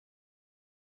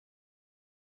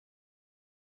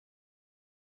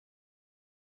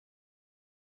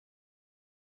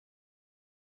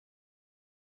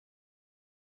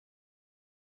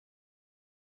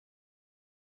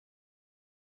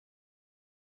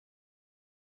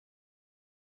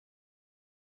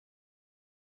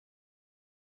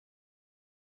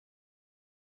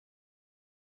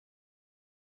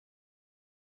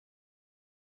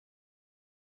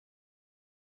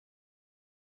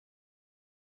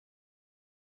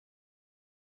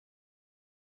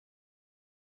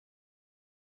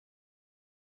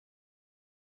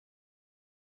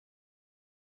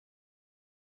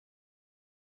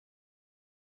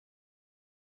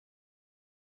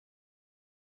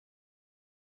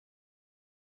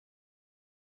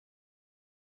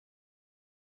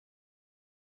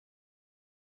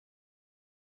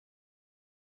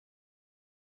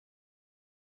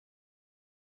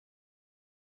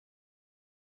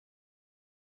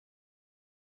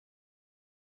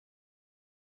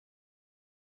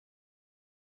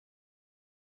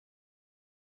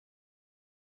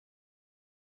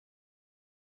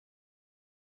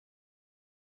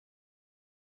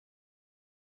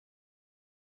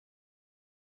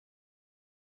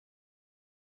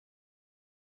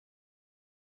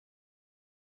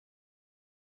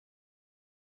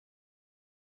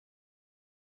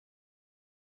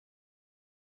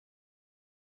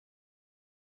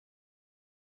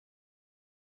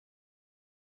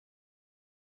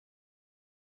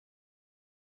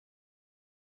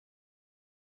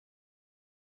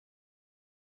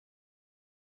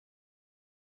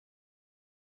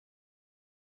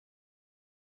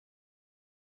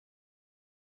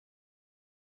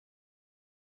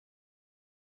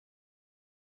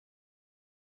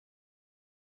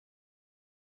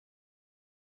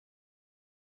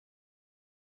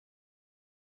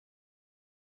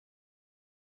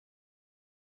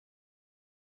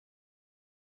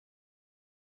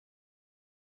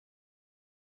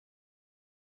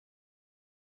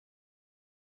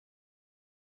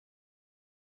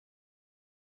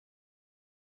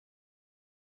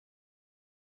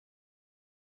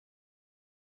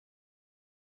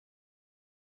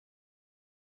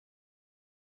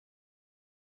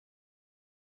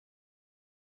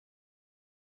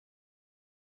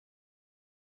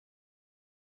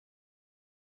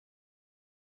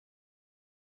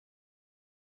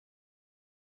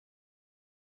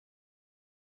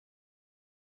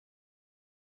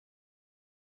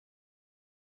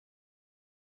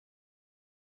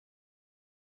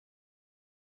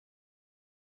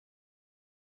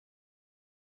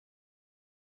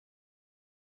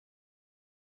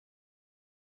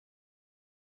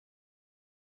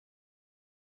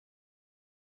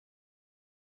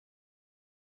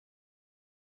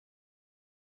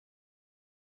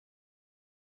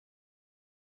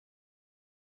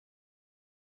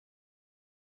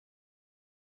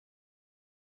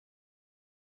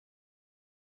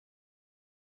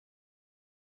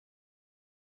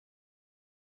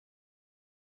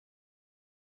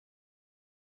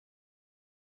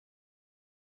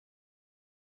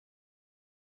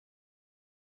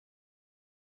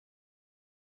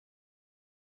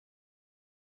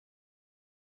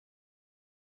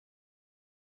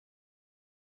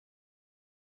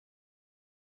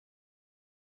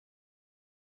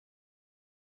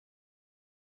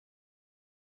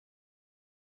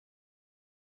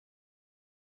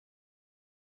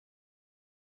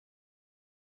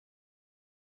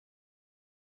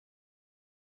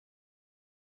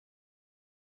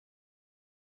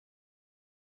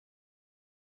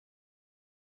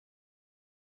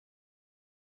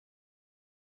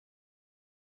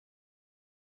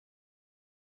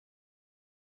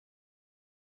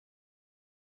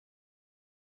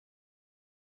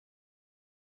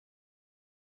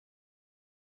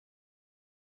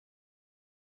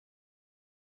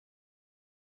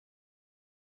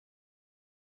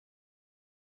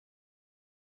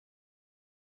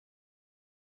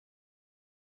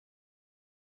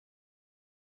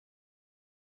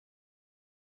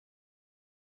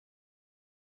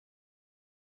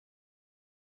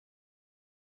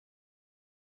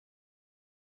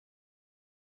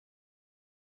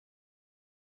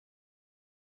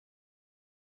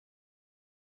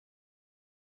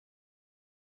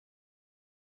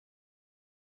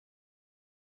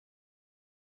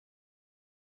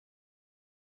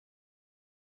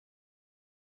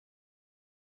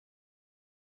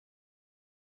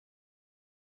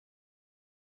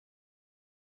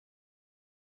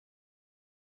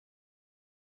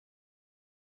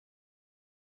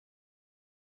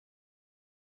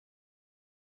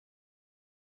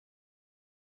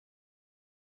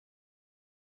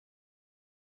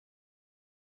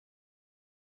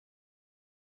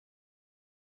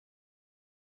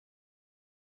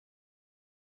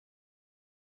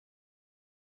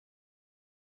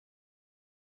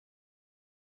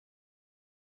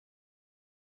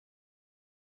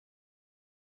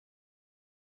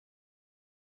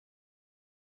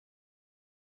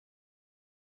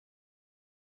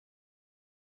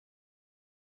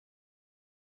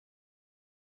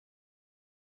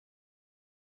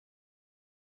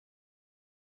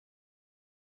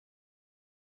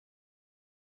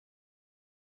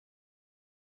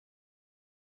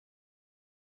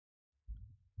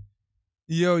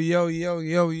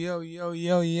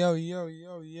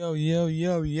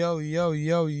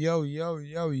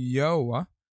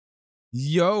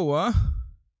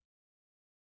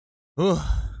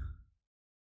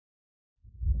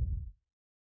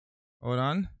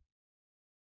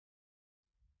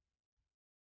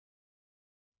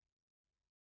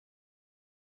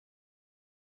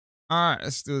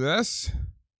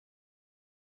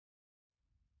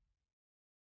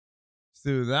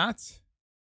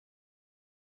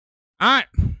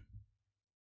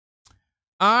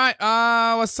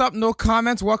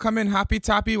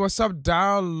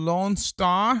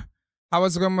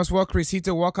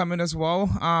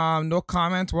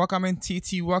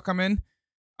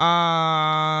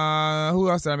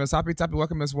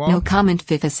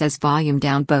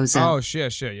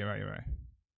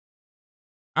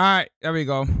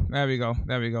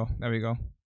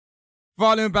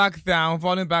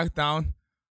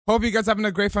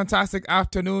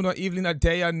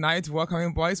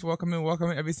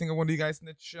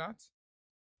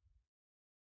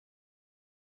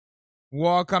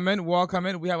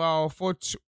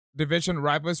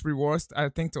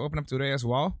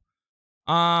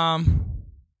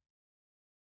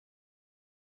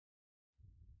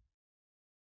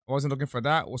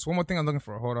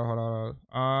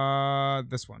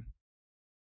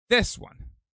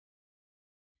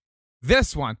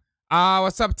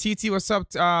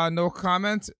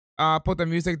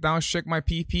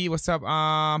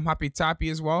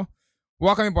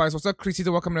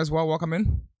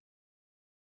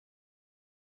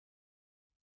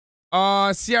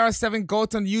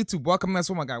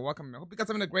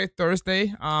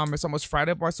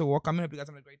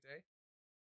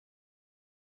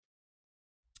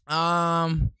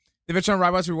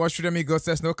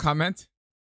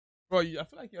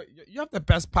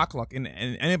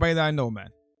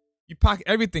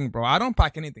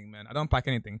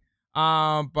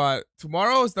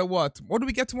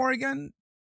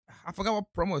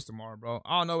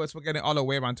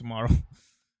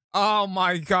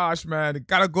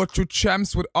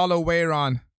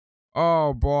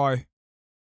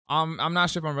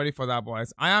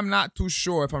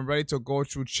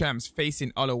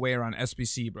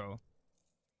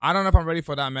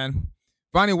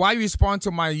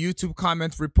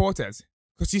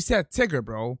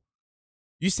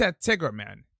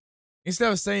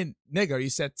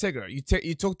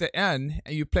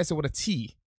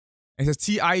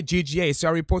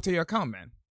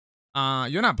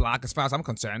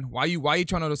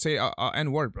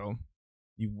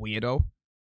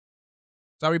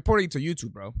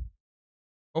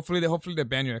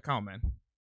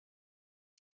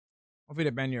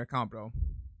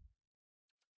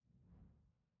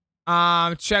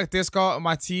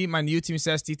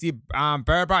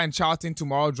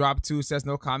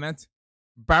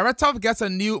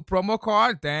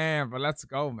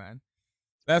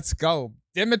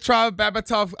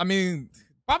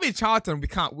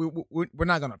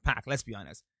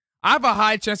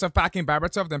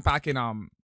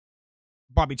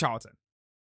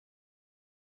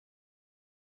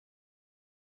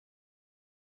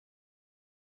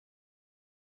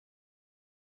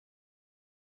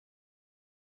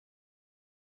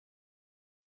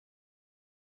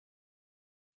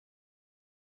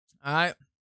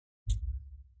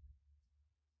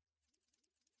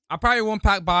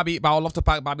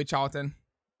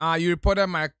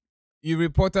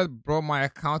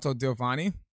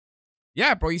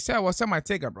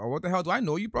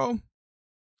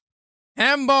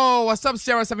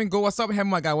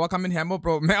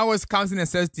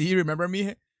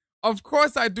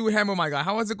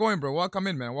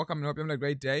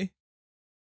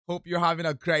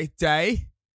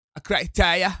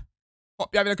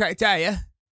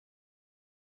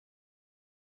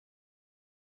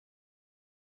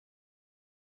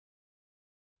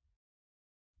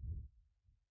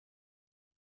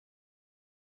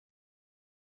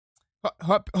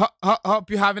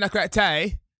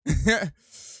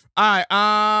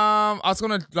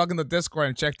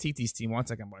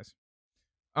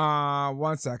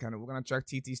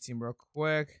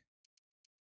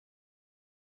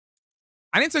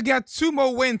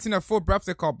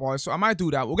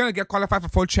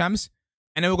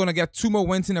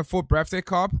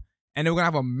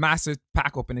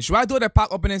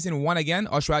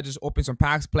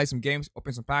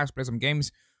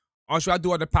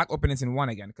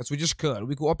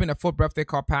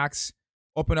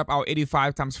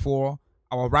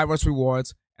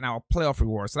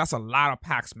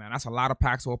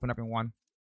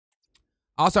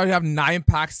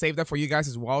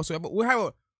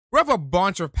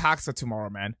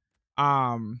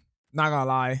Not gonna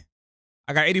lie.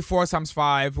 I got 84 times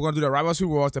 5. We're gonna do the Rivals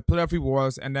Rewards, the Player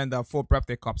Rewards, and then the full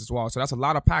birthday cups as well. So that's a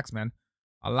lot of packs, man.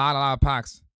 A lot of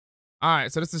packs.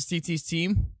 Alright, so this is TT's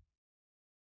team.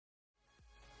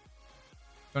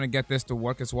 Trying to get this to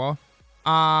work as well.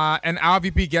 And our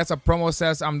VP gets a promo,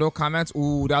 says no comments.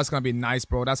 Ooh, that's gonna be nice,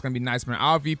 bro. That's gonna be nice, man.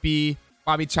 Our VP,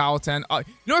 Bobby Charlton. You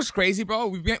know what's crazy,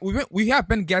 bro? We have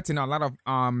been getting a lot of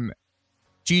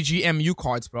GGMU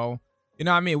cards, bro. You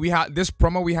know what I mean? We had this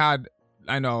promo. We had,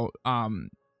 I know,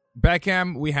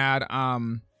 Beckham. We had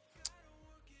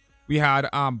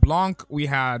Blanc. We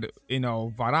had, you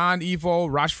know, Varane Evo,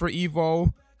 Rashford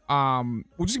Evo.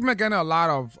 We're just been getting a lot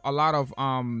of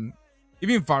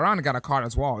even Varane got a card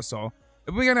as well. So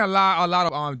we're getting a lot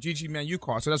of GG menu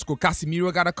cards. So that's cool.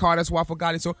 Casemiro got a card as well. I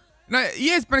forgot it. So now he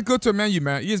has been good to menu,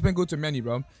 man. He has been good to menu,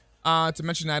 bro. To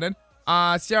mention United.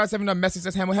 Sierra 7 the message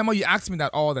says Hemo, you ask me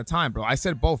that all the time, bro. I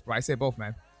said both, bro. I said both,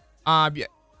 man. Yeah.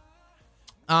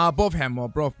 Both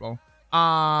Hemo, both, bro.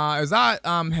 Is that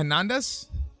Hernandez?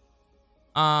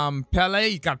 Pele,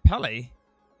 you got Pele. You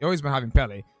always been having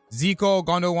Pele. Zico,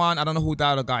 Gondowan, I don't know who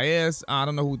that other guy is. I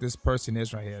don't know who this person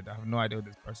is right here. I have no idea who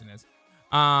this person is.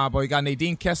 But you got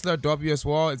Nadine Kessler, W as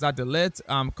well. Is that the lit?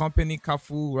 Company,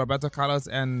 Cafu, Roberto Carlos,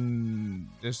 and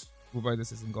this whoever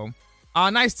this is in goal.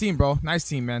 Nice team, bro. Nice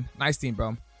team, man. Nice team,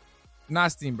 bro.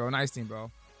 Nice team, bro. Nice team,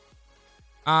 bro.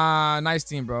 Nice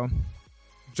team, bro.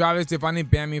 Travis Devani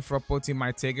banned me for uploading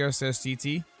my Tiger, says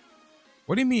CT.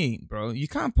 What do you mean, bro? You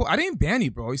can't put. I didn't ban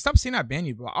you, bro. You stop saying I ban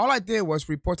you, bro. All I did was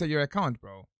reported your account,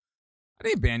 bro. I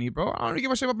didn't ban you, bro. I don't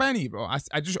give a shit about banning you, bro. I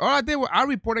just all I did was I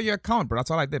reported your account, bro. That's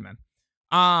all I did, man.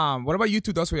 What about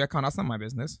YouTube does for your account? That's not my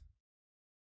business.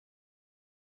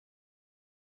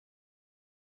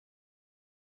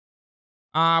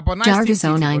 But nice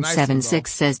Jarvis0976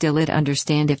 says, Dillit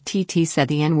understand if TT said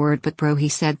the N-word, but bro, he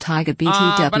said Tyga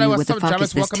BTW. What the fuck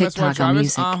Jarvis, is this TikTok on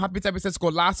music? Happy Tappy says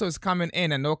Golasso is coming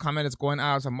in and no comment is going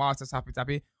out. So Mars says Happy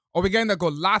Tappy. Oh, we're getting the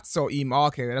Golazzo email.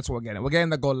 Okay, that's what we're getting. We're getting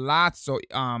the Golazzo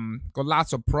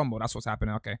promo. That's what's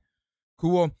happening. Okay.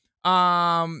 Cool.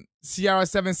 Sierra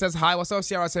 7 says hi. What's up,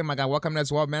 Sierra 7? My God, welcome as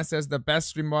well. Man says the best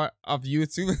streamer of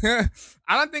YouTube.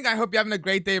 I don't think I hope you're having a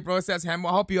great day, bro. Says Hemo.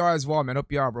 I hope you are as well, man.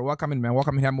 Hope you are, bro. Welcome in, man.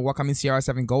 Welcome in, Hemo. Welcome in, Sierra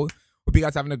 7 Gold. Hope you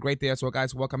guys having a great day as well,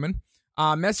 guys. Welcome in.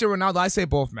 Messi, Ronaldo. I say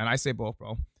both, man. I say both,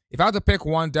 bro. If I had to pick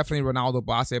one, definitely Ronaldo,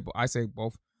 but I say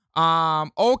both.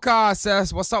 Oka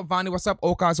says, what's up, Vani? What's up,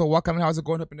 Oka? So welcome. How's it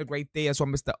going? Up in a great day as well,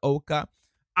 Mr. Oka.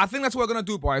 I think that's what we're gonna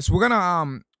do, boys. We're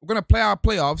gonna play our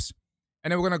playoffs,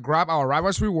 and then we're gonna grab our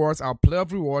Rivals Rewards, our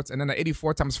Playoff Rewards, and then the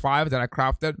 84 times 5 that I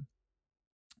crafted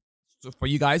for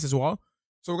you guys as well.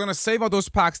 So we're gonna save all those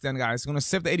packs then, guys. We're gonna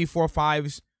save the 84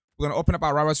 5s. We're gonna open up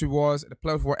our Rivals Rewards, the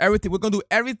Playoff Reward, everything. We're gonna do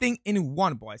everything in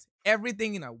one, boys.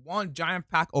 Everything in a one giant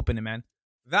pack opening, man.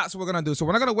 That's what we're gonna do. So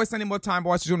we're not gonna waste any more time,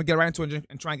 boys. We're gonna get right into it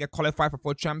and try and get qualified for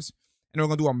 4 champs. And we're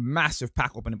gonna do a massive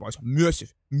pack opening, boys.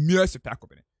 Massive pack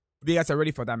opening. Hope you guys are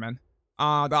ready for that, man.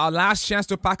 Our last chance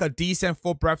to pack a decent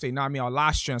full birthday. You know what I mean? Our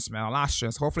last chance, man. Our last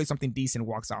chance. Hopefully something decent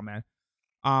works out, man.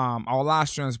 Our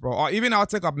last chance, bro. Or even I'll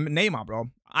take a Neymar, bro.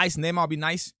 Ice Neymar will be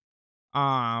nice.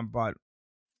 But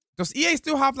does EA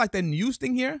still have like the news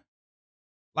thing here?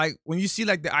 Like when you see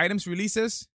like the items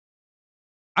releases?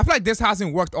 I feel like this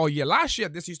hasn't worked all year. Last year,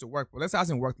 this used to work, but this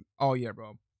hasn't worked all year,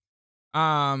 bro.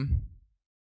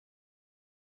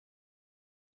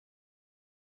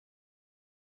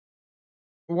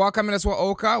 Welcome in as well,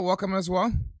 Oka. Welcome in as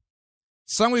well.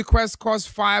 Song request costs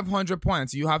 500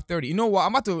 points. You have 30. You know what?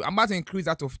 I'm about to increase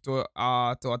that to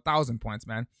 1,000 points,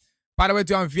 man. By the way,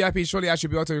 do you have VIP? Surely I should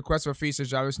be able to request for free,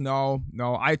 Jarvis. No.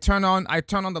 I turn on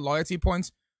the loyalty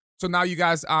points. So now you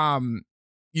guys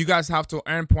have to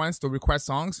earn points to request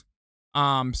songs.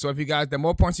 So if you guys, the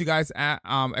more points you guys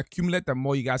accumulate, the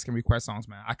more you guys can request songs,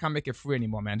 man. I can't make it free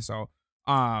anymore, man. So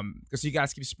because you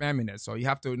guys keep spamming it, so you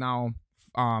have to now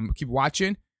keep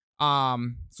watching.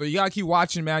 So you gotta keep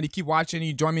watching, man. You keep watching,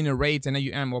 you join me in the raids, and then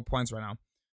you earn more points right now.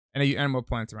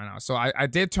 So I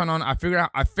did turn on. I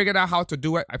figured out how to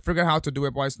do it. I figured out how to do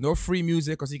it, boys. No free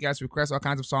music because you guys request all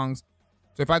kinds of songs.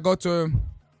 So if I go to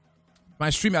my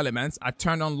stream elements, I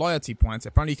turned on loyalty points.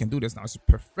 Apparently you can do this now. It's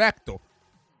perfecto.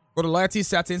 Go to loyalty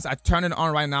settings. I turn it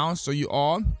on right now. So you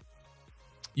all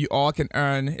can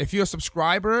earn. If you're a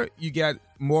subscriber, you get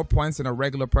more points than a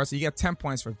regular person. You get 10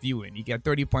 points for viewing. You get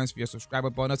 30 points for your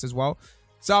subscriber bonus as well.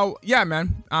 So yeah,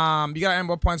 man. You gotta earn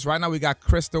more points. Right now we got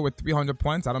Crystal with 300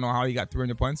 points. I don't know how he got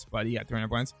 300 points, but he got 300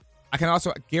 points. I can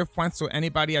also give points to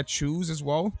anybody I choose as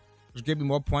well, which give me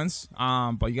more points.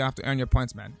 But you have to earn your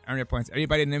points, man. Earn your points.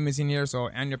 Everybody name is in here, so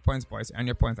earn your points, boys. Earn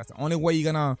your points. That's the only way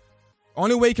you're gonna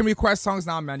Only way you can request songs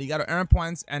now, man. You gotta earn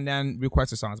points and then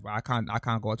request the songs. But I can't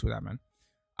go through that, man.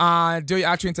 Do you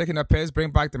actually taking the piss?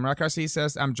 Bring back democracy,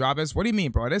 says Jarvis. What do you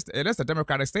mean, bro? It is the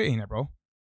democratic state in here, bro.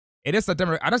 It is the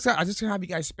democratic. I just can't have you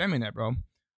guys spamming it, bro.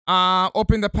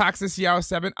 Open the packs this year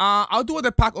 7. I'll do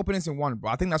the pack openings in 1,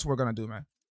 bro. I think that's what we're gonna do, man.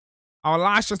 Our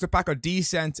last chance to pack a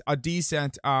decent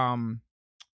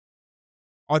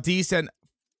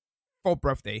full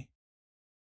birthday.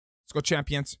 Let's go,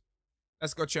 champions.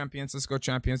 Let's go, champions. Let's go,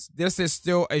 champions. This is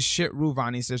still a shit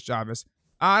Ruvani, says Jarvis.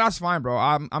 That's fine, bro.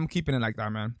 I'm keeping it like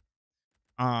that, man.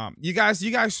 You guys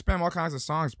spam all kinds of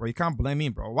songs, bro. You can't blame me,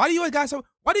 bro. Why do you guys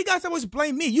always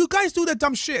blame me? You guys do the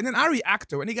dumb shit and then I react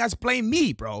to it and you guys blame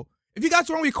me, bro. If you guys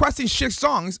weren't requesting shit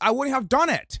songs, I wouldn't have done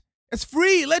it. It's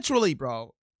free, literally,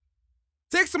 bro.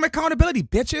 Take some accountability,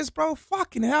 bitches, bro.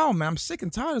 Fucking hell, man. I'm sick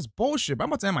and tired of this bullshit, bro. I'm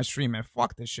about to end my stream, man.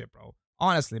 Fuck this shit, bro.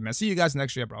 Honestly, man. See you guys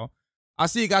next year, bro. I'll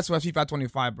see you guys for FIFA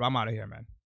 25, bro. I'm out of here, man.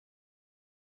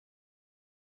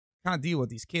 Can't deal with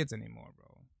these kids anymore,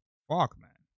 bro. Fuck, man.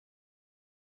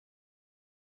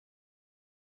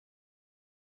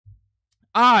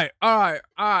 All right.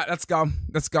 Let's go.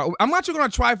 I'm actually gonna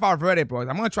try Valverde, boys.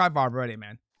 I'm gonna try Valverde,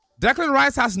 man. Declan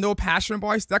Rice has no passion,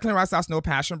 boys. Declan Rice has no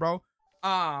passion, bro.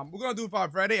 We're gonna do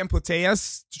Valverde and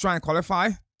Putellas to try and qualify.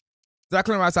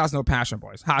 Declan Rice has no passion,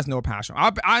 boys. Has no passion.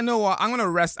 I know what. I'm gonna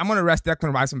rest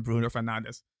Declan Rice and Bruno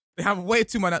Fernandes. They have way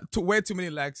too many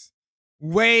legs.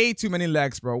 Way too many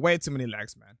legs, bro. Way too many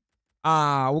legs, man.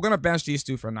 We're gonna bench these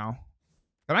two for now.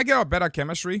 Can I get a better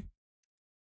chemistry?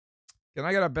 If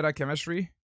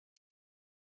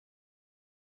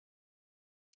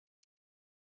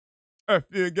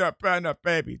you get better,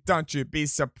 baby, don't you be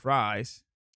surprised.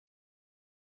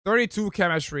 32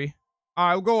 chemistry. All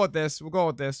right, we'll go with this. We're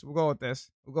gonna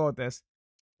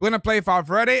play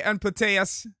Valverde and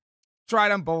Putellas. Try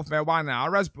them both, man. Why not?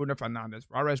 I'll rest Bruno Fernandes.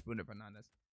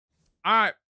 All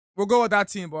right, we'll go with that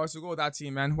team, boys. We'll go with that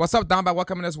team, man. What's up, Down by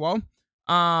welcome in as well.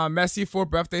 Messi for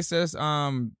birthday says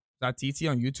that TT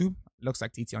on YouTube. Looks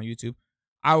like TT on YouTube.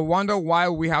 I wonder why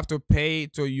we have to pay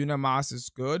to Unimas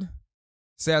is good.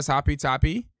 Says Happy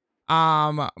Tappy.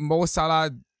 Mo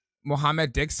Salah,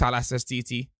 Mohammed Dick Salah says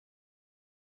TT.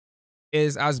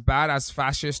 Is as bad as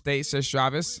fascist state, says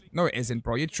Travis. No, it isn't,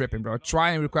 bro. You're tripping, bro.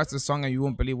 Try and request a song and you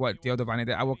won't believe what the other Vanny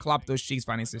did. I will clap those cheeks,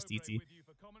 Vanny, says TT.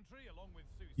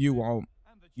 You won't.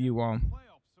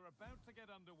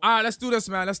 Alright, let's do this,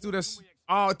 man. Let's do this.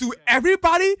 Oh, dude,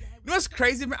 everybody? You know what's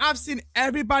crazy, man? I've seen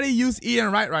everybody use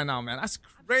Ian Wright right now, man. That's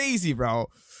crazy, bro.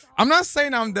 I'm not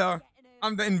saying I'm the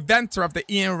inventor of the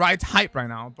Ian Wright hype right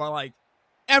now, but like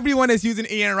everyone is using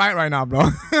Ian Wright right now, bro.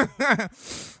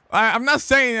 I'm not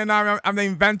saying that I'm the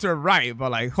inventor of Wright,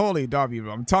 but like holy W,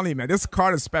 bro. I'm telling you, man, this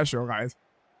card is special, guys.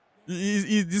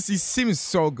 He seems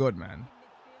so good, man.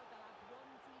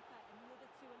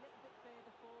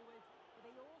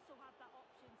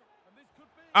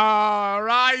 All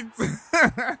right.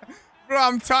 Bro,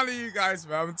 I'm telling you guys,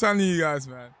 man.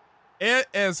 It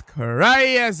is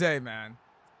crazy, man.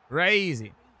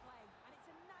 Crazy.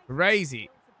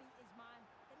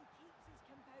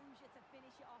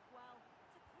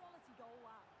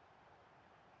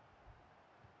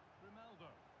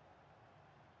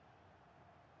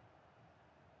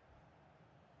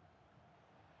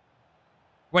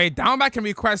 Wait, Downback can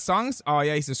request songs? Oh,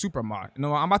 yeah, he's a super mod. You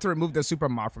know what? I'm about to remove the super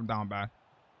mod from Downback.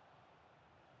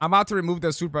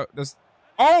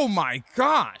 Oh my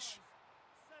gosh.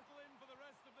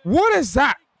 What is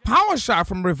that? Power shot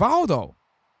from Rivaldo.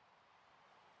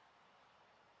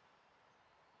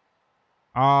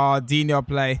 Oh, Dino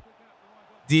play.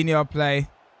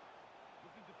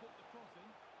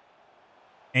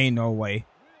 Ain't no way.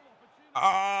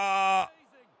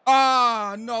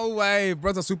 No way.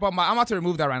 Brother super mod. I'm about to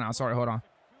remove that right now. Sorry, hold on.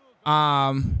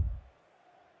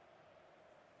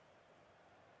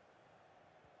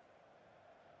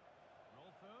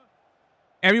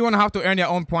 Everyone have to earn their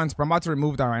own points, but I'm about to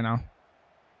remove that right now.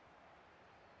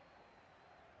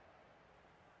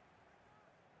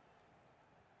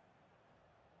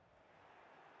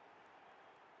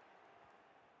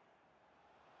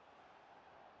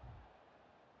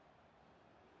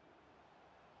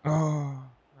 Oh.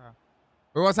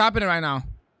 Wait, what's happening right now?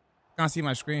 Can't see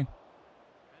my screen.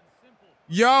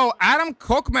 Yo, Adam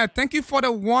Cookman, thank you for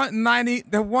the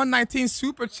 119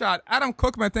 super chat. Adam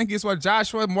Cookman, thank you. It's what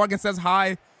Joshua Morgan says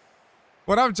hi.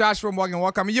 What up, Joshua Morgan?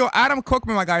 Welcome. Yo, Adam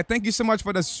Cookman, my guy, thank you so much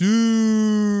for the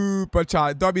super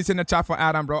chat. W's in the chat for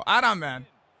Adam, bro. Adam, man.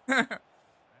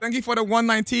 Thank you for the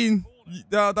 119,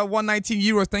 the 119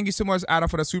 euros. Thank you so much, Adam,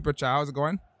 for the super chat. How's it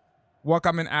going?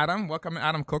 Welcome in, Adam. Welcome in,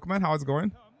 Adam Cookman. How's it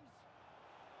going?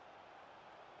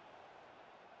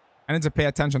 I need to pay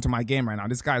attention to my game right now.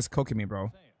 This guy is cooking me, bro.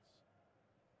 Let's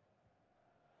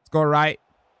go right.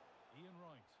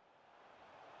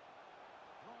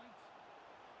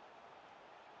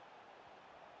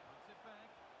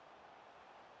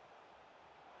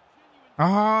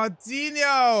 Oh,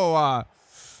 Dino.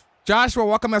 Joshua,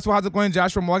 welcome as well. How's it going,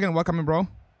 Joshua Morgan? Welcome in, bro.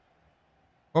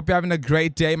 Hope you're having a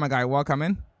great day, my guy. Welcome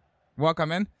in.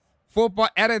 Welcome in. Football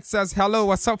Edit says, hello.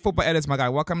 What's up, Football Edits, my guy?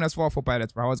 Welcome in as well, Football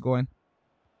Edits, bro. How's it going?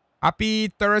 Happy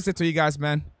Thursday to you guys,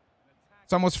 man.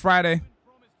 It's almost Friday.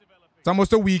 It's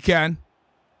almost the weekend.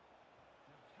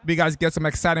 Hope you guys get some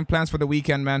exciting plans for the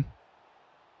weekend, man.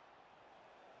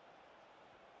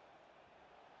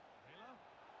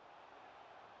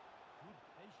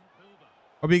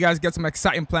 Hope you guys get some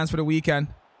exciting plans for the weekend.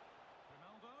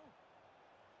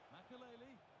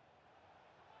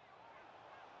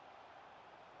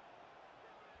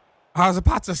 I was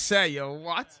about to say, yo,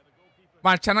 what?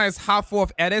 My channel is half full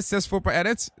of edits. Says Football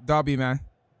Edits. Derby, man.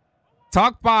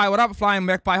 Talk by. What up, Flying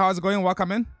Magpie? How's it going?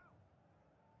 Welcome in.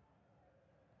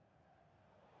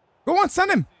 Go on,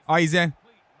 send him. Oh, he's in.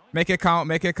 Make it count.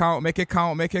 Make it count. Make it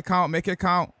count. Make it count. Make it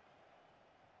count.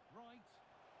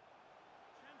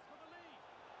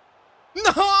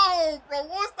 No, bro.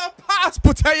 What's the pass,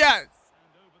 Putellas?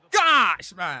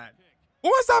 Gosh, man.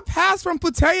 What's that pass from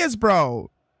Putellas,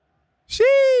 bro?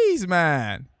 Jeez,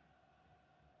 man.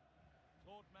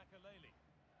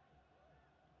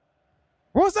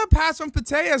 What's that pass from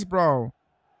Putellas, bro?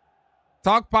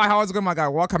 Talk by. How's it going, my guy?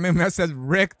 Welcome in. That says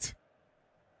Ricked.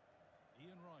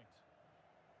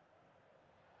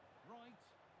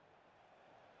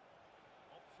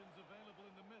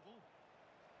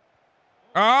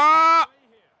 Ah!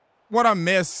 What a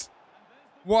miss.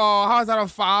 Whoa, how is that a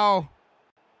foul?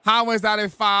 How is that a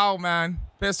foul, man?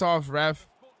 Piss off, ref.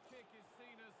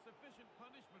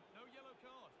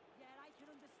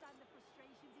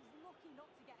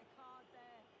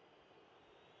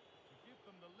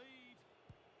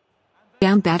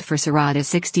 Down bad for Sarada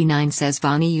 69 says,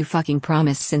 Vonnie, you fucking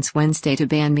promised since Wednesday to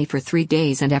ban me for 3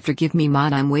 days and after give me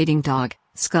mod. I'm waiting, dog.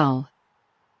 Skull.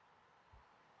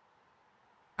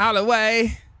 Out of the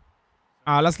way.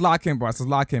 Let's lock in, boys. Let's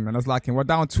lock in, man. Let's lock in. We're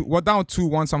down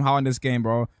 2-1 somehow in this game,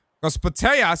 bro. Because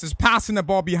Putellas is passing the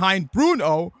ball behind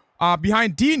Bruno,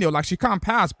 behind Dino, like she can't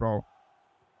pass, bro.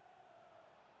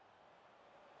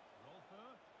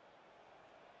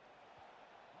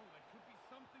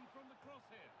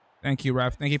 Thank you,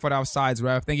 ref. Thank you for the offsides,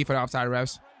 ref. Thank you for the offside,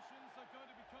 refs.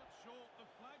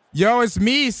 Yo, it's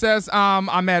me, says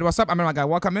Ahmed. What's up, Ahmed, my guy?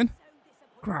 Welcome in.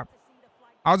 Crap.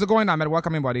 How's it going, Ahmed?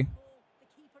 Welcome in, buddy.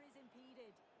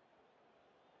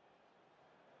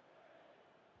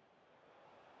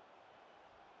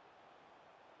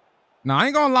 Nah, I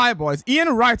ain't gonna lie, boys. Ian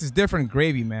Wright is different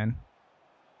gravy, man.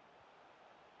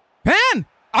 Pen!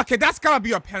 Okay, that's gotta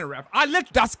be a pen, ref.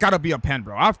 That's gotta be a pen,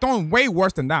 bro. I've thrown way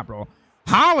worse than that, bro.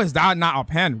 How is that not a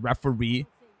pen, referee?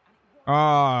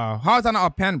 How is that not a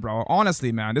pen, bro?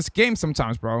 Honestly, man. This game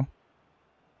sometimes, bro.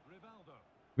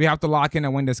 We have to lock in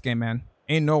and win this game, man.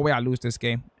 Ain't no way I lose this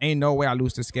game. Ain't no way I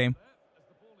lose this game.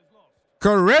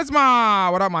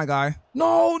 Charisma! What up, my guy?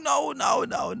 No.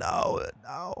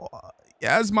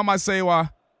 Yes, Mama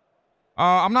Sewa.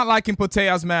 I'm not liking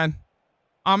Putellas, man.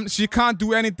 She can't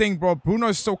do anything, bro. Bruno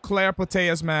is so clear,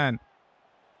 Putellas, man.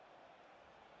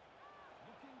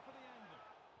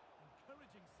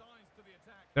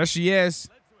 There she is.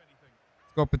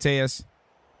 Let's go, Putellas.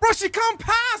 Bro, she can't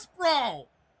pass, bro.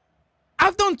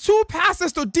 I've done 2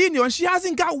 passes to Dino, and she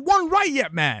hasn't got 1 right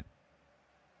yet, man.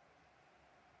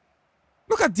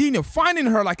 Look at Dino finding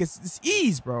her like it's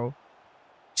ease, bro.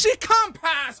 She can't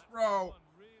pass, bro.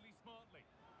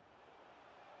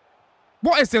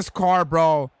 What is this car,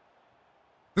 bro?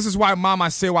 This is why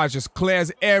Mama Sewa just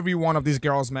clears every one of these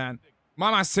girls, man.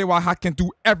 Mama Sewa can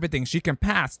do everything. She can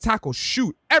pass, tackle,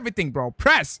 shoot, everything, bro.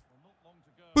 Press.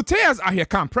 Putellas out here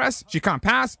can't press. She can't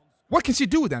pass. What can she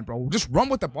do then, bro? Just run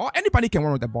with the ball? Anybody can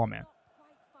run with the ball, man.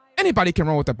 Anybody can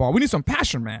run with the ball. We need some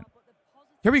passion, man.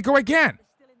 Here we go again.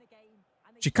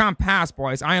 She can't pass,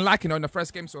 boys. I ain't liking her in the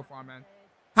first game so far, man.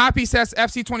 Happy says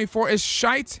FC24 is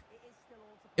shite.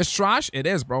 It's trash. It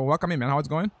is, bro. Welcome in, man. How it's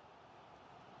going?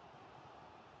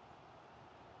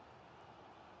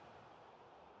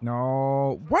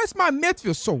 No. Where's my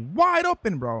midfield so wide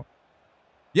open, bro?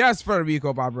 Yes,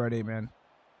 Federico Valverde, man.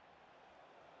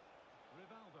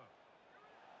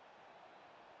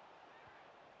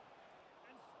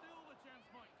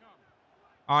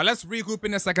 Let's regroup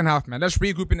in the second half, man. Let's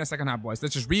regroup in the second half, boys.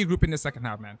 Let's just regroup in the second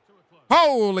half, man.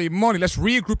 Holy moly. Let's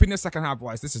regroup in the second half,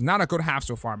 boys. This is not a good half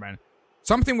so far, man.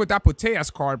 Something with that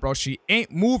Putellas card, bro. She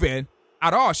ain't moving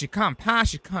at all. She can't pass.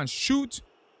 She can't shoot.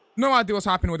 No idea what's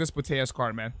happening with this Puteas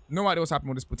card, man. No idea what's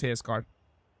happening with this Puteas card.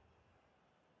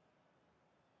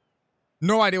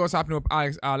 No idea what's happening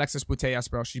with Alexis Puteas,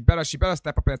 bro. She better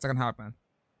step up in the second half, man.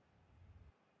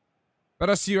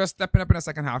 Better see her stepping up in the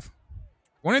second half.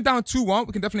 We're only down 2-1.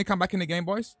 We can definitely come back in the game,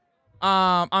 boys.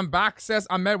 I'm back, says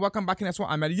Ahmed. Welcome back in as well,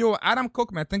 Ahmed. Yo, Adam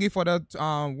Cook, man. Thank you for the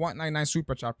 199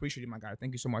 super chat. Appreciate you, my guy.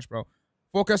 Thank you so much, bro.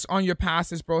 Focus on your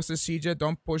passes, bro, says CJ.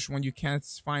 Don't push when you can't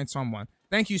find someone.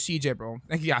 Thank you, CJ, bro.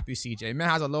 Thank you, happy CJ. Man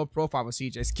has a low profile with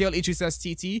CJ. Skill Ichi says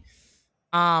TT.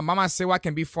 Mama Sewa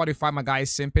can be 45. My guy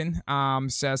is simping.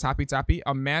 Says Happy Tappy.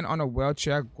 A man on a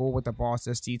wheelchair. Go with the ball,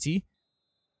 says TT.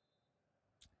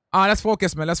 Let's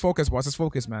focus, man. Let's focus, boss. Let's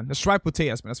focus, man. Let's try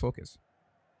Puteas, man. Let's focus.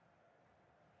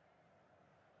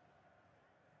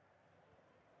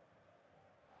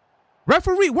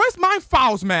 Referee, where's my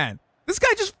fouls, man? This guy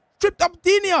just tripped up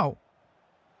Dino.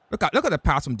 Look at the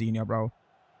pass from Dino, bro.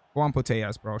 Go on,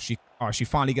 Puteas, bro. She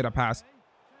finally get a pass.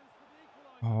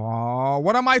 Oh,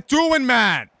 what am I doing,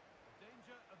 man?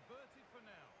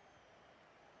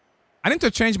 I need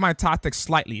to change my tactics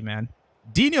slightly, man.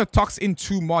 Dino tucks in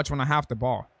too much when I have the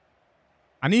ball.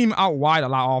 I need him out wide a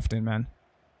lot often, man.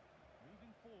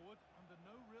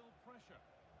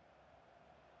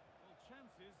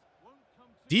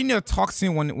 Dino tucks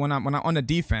in when I'm on the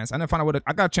defense. I need to find out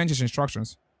I gotta change his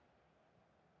instructions.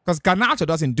 Because Garnacho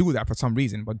doesn't do that for some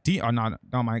reason. But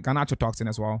Garnacho tucks in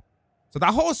as well. So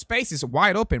that whole space is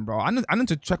wide open, bro. I need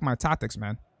to check my tactics,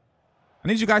 man. I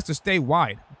need you guys to stay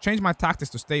wide. Change my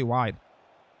tactics to stay wide.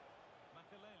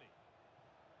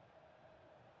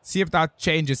 See if that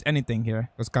changes anything here.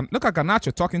 Because look at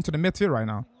Garnacho talking to the midfield right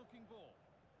now.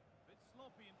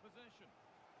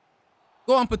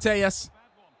 Go on, Puteas.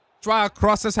 Try a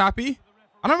crosses happy.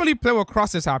 I don't really play with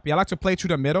crosses happy. I like to play through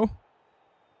the middle.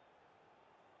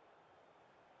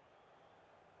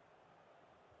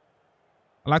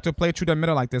 I like to play through the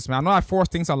middle like this, man. I know I force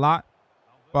things a lot,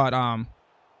 but I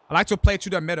like to play through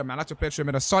the middle, man. I like to play through the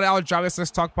middle. Sorry, Al Jarvis says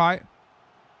talk by.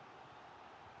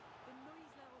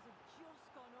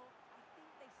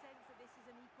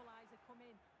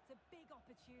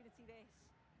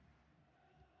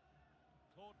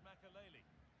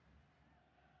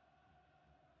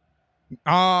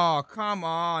 Oh, come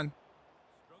on.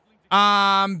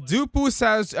 Dupu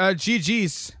says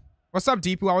GG's. What's up,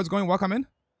 Deepu? I was going. Welcome in.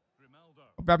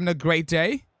 Hope you're having a great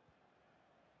day.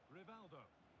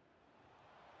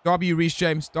 W. Reese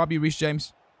James. W. Reese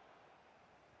James.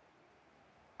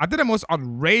 I did the most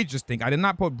outrageous thing. I did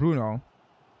not put Bruno.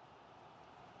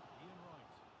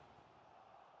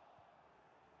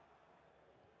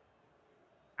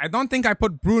 I don't think I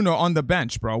put Bruno on the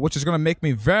bench, bro, which is going to make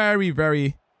me very,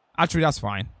 very... Actually, that's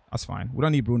fine. That's fine. We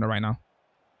don't need Bruno right now.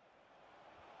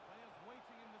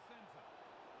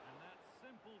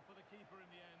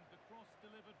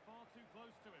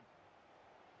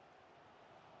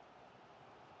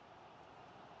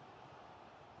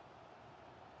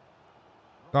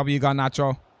 W got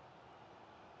Nacho.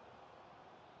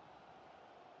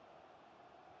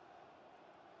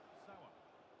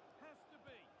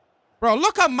 Bro,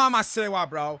 look at Mama Sewa,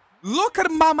 bro. Look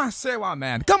at Mama Sewa,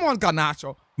 man. Come on,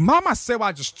 Garnacho. Mama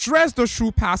Sewa just stressed those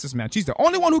true passes, man. She's the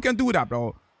only one who can do that,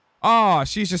 bro. Oh,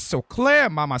 she's just so clear,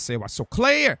 Mama Sewa. So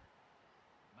clear.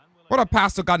 What a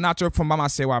pass to Garnacho from Mama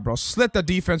Sewa, bro. Slit the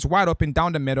defense wide open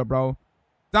down the middle, bro.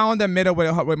 Down the middle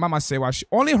with Mama Sewa.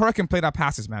 Only her can play that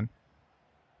passes, man.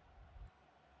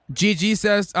 GG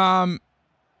says, is that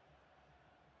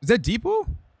Deepu?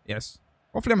 Yes.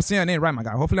 Hopefully I'm saying her name right, my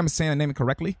guy. Hopefully I'm saying her name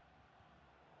correctly.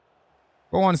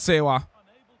 Go on, Sewa.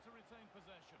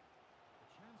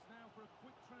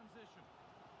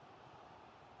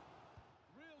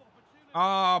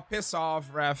 Oh, piss off,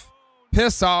 ref.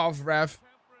 Piss off, ref.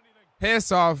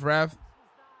 Piss off, ref.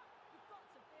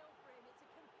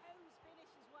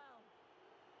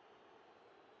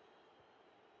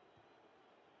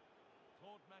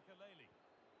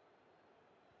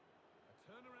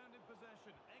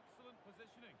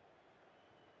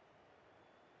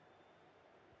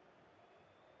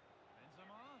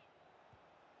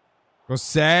 Go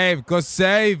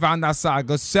save, Van der Sar,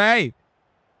 go save.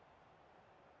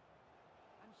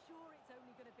 I'm sure it's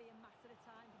only going to be a matter of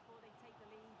time before they take the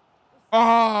lead.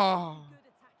 Oh,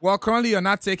 well, currently you're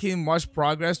not taking much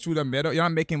progress through the middle. You're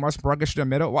not making much progress through the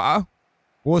middle. Wow,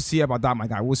 we'll see about that, my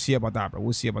guy. We'll see about that, bro.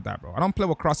 We'll see about that, bro. I don't play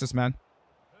with crosses, man.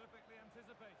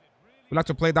 We like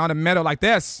to play down the middle like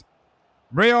this.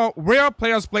 Real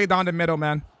players play down the middle,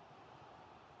 man.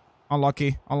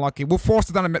 Unlucky. Unlucky. We'll force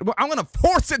it down the middle. I'm going to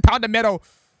force it down the middle.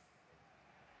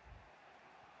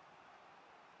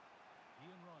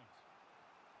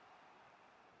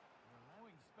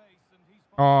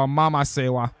 Oh, Mama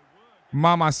Sewa.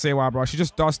 Mama Sewa, bro. She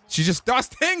just does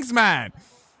things, man.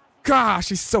 Gosh,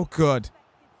 she's so good.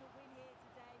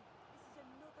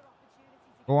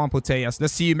 Go on, Putellas.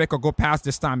 Let's see you make her go past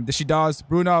this time. She does.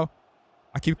 Bruno.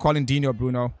 I keep calling Dino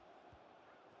Bruno.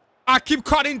 I keep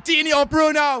calling Dino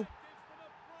Bruno.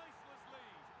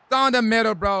 Down the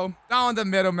middle, bro. Down the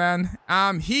middle, man.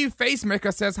 Heave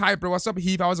Facemaker says, hi, bro. What's up,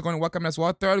 Heave? I was going to welcome as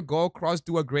well. Third goal, cross,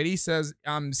 do a gritty, says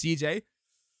CJ.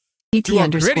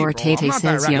 TT_Tate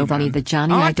says, yo, Bunny the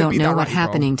Johnny, I don't know what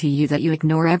happening to you that you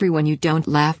ignore everyone, you don't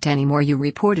laugh anymore. You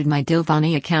reported my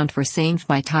Dilvani account for saying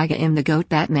my Tyga in the GOAT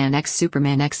Batman X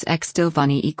Superman XX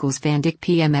Dilvani equals Vandik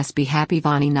PMS. Be happy,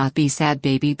 Vani, not be sad,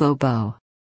 baby Bobo.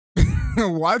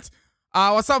 What?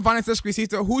 What's up, Vani says,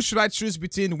 Crisito? Who should I choose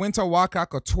between Winter Waka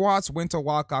Courtois, Winter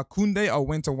Waka Kunde, or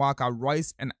Winter Waka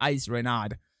Royce and Ice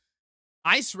Renard?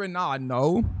 Ice Renard,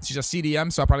 no. She's a CDM,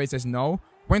 so I probably says no.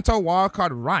 Winter Wildcard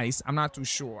Rice, I'm not too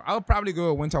sure. I'll probably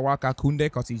go with Winter Wildcard Kunde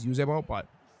because he's usable, but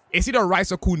it's either Rice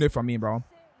or Kunde for me, bro.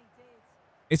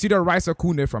 It's either Rice or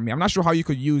Kunde for me. I'm not sure how you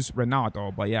could use Renard,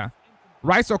 though, but yeah.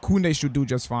 Rice or Kunde should do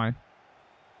just fine.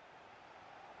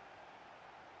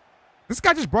 This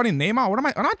guy just brought in Neymar? What am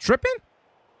I tripping?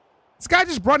 This guy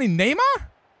just brought in Neymar?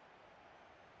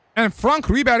 And Franck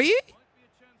Ribéry?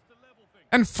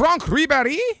 And Franck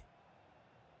Ribéry?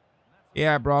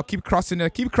 Yeah, bro. Keep crossing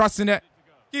it. Keep crossing it.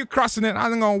 Keep crossing it.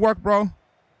 That ain't gonna work, bro.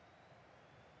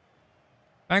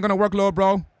 That ain't gonna work, little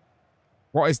bro.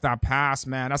 What is that pass,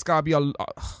 man? That's gotta be a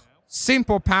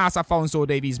simple pass by Fonzo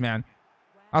Davies, man.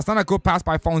 That's not a good pass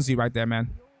by Fonzie right there, man.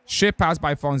 Shit pass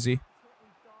by Fonzie.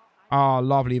 Oh,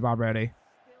 lovely, Valverde.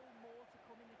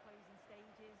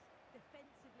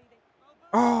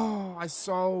 Oh, I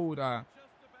sold.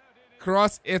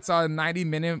 Cross, it's a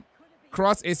 90-minute.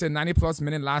 Cross is a 90+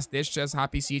 minute last dish. Just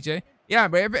happy CJ. Yeah,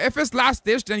 but if it's last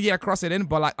dish, then yeah, cross it in.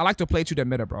 But like, I like to play through the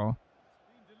middle, bro.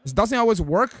 This doesn't always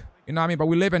work. You know what I mean? But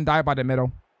we live and die by the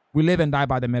middle. We live and die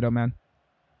by the middle, man.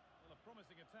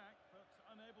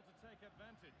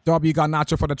 W got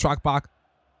Nacho for the track back.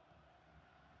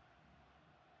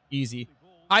 Easy.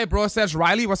 Hi, bro, says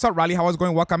Riley. What's up, Riley? How is it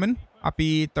going? Welcome in.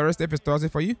 Happy Thursday if it's Thursday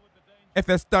for you. If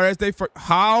it's Thursday for...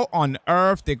 How on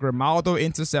earth did Grimaldo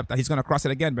intercept that? He's going to cross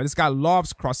it again, but this guy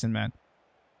loves crossing, man.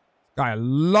 This guy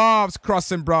loves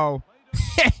crossing, bro.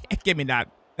 Give me that.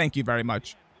 Thank you very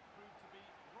much.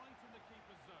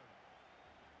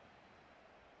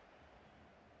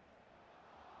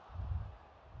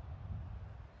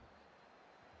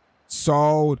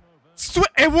 Sold.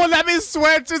 It won't let me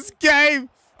switch this game.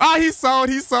 Ah, he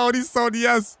sold,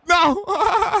 yes. No.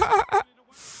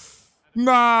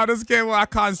 Nah, this game where I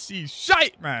can't see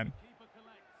shite, man.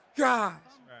 Gosh,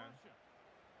 man.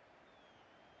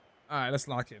 Alright, let's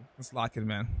lock in. Let's lock in,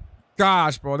 man.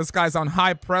 Gosh, bro. This guy's on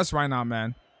high press right now,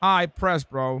 man. High press,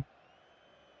 bro.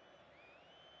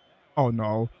 Oh,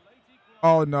 no.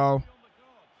 Oh, no.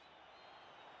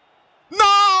 No!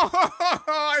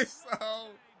 I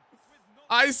sold.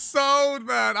 I sold,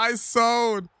 man. I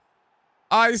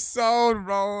sold,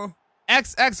 bro.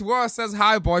 XX World says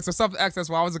hi, boys. What's up, XX?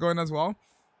 Well, how's it going as well?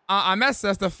 Ahmed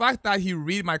says the fact that he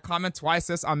read my comment twice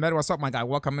says Ahmed, what's up, my guy?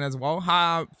 Welcome in as well.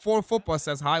 Hi, For Football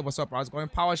says hi. What's up, bro? How's it going?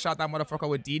 Power shot that motherfucker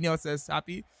with Dino says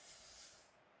happy.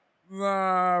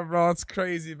 Nah, bro, it's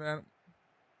crazy, man.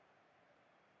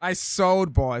 I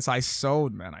sold, boys. I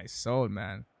sold, man.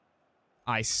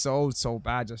 I sold so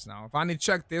bad just now. If I need to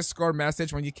check Discord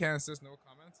message when you can't, says no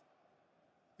comments.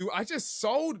 Dude, I just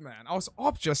sold, man. I was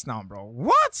up just now, bro.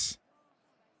 What?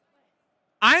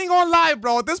 I ain't gonna lie,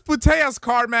 bro. This Putellas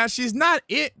card, man, she's not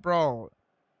it, bro.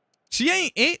 She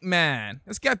ain't it, man.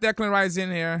 Let's get Declan Rice in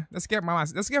here. Let's get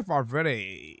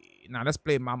Valverde. Nah, let's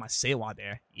play Mama Sewa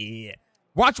there. Yeah.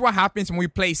 Watch what happens when we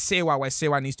play Sewa where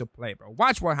Sewa needs to play, bro.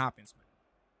 Watch what happens, man.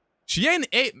 She ain't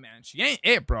it, man. She ain't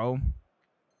it, bro.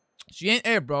 She ain't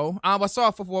it, bro. What's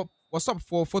up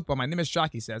for football? My name is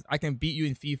Jack, he says. I can beat you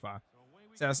in FIFA.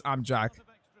 Says I'm Jack.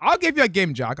 I'll give you a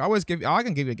game, Jack. I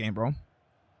can give you a game, bro.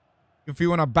 If you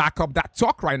want to back up that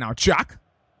talk right now, Jack,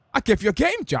 I'll give you a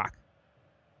game, Jack.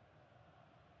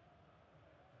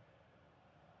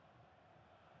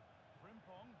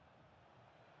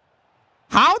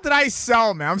 How did I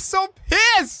sell, man? I'm so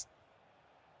pissed.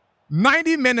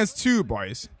 90 minutes too,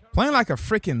 boys. Playing like a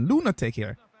freaking lunatic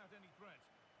here.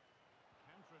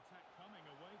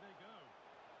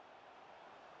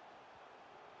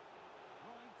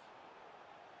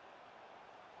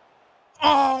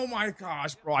 Oh my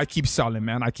gosh, bro. I keep selling,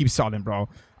 man. I keep selling, bro.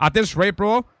 At this rate,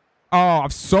 bro. Oh,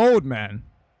 I've sold, man.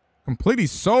 Completely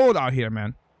sold out here,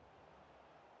 man.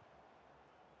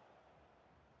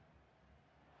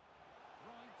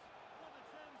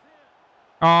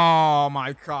 Oh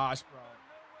my gosh,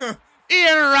 bro.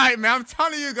 Ian Wright, man. I'm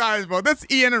telling you guys, bro. That's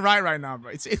Ian Wright right now,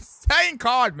 bro. It's insane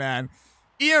card, man.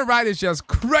 Ian Wright is just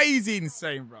crazy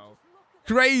insane, bro.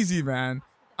 Crazy, man.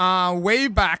 Way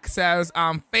back says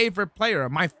favorite player.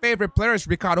 My favorite player is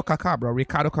Ricardo Kaká, bro.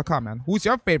 Ricardo Kaká, man. Who's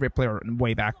your favorite player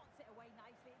way back?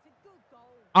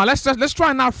 Let's try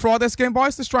and not fraud this game,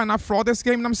 boys. Let's try and not fraud this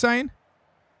game. You know what I'm saying?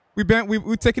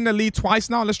 We've taken the lead twice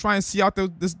now. Let's try and see out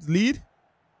this lead.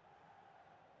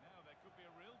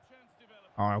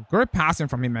 Oh, good passing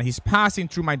from him, man. He's passing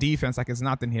through my defense like it's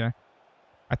nothing here.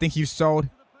 I think he sold.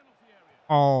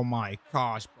 Oh my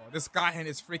gosh, bro. This guy and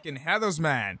his freaking headers,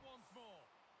 man.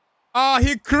 Oh,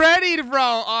 he gritty, bro.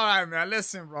 All right, man.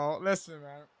 Listen, bro. Listen,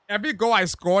 man. Every goal I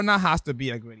score now has to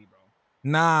be a gritty, bro.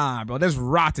 Nah, bro. This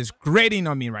rot is grating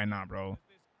on me right now, bro.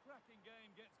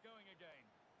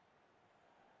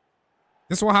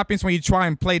 This is what happens when you try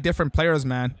and play different players,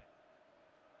 man.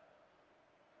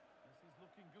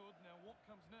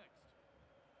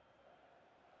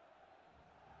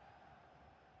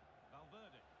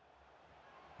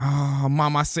 Oh,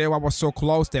 Mama Sewa was so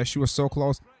close there. She was so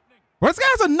close. Well, this guy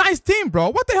has a nice team, bro.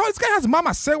 What the hell? This guy has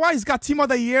Mama Sewa. He's got Team of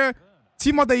the Year.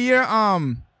 Team of the Year,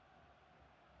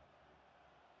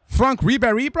 Frank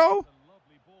Ribéry, bro.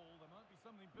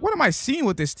 What am I seeing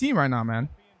with this team right now, man?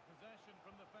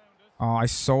 Oh, I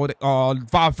sold it. Oh,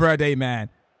 Valverde, man.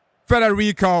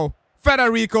 Federico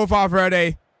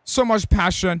Valverde. So much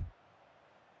passion.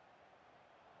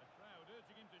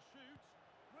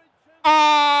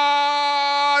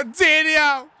 Oh,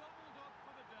 Dino.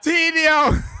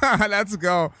 Let's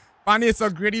go. Finally, it's a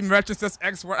gritty merchant, says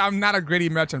X word. I'm not a gritty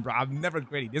merchant, bro. I'm never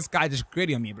gritty. This guy just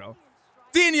gritty on me, bro.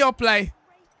 Dino play.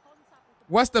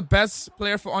 What's the best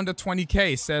player for under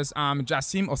 20K? Says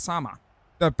Jassim Osama.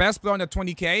 The best player under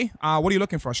 20K? What are you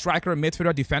looking for? Striker,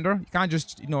 midfielder, defender? You can't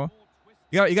just, you know,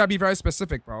 you gotta be very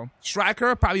specific, bro.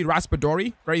 Striker, probably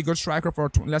Raspadori. Very good striker for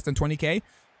less than 20K.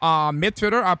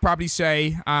 Midfielder, I'll probably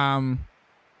say,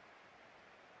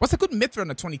 what's a good midfielder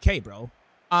under 20K, bro?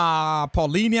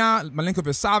 Paulinia,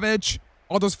 Milinkovic-Savic,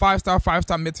 all those five-star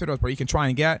midfielders, bro, you can try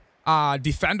and get.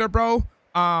 Defender, bro.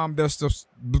 There's a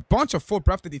bunch of full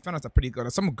breath defenders are pretty good.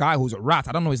 There's some guy who's a rat.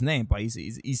 I don't know his name, but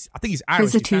he's I think he's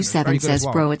Irish. Friza27 says,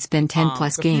 well. Bro, it's been 10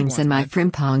 plus games and my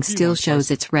Frimpong still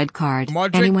shows its red card.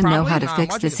 Modric, anyone know how to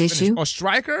fix Modric this issue? Oh,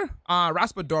 striker?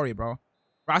 Raspadori, bro.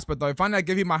 Raspadori. If I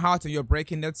give you my heart and you're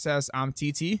breaking it, says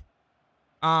TT.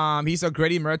 He's a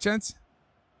gritty merchant.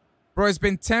 Bro, it's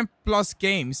been 10 plus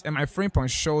games and my Frimpong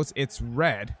shows it's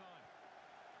red.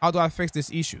 How do I fix this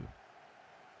issue?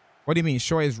 What do you mean?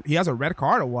 Sure, he has a red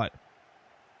card or what?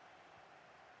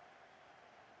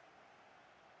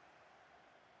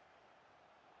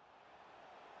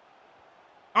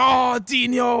 Oh,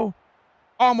 Dino.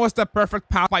 Almost a perfect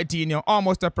pass by Dino.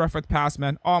 Almost a perfect pass,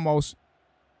 man. Almost.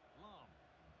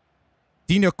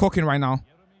 Dino cooking right now.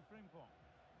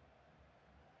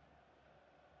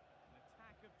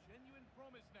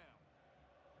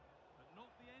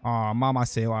 Oh, Mama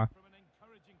Sewa.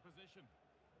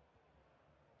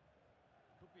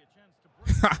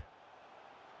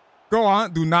 Go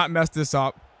on. Do not mess this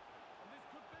up.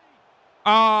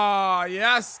 Oh,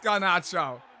 yes,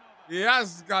 Garnacho.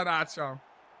 Yes, Garnacho.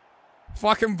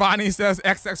 Fucking Bonnie says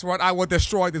XX1. I will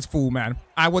destroy this fool, man.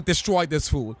 I will destroy this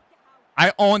fool.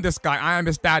 I own this guy. I am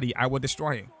his daddy. I will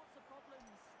destroy him.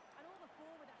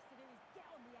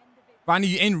 Bonnie,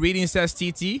 you ain't reading, says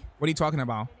TT. What are you talking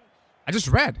about? I just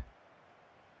read.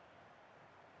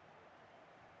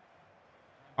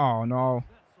 Oh, no.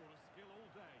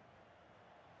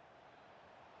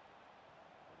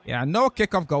 Yeah, no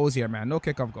kickoff goals here, man. No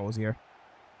kickoff goals here.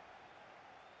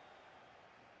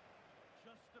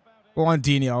 Go on,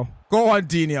 Dino. Go on,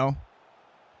 Dino.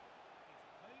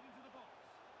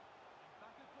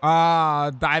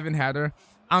 Diving header.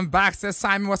 I'm back, says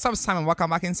Simon. What's up, Simon? Welcome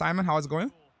back in, Simon. How's it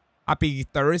going? Happy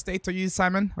Thursday to you,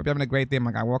 Simon. Hope you're having a great day,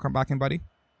 my guy. Welcome back in, buddy.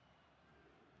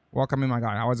 Welcome in, my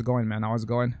guy. How's it going, man? How's it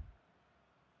going?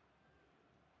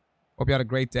 Hope you had a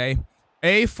great day.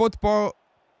 A football.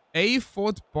 Is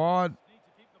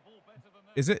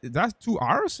it? That's 2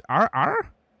 R's?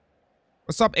 R?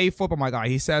 What's up, A football, my guy?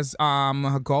 He says,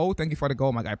 go. Thank you for the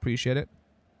goal, my guy. Appreciate it.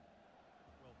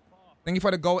 Thank you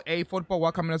for the goal, A football.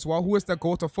 Welcome in as well. Who is the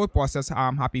goal to football? Says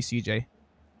happy CJ.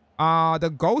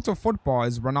 The goal to football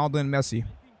is Ronaldo and Messi.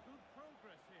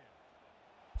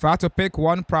 If I had to pick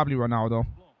one, probably Ronaldo.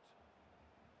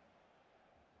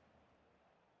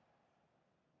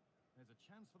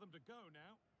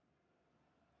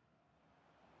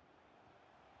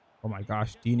 Oh my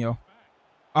gosh, Dino.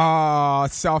 Ah,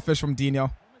 selfish from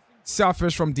Dino.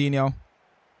 Selfish from Dino.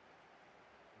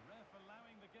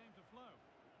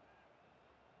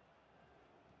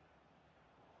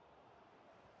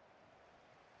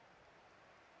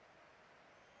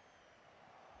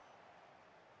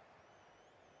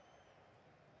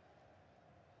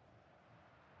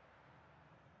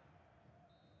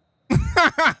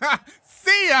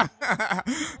 See ya.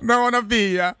 Don't wanna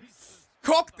be ya.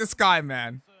 Cook this guy,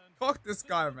 man. Cook this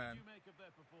guy, man.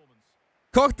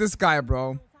 Cook this guy,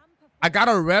 bro. I got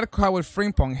a red card with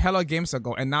Frimpong hella games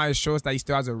ago, and now it shows that he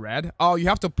still has a red. Oh, you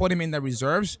have to put him in the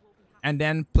reserves and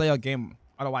then play a game.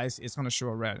 Otherwise, it's gonna show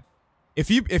a red. If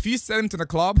you send him to the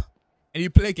club and you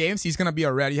play games, he's gonna be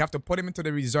a red. You have to put him into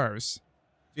the reserves.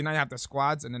 So now you have the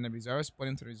squads and then the reserves. Put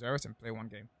him to the reserves and play one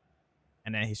game,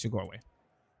 and then he should go away.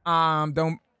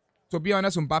 To be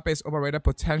honest, Mbappe is overrated.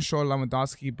 Potential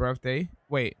Lewandowski birthday.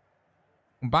 Wait.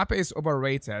 Mbappe is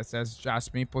overrated, says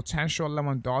Jasmine. Potential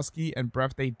Lewandowski and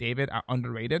Birthday David are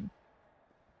underrated.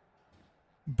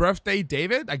 Birthday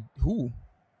David? Like, who?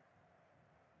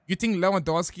 You think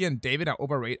Lewandowski and David are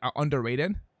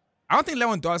underrated? I don't think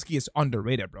Lewandowski is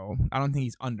underrated, bro. I don't think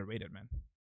he's underrated, man.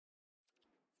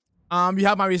 You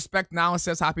have my respect now,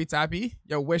 says Happy Tappy.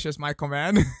 Your wish is my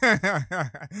command.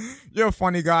 You're a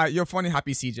funny guy. You're funny,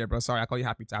 Happy CJ, bro. Sorry, I call you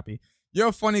Happy Tappy. You're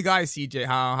a funny guy, CJ.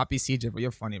 Happy CJ, but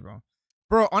you're funny, bro.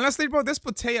 Bro, honestly, bro, this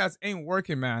Putellas ain't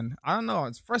working, man. I don't know.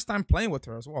 It's first time playing with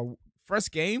her as well.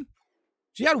 First game,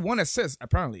 she had 1 assist,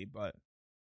 apparently, but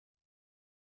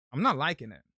I'm not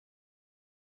liking it.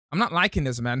 I'm not liking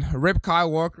this, man. Rip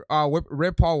Kyle Walker,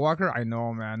 rip Paul Walker. I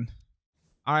know, man.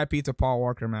 RIP to Paul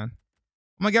Walker, man.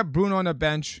 I'm gonna get Bruno on the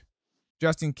bench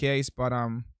just in case, but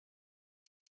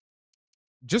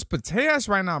just Putellas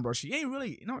right now, bro. She ain't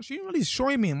really, she ain't really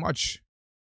showing me much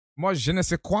je ne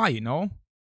sais quoi, you know.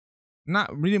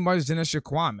 Not really much je ne sais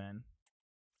quoi, man.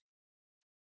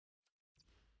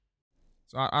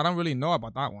 So I don't really know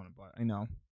about that one, but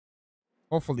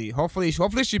hopefully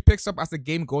she picks up as the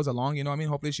game goes along. You know what I mean?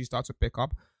 Hopefully she starts to pick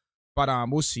up, but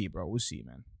we'll see, bro. We'll see,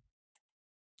 man.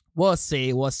 We'll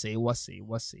see.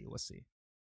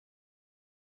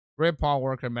 Rip Paul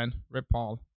Walker, man. Rip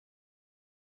Paul.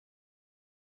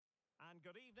 And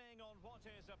good evening on what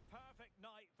is a perfect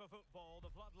night for football. The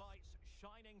floodlights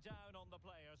shining down on the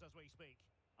players as we speak.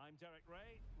 I'm Derek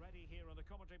Ray, ready here on the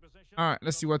commentary position. All right,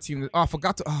 let's see what team. Oh, I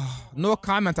forgot to. No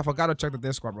comment. I forgot to check the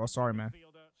Discord, bro. Sorry, man.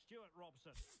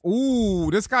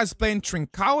 Ooh, this guy's playing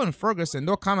Trincao and Ferguson.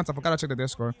 No comments. I forgot to check the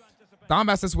Discord.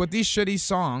 Donbat says, with these shitty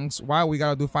songs, why we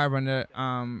gotta do 500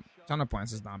 channel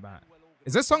points? Is Donbat.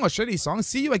 Is this song a shitty song?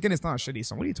 See You Again, it's not a shitty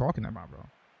song. What are you talking about, bro?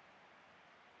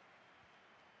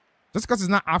 Just because it's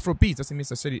not Afrobeat doesn't mean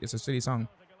it's a shitty song.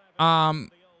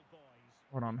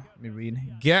 Hold on, let me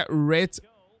read. Get rid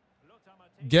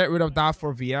of that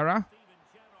for Vieira.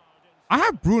 I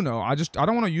have Bruno. I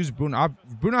don't want to use Bruno.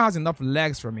 Bruno has enough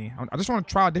legs for me. I just want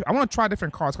to try. I want to try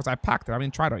different cards because I packed her. I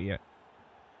haven't tried her yet.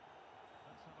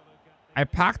 I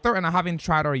packed her and I haven't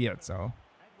tried her yet, so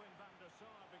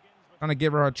I'm gonna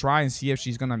give her a try and see if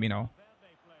she's gonna,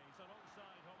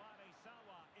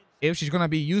 if she's gonna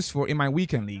be useful in my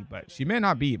weekend league, but she may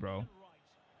not be, bro.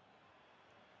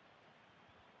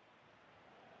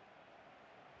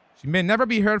 She may never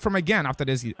be heard from again after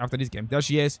this game. There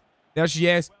she is.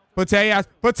 Putellas.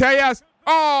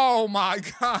 Oh my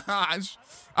gosh.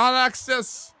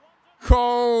 Alexis.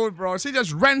 Cold, bro. She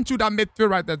just ran to that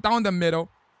midfield right there. Down the middle.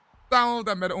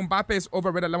 Mbappe is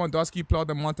overrated. Lewandowski, Player of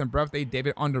the Month, and Birthday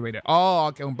David underrated. Oh,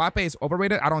 okay. Mbappe is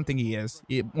overrated? I don't think he is.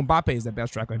 Mbappe is the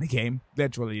best striker in the game.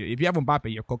 Literally. If you have Mbappe,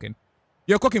 you're cooking.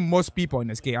 You're cooking most people in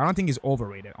this game. I don't think he's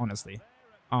overrated, honestly.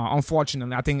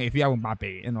 Unfortunately, I think if you have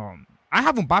Mbappe, I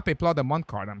have Mbappe Player of the Month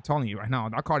card. I'm telling you right now.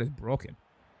 That card is broken.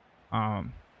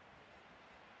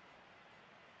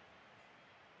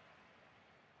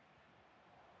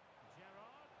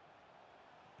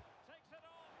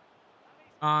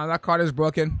 That card is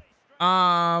broken.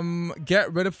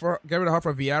 Get rid of her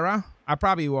for Vieira. I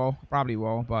probably will,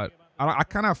 but I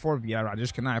cannot afford Vieira. I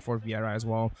just cannot afford Vieira as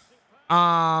well.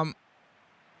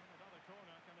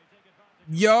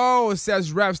 Yo,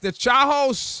 says Revs the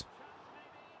Chahos.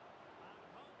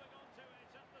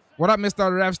 What up,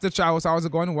 Mr. Revs the Chahos? How's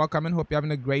it going? Welcome in. Hope you're having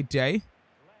a great day.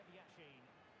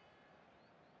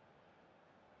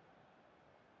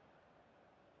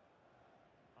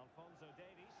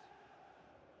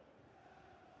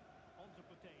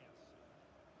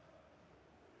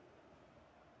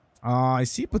 I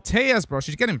see Putellas, bro.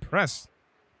 She's getting pressed.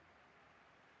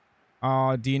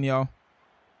 Oh, Dino.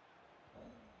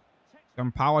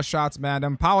 Them power shots, man.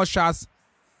 Them power shots,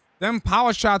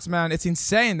 man. It's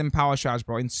insane, them power shots,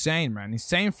 bro. Insane, man.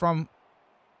 Insane from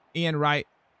Ian Wright.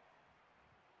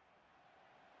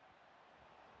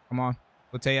 Come on.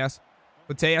 Putellas.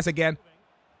 Putellas again.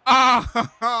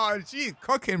 Ah, she's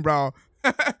cooking, bro.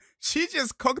 She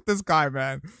just cooked this guy,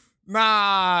 man.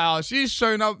 Nah, she's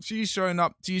showing up. She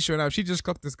just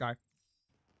cooked this guy.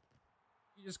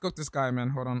 She just cooked this guy, man.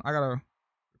 Hold on. I gotta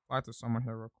reply to someone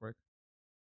here real quick.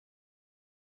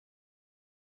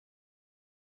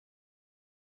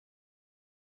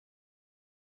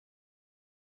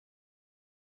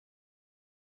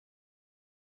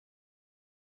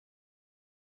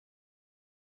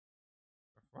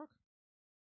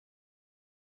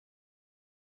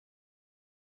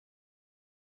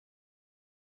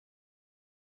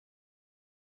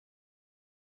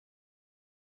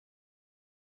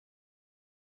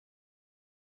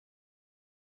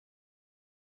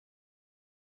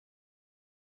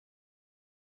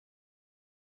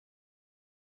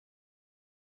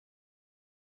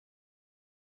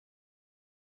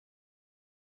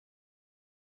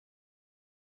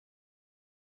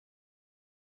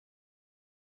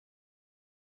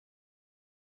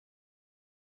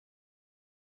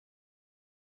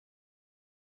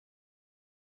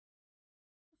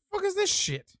 Fuck is this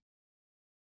shit?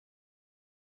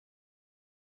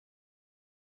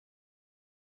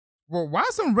 Bro, why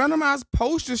some random ass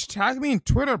post just tag me in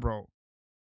Twitter, bro?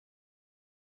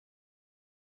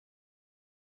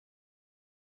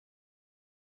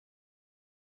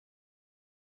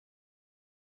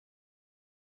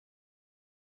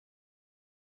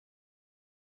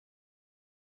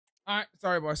 All right,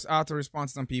 sorry, boys. I have to respond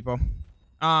to some people.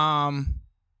 I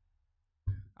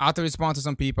have to respond to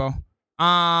some people.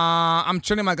 I'm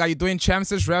chilling, my guy. You doing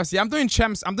champs refs? Yeah, I'm doing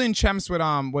champs. I'm doing champs with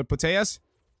Puteas.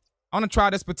 I want to try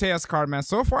this Puteas card, man.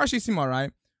 So far, she seems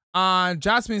alright.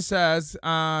 Jasmine says,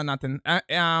 nothing.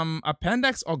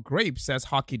 Appendix or grape, says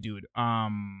Hockey Dude.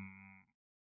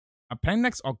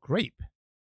 Appendix or grape?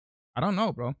 I don't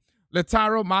know, bro.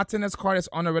 Letaro Martinez card is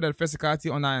underrated. Physicality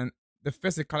on that. The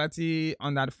physicality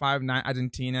on that 5'9"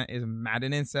 Argentina is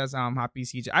maddening, says Happy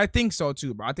CJ. I think so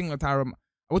too, bro. I think Letaro.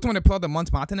 Which one they play the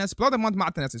Mont Martinez? Play the Mont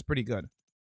Martinez is pretty good.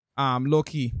 Low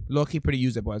key pretty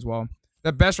usable as well.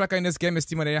 The best record in this game is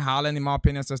Timo Haaland, in my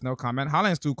opinion, says no comment.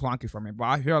 Haaland is too clunky for me, but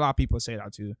I hear a lot of people say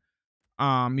that too.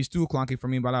 He's too clunky for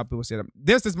me, but a lot of people say that.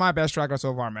 This is my best striker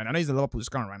so far, man. I know he's a Liverpool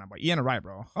scorer right now, but Ian Wright,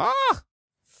 bro.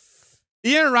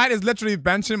 Ian Wright is literally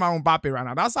benching my Mbappe right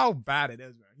now. That's how bad it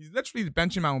is, man. He's literally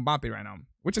benching my Mbappe right now,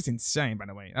 which is insane, by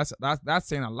the way. That's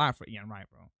saying a lot for Ian Wright,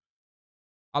 bro.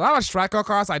 A lot of striker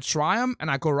cards, I try them and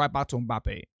I go right back to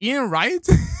Mbappe. Ian Wright,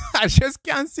 I just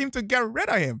can't seem to get rid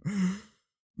of him.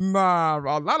 Nah,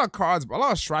 bro. A lot of cards, bro. A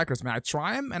lot of strikers, man. I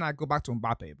try him and I go back to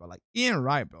Mbappe, but like Ian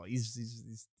Wright, bro,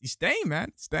 he's staying,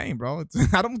 man. Staying, bro.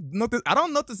 I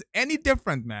don't notice any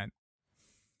different, man.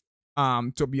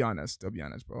 To be honest,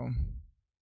 bro.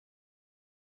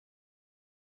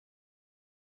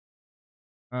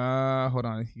 Hold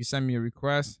on. You sent me a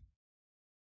request.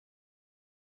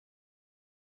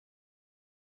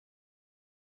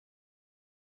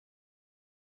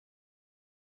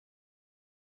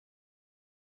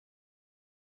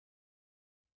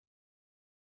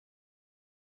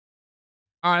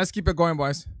 All right, let's keep it going,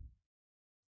 boys.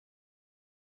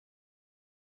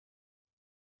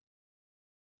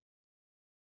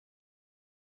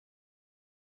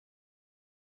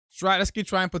 Let's keep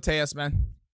trying Puteas,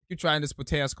 man. Keep trying this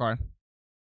Puteas card.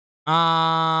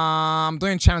 I'm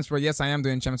doing champs, bro. Yes, I am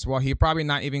doing champs. Well, he probably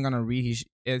not even gonna read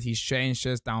his change.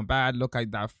 Just down bad. Look like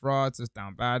that fraud. Just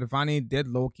down bad. Vanny did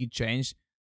low-key change.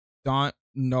 Don't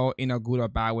know in a good or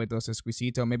bad way, though, says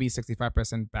Squisito. Maybe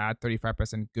 65% bad,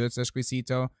 35% good, says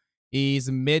Squisito. He's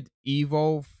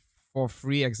mid-evo for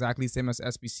free, exactly same as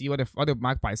SPC. What did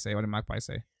Magpie say? What did Magpie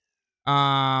say?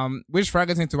 Which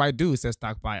Ferguson do I do, says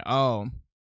Stockpie. Oh.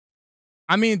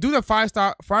 I mean, do the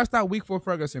 5-star week for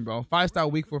Ferguson, bro. 5-star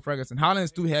week for Ferguson. Haaland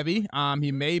is too heavy.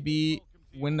 He may be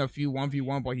win a few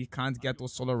 1v1, but he can't get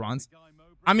those solo runs.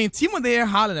 I mean, Team of the Year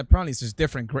Haaland apparently is just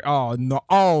different. Oh no!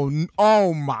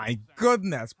 Oh my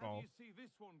goodness, bro!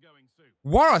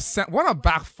 What a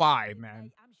back five,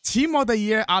 man. Team of the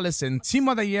Year Alisson, Team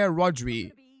of the Year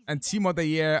Rodri, and Team of the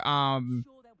Year not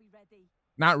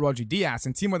Rodri, Diaz,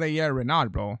 and Team of the Year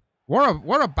Renard, bro.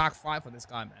 What a back five for this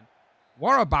guy, man.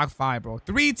 What a back five, bro.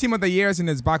 3 Team of the Years in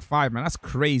his back five, man. That's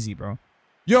crazy, bro.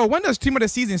 Yo, when does Team of the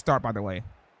Season start, by the way?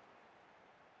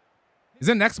 Is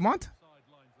it next month?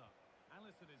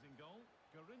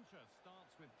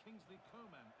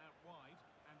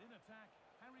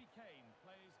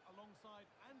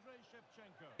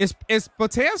 Is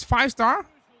Puteas 5-star?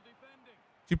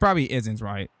 She probably isn't,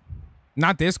 right?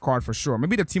 Not this card for sure.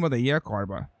 Maybe the Team of the Year card,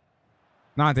 but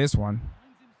not this one.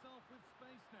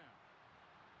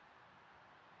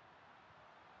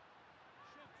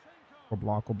 Go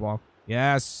block.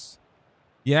 Yes.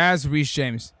 Yes, Reece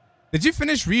James. Did you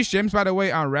finish Reece James, by the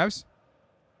way, on Revs?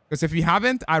 Because if you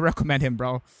haven't, I recommend him,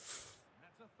 bro.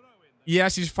 Yeah,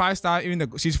 she's 5-star.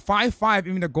 She's 5'5",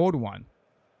 even the gold one.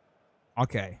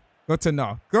 Okay. Good to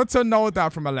know. Good to know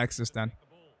that from Alexis, then.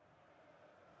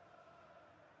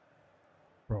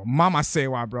 Bro, Mama say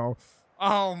why, bro.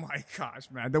 Oh, my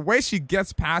gosh, man. The way she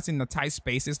gets past in the tight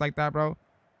spaces like that, bro.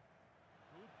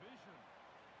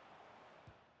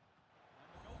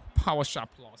 Power shot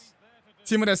plus.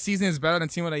 Team of the Season is better than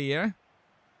Team of the Year?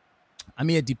 I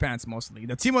mean, it depends mostly.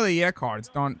 The Team of the Year cards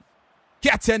don't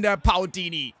get in there,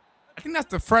 Paudini. I think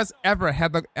that's the first ever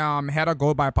header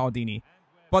goal by Paudini.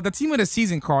 But the Team of the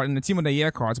Season card and the Team of the Year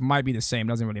cards might be the same.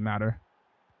 Doesn't really matter.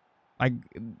 Like,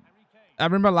 I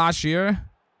remember last year,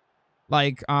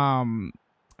 like,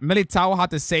 Militao had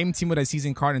the same Team of the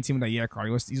Season card and Team of the Year card.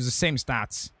 It was the same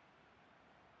stats.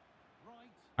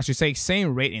 I should say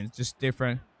same ratings, just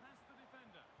different.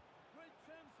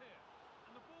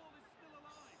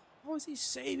 How is he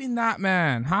saving that,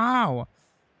 man? How?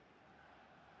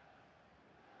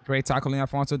 Great tackling,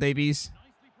 Alfonso Davies.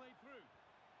 Nicely played through.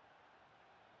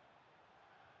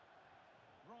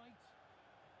 Right.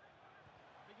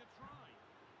 Having a try.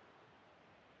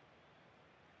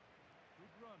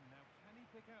 Good run. Now, can he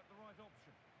pick out the right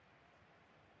option?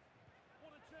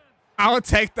 What a chance. I would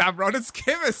take that, bro. This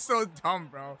game is so dumb,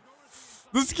 bro.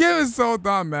 This game is so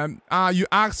dumb, man. You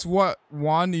ask what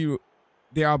one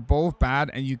they are both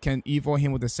bad and you can evo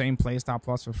him with the same playstyle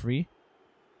plus for free.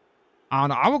 I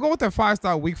don't know. I will go with the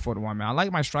 5-star weak foot one, man. I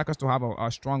like my strikers to have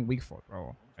a strong weak foot,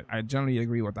 bro. I generally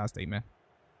agree with that statement.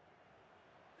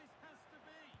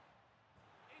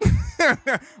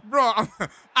 Bro,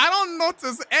 I don't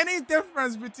notice any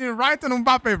difference between Wright and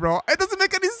Mbappe, bro. It doesn't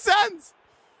make any sense.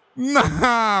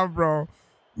 Nah, bro.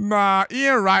 Nah,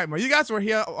 Ian Wright, man. You guys were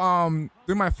here doing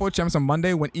my full champs on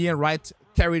Monday when Ian Wright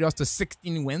carried us to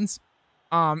 16 wins.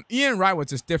 Ian Wright was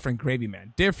just different gravy,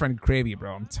 man. Different gravy,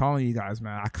 bro. I'm telling you guys,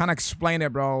 man. I can't explain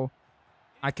it, bro.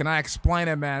 I cannot explain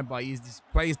it, man. But he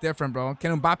plays different, bro.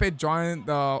 Can Mbappe join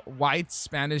the white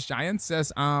Spanish Giants?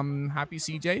 Says happy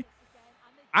CJ.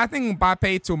 I think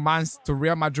Mbappe to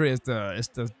Real Madrid is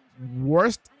the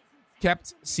worst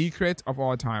kept secret of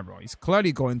all time, bro. He's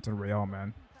clearly going to Real,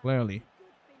 man. Clearly.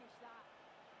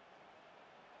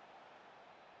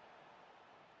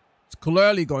 It's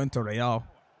clearly going to Real.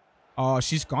 Oh,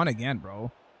 she's gone again,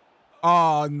 bro.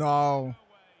 Oh, no.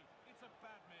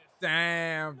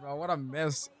 Damn, bro. What a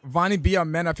miss. Vonnie, be a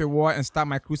man of your word and stop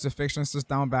my crucifixions just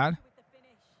down bad.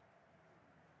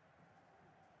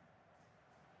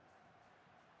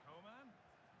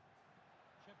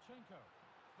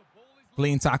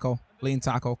 Clean tackle. Clean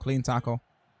tackle. Clean tackle.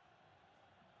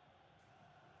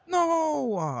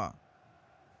 No.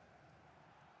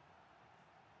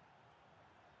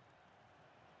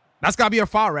 That's got to be a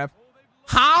foul, ref.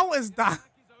 How is that?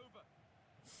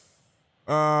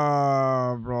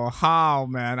 Bro, how,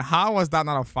 man? How was that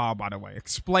not a foul, by the way?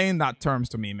 Explain that terms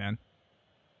to me, man.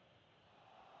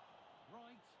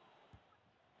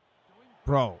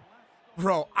 Bro,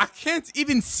 I can't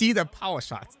even see the power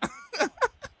shots.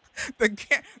 the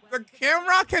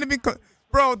camera can't even,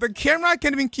 bro, the camera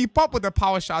can't even keep up with the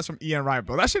power shots from Ian Wright,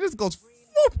 bro. That shit just goes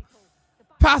whoop,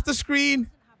 past the screen.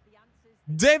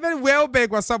 David Welbeck,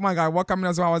 what's up, my guy? Welcome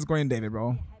as well. How was it going, David,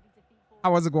 bro?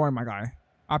 How was it going, my guy?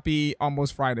 Happy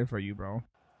almost Friday for you, bro.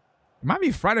 It might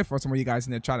be Friday for some of you guys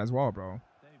in the chat as well, bro.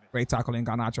 Great tackling,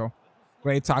 Garnacho.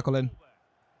 Great tackling.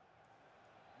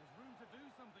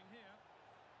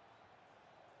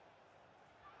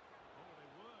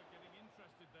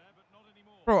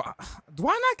 Bro, do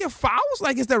I not get fouls?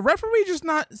 Like, is the referee just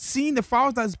not seeing the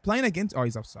fouls that's playing against? Oh,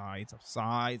 he's offside. It's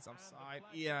offside. It's offside.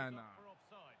 Yeah, nah.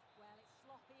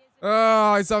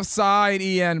 Oh, it's offside,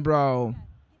 Ian, bro.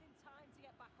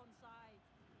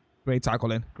 Great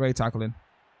tackling. Great tackling.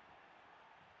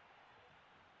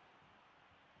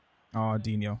 Oh,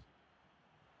 Dino.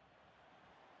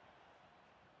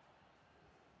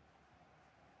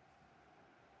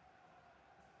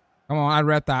 Come on, I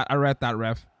read that. I read that,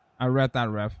 ref. I read that,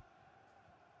 ref.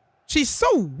 She's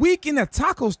so weak in the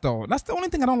tackles, though. That's the only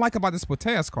thing I don't like about this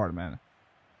Putellas card, man.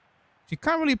 She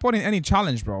can't really put in any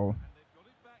challenge, bro.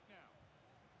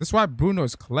 That's why Bruno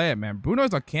is clear, man.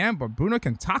 Bruno's a cam, but Bruno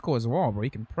can tackle as well, bro. He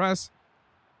can press.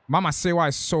 Mama say why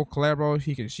is so clear, bro.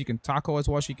 She can tackle as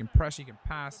well. She can press. She can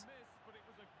pass.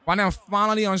 But now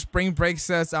finally on spring break,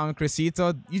 says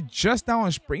Crescito. You just now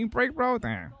on spring break, bro?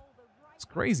 Damn. It's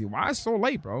crazy. Why is it so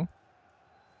late, bro?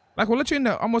 Like, we're literally in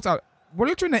the we're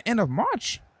literally in the end of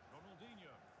March.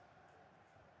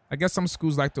 I guess some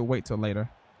schools like to wait till later.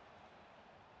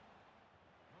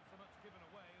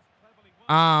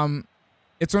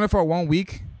 It's only for 1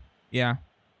 week. Yeah.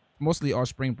 Mostly all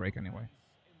spring break anyway.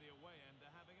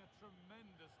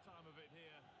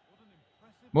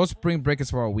 Most spring break is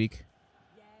for a week.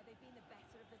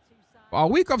 A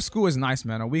week of school is nice,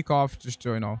 man. A week off, just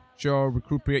to, you know, chill,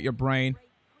 recuperate your brain,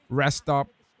 rest up.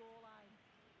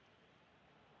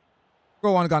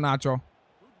 Go on, Garnacho.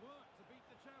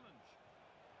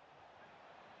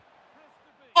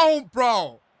 Oh,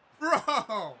 bro.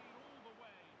 Bro.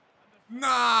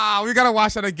 Nah, we gotta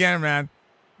watch that again, man.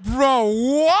 Bro,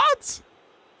 what?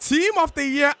 Team of the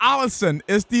Year Allison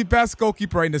is the best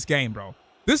goalkeeper in this game, bro.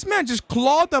 This man just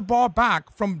clawed the ball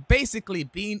back from basically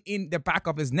being in the back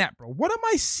of his net, bro. What am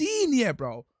I seeing here,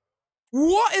 bro?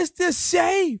 What is this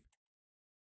save?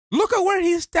 Look at where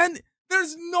he's standing.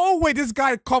 There's no way this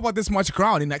guy covered this much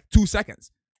ground in like 2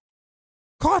 seconds.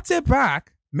 Caught it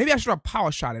back. Maybe I should have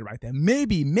power shot it right there.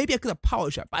 Maybe I could have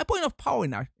power shot. But I put enough power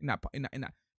in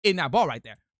that ball right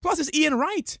there. Plus, it's Ian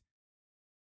Wright.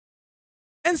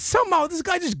 And somehow this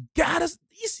guy just got us.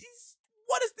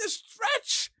 What is this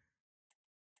stretch?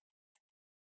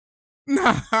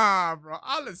 Nah, bro.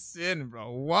 Allison,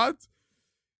 bro. What?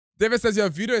 David says your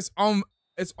video is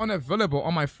it's unavailable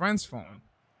on my friend's phone.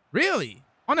 Really?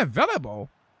 Unavailable?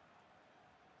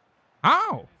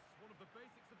 How?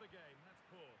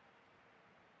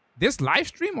 This live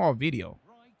stream or video?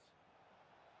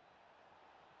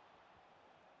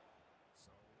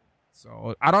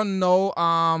 So I don't know.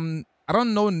 I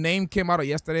don't know. Name came out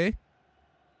yesterday.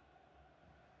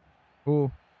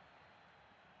 Ooh.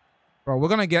 Bro, we're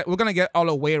gonna get all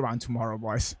the way around tomorrow,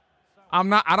 boys. I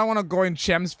don't want to go in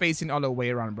champs facing all the way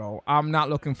around, bro. I'm not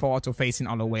looking forward to facing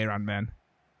all the way around, man.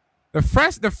 The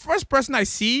first person I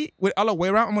see with all the way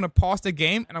around, I'm gonna pause the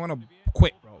game and I'm gonna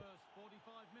quit, bro.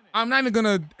 I'm not even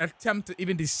gonna attempt to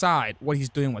even decide what he's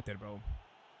doing with it, bro.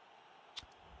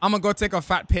 I'm gonna go take a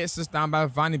fat piss, sit down bad.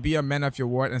 Vani, be a man of your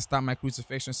word and start my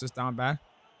crucifixion, sit down bad.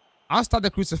 I'll start the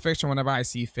crucifixion whenever I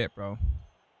see fit, bro.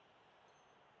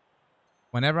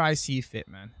 Whenever I see fit,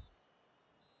 man.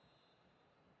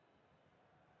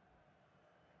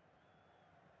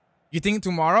 You think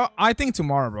tomorrow? I think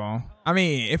tomorrow, bro. I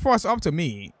mean, if it was up to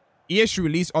me, EA should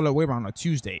release all the way around on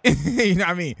Tuesday. You know what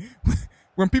I mean?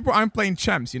 When people aren't playing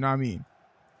champs, you know what I mean?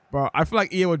 But I feel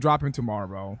like EA will drop him tomorrow,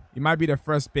 bro. He might be the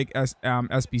first big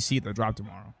SBC to drop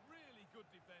tomorrow.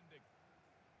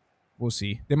 We'll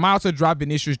see. They might also drop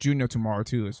Vinicius Jr. tomorrow,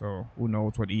 too. So who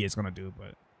knows what EA is going to do,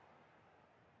 but...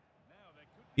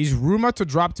 He's rumored to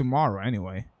drop tomorrow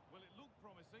anyway.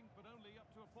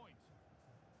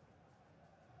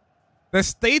 The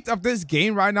state of this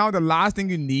game right now, the last thing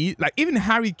you need, like even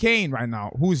Harry Kane right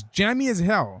now, who's jammy as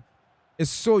hell, is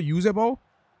so usable.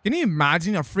 Can you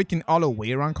imagine a freaking all the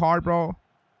way around card, bro?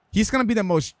 He's going to be the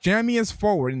most jammiest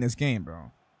forward in this game,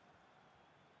 bro.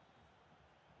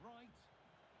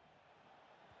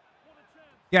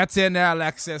 Get in there,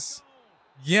 Alexis.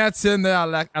 Get in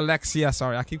there, Alexia.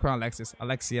 Sorry, I keep calling Alexis.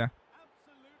 Alexia.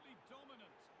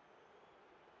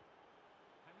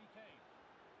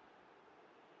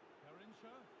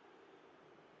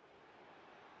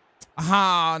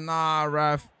 Ah, nah,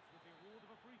 ref.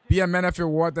 Be a man of your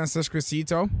word, then says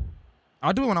Crisito.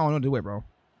 I'll do it when I want to do it, bro.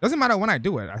 Doesn't matter when I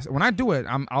do it. When I do it,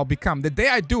 I'll become. The day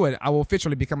I do it, I will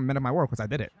officially become a man of my word because I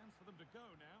did it.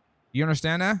 You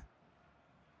understand that?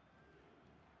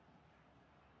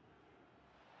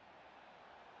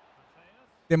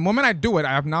 The moment I do it, I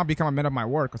have now become a man of my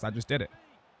word because I just did it.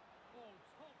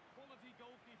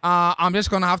 I'm just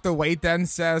going to have to wait then,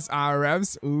 says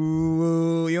Revs.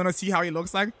 Ooh, you want to see how he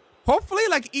looks like? Hopefully,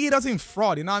 like, E doesn't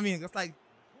fraud, you know what I mean? It's like,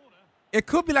 it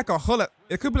could be like a Hullet.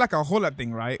 It could be like a Hullet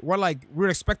thing, right? Where, like, we're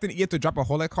expecting EA to drop a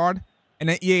Hullet card, and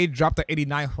then EA dropped the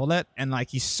 89 Hullet, and, like,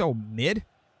 he's so mid.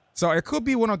 So it could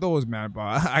be one of those, man, but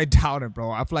I doubt it,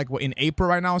 bro. I feel like we're in April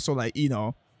right now, so, like, you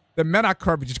know, the meta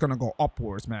curve is just going to go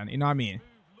upwards, man. You know what I mean?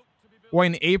 We're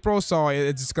in April, so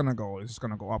it's just gonna go. It's just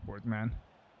gonna go upwards, man.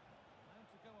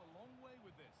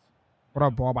 What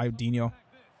up, ball by Dino?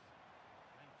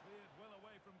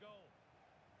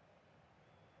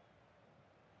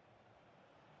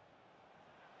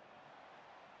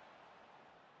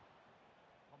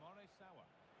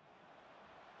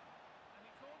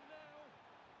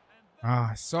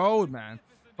 Ah, sold, man.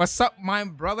 What's up, my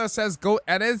brother says go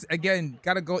edit. Again,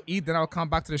 gotta go eat, then I'll come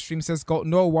back to the stream. Says go.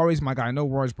 No worries, my guy. No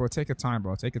worries, bro. Take your time,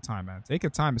 bro. Take your time, man. Take your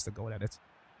time, Mr. Go Edit.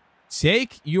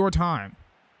 Take your time.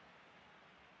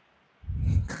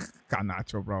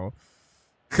 Garnacho, bro.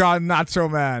 Garnacho,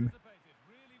 man.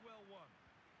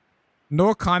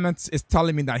 No comments is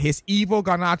telling me that his evil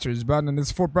Garnacho is better than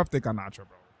his 4th birthday Garnacho,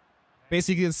 bro.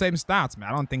 Basically the same stats, man.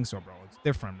 I don't think so, bro. It's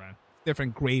different, man.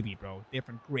 Different gravy, bro.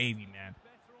 Different gravy, man.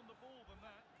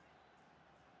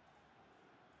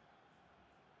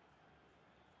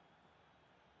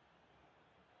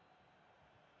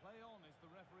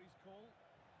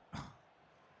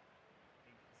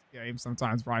 Game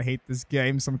sometimes, bro. I hate this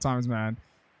game sometimes, man.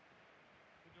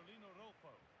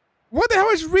 What the hell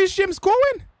is Reece James going?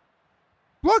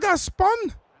 Blood got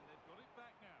spun.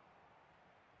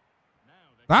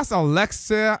 That's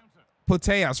Alexia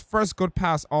Putellas' first good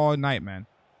pass all night, man.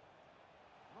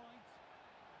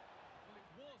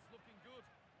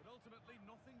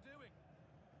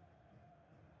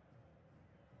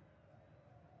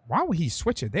 Why would he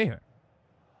switch it there?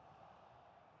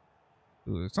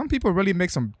 Dude, some people really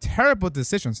make some terrible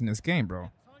decisions in this game,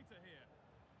 bro.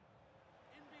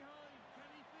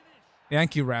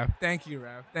 Thank you, Rev. Thank you,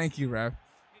 Rev. Thank you, Rev.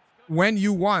 When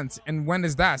you want, and when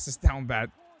is that? It's down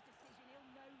bad.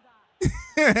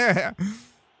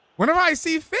 Whenever I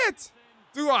see fit,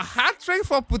 do a hat trick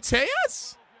for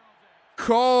Putellas?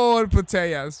 Cold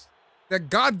Putellas. The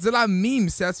Godzilla meme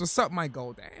says, "What's up, my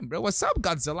gold?" Damn, bro. What's up,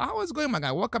 Godzilla? How is it going, my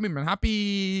guy? Welcome in, man. Happy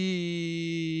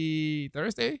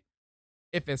Thursday.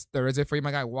 If it's Thursday for you,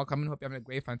 my guy, welcome in. Hope you're having a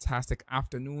great, fantastic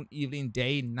afternoon, evening,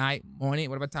 day, night, morning,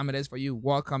 whatever time it is for you.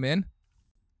 Welcome in.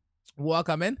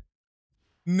 Welcome in.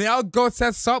 Nail Goat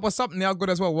says, "Sup? What's up, Nail Goat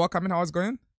as well? Welcome in. How's it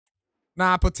going?"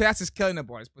 Nah, Poteas is killing it,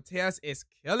 boys. Poteas is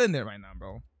killing it right now,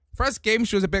 bro. First game,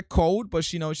 she was a bit cold, but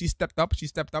she, she stepped up. She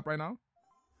stepped up right now.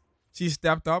 She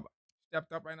stepped up.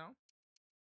 Stepped up right now.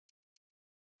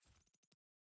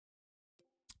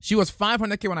 She was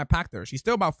 500K when I packed her. She's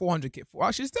still about 400K.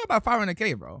 Well, she's still about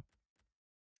 500K, bro.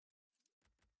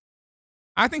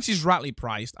 I think she's rightly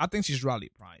priced.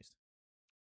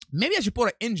 Maybe I should put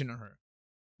an engine on her.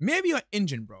 Maybe an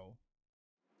engine, bro.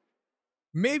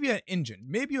 Maybe an engine.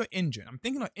 I'm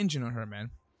thinking of engine on her,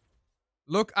 man.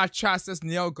 Look at chat, says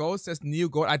Neo Gold.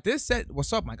 I did say,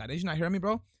 what's up, my guy? Did you not hear me,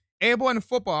 bro? Abo and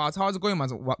football. How's it going, my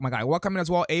guy? Welcome in as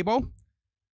well, Abo.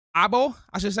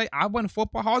 I should say Abo and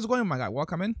football. How's it going, my guy?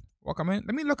 Welcome in.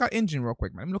 Let me look at engine real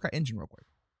quick, man.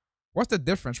 What's the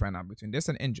difference right now between this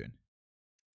and engine?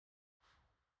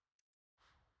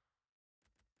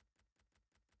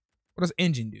 What does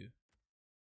engine do?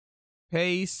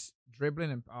 Pace, dribbling,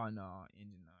 and oh no,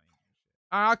 engine.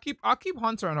 I'll keep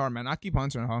Hunter on her, man.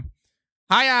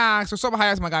 Hayax, what's up,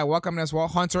 Hayax, my guy? Welcome in as well.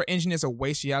 Hunter, engine is a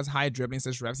waste. She has high dribbling,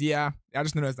 says reps. Yeah, I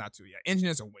just noticed that too. Yeah, engine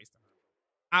is a waste.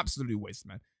 Absolutely waste,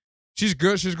 man. She's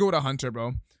good with a Hunter,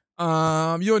 bro.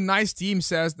 Your nice team,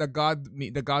 says the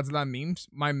Godzilla memes.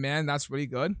 My man, that's really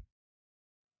good.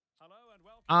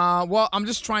 Well, I'm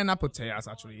just trying not Poteas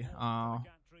actually.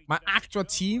 My actual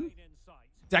team,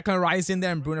 Declan Rice in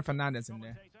there and Bruno Fernandes in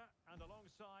there.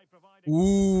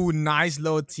 Ooh, nice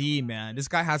little team, man. This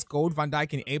guy has gold Van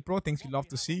Dijk in April. Things you love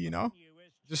to see,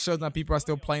 Just shows that people are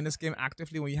still playing this game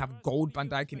actively when you have gold Van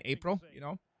Dijk in April,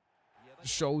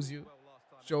 Shows you,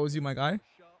 my guy.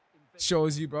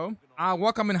 Shows you, bro.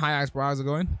 Welcome in, Hayax, bro. How's it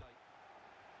going? And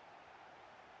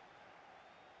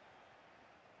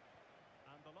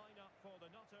the lineup for the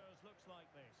Nutters looks like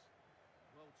this.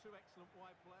 Well, two excellent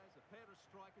wide players, a pair of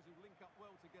strikers who link up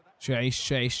well together.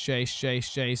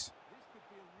 Chase.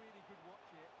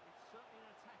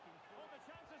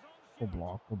 Good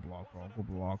block, bro. Good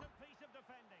block.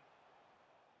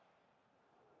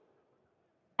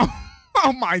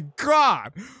 Oh my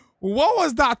God. What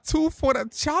was that 2-footer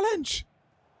challenge?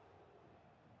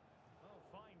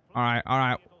 All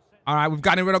right. We've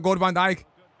gotten rid of gold Van Dijk.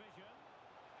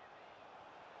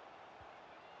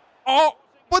 Oh,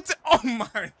 oh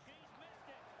my.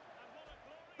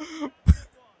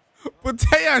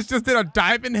 Poteas just did a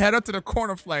diving header to the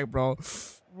corner flag, bro.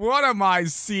 What am I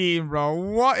seeing, bro?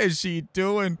 What is she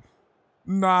doing?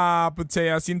 Nah,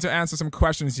 Poteas, seem to answer some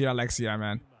questions here, Alexia,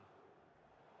 man.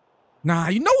 Nah,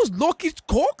 you know who's Loki's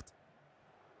cooked?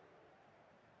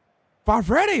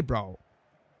 Valverde, bro.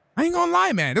 I ain't gonna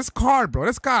lie, man. This card, bro.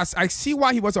 This guy, I see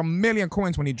why he was a million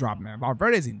coins when he dropped, man.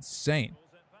 Valverde is insane.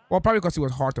 Well, probably because he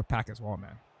was hard to pack as well,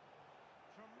 man.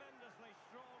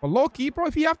 But low-key, bro,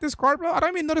 if you have this card, bro, I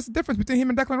don't even notice the difference between him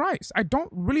and Declan Rice. I don't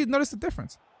really notice the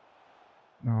difference.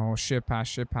 No, shit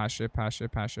pass.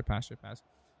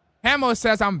 Hamo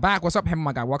says, I'm back. What's up, Hamo,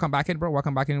 my guy? Welcome back in, bro.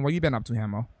 Welcome back in. What you been up to,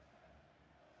 Hamo?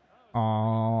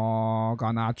 Oh,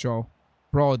 Garnacho.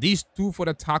 Bro, these two for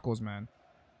the tacos, man.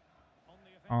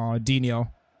 Oh,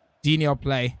 Dino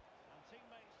play.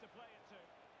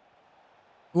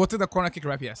 Go to the corner kick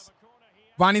rep, yes.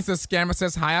 Vani says, scammer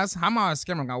says, Hayas. How am I a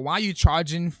scammer, guy? Why are you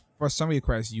charging for some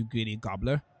requests, you greedy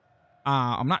gobbler?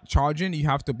 I'm not charging. You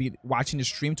have to be watching the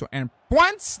stream to earn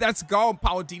points. Let's go,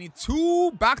 Paudini.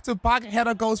 2 back-to-back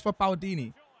header goals for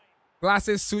Paudini.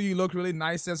 Glasses, Sue, you look really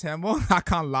nice, says Hemo. I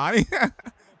can't lie.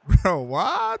 Bro,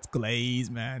 what? Glaze,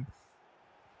 man.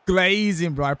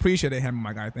 Glazing, bro. I appreciate it, Hemo,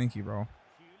 my guy. Thank you, bro.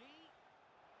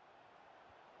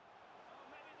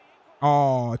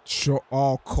 Oh,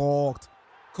 cooked.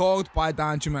 Cooked by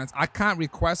Dan Jumans. I can't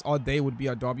request all day would be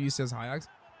a W, says Hayax.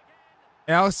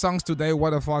 L songs today,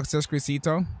 what the fuck, says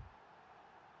Crisito.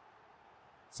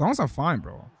 Songs are fine,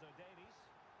 bro.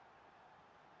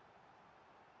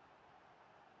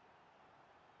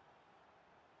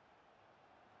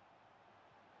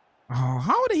 Oh,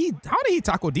 how did he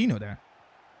tackle Dino there?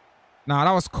 Nah,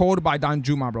 that was cold by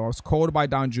Danjuma, bro. It was cold by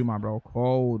Danjuma, bro.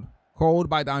 Cold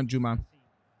by Danjuma.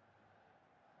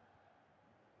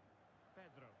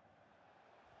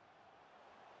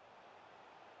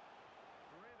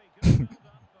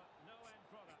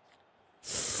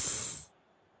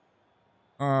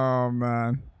 Oh,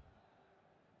 man.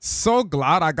 So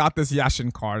glad I got this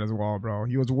Yashin card as well, bro.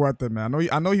 He was worth it, man.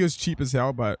 I know he was cheap as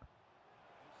hell, but...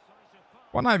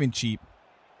 Well, not even cheap.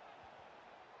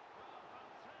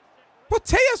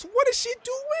 is she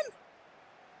doing?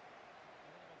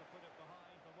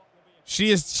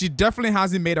 She definitely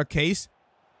hasn't made a case.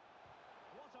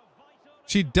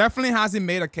 She definitely hasn't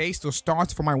made a case to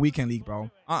start for my weekend league, bro.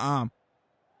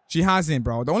 She hasn't,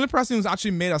 bro. The only person who's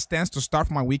actually made a stance to start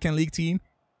for my weekend league team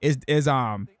is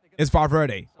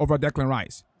Valverde over Declan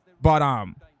Rice. But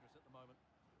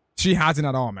she hasn't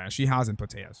at all, man. She hasn't,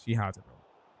 Putellas. She hasn't, bro.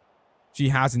 She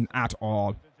hasn't at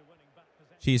all.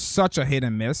 She's such a hit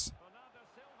and miss.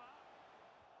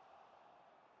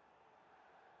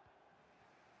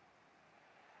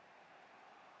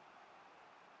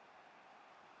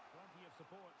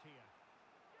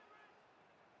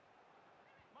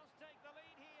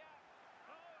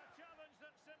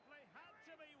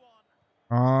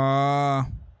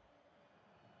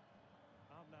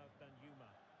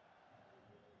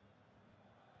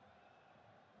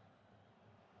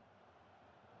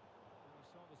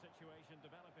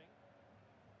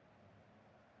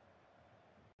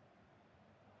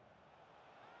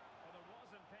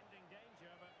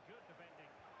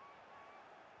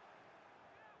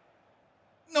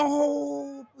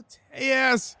 No,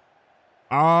 Putellas.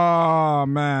 Oh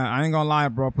man, I ain't gonna lie,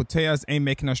 bro. Putellas ain't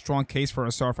making a strong case for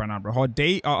herself right now, bro. Her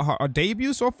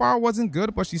debut so far wasn't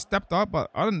good, but she stepped up.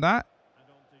 But other than that,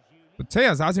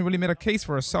 Putellas hasn't really made a case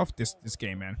for herself this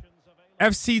game, man.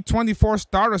 FC24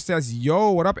 starter says,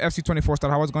 "Yo, what up, FC24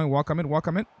 starter? How is it going? Welcome in,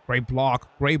 welcome in. Great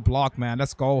block, man.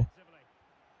 Let's go."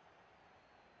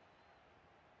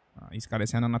 He's got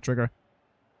his hand on the trigger.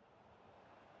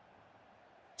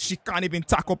 She can't even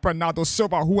tackle Bernardo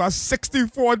Silva, who has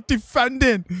 64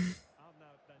 defending.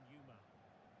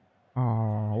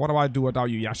 Oh, what do I do without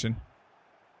you, Yashin?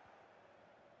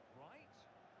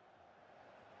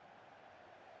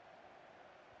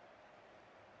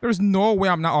 There's no way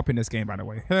I'm not up in this game, by the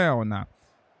way. Hell no.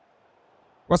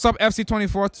 What's up,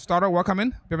 FC24 starter? Welcome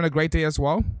in. Having a great day as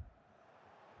well.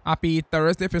 Happy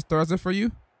Thursday if it's Thursday for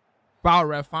you. Wow,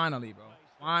 Rev, finally, bro.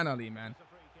 Finally, man.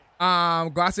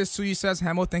 Glasses to you says,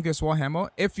 Hemo, thank you as well, Hemo.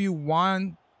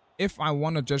 If I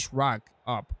want to just rack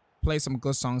up, play some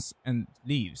good songs and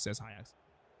leave, says Hayax.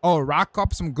 Oh, rack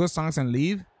up some good songs and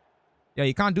leave? Yeah,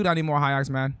 you can't do that anymore, Hayax,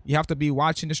 man. You have to be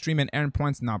watching the stream and earn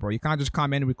points now, bro. You can't just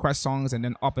come in, request songs, and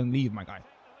then up and leave, my guy.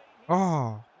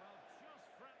 Oh.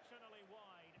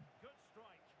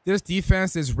 This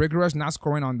defense is rigorous, not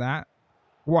scoring on that.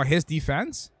 What, his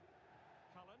defense?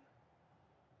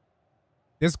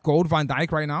 This gold Van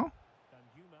Dijk right now?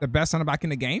 The best center back in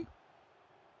the game?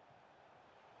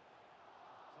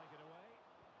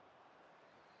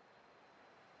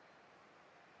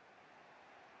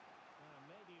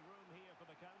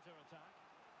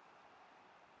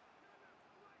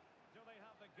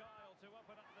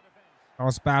 That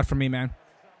was bad for me, man.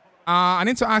 I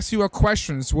need to ask you a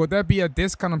question. Will there be a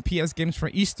discount on PS games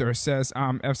for Easter, says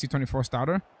FC24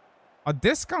 starter? A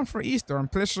discount for Easter on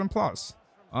PlayStation Plus?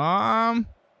 I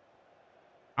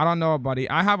don't know, buddy.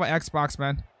 I have an Xbox,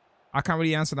 man. I can't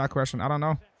really answer that question. I don't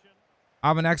know. I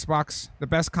have an Xbox, the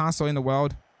best console in the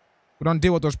world. We don't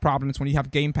deal with those problems when you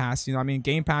have Game Pass. You know what I mean?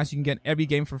 Game Pass, you can get every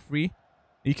game for free.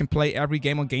 You can play every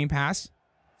game on Game Pass.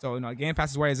 So, you know, Game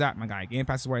Pass is where it's at, my guy. Game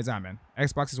Pass is where it's at, man.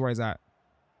 Xbox is where it's at.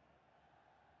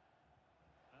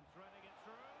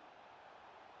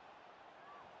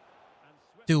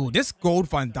 Dude, this gold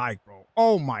Van Dijk, bro.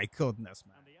 Oh my goodness,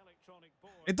 man.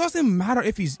 It doesn't matter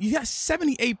if he has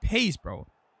 78 pace, bro.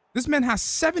 This man has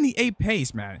 78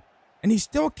 pace, man. And he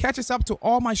still catches up to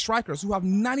all my strikers who have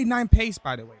 99 pace,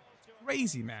 by the way. It's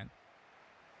crazy, man.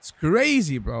 It's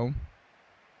crazy, bro.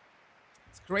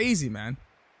 It's crazy, man.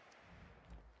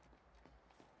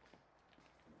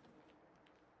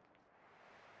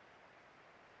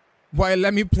 Why,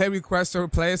 let me play request or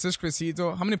play, says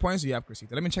Crescito. How many points do you have,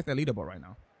 Crescito? Let me check the leaderboard right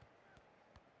now.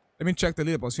 Let me check the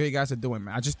leaderboard. See how you guys are doing,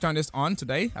 man. I just turned this on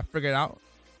today. I figured out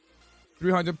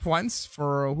 300 points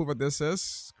for whoever this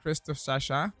is. Christoph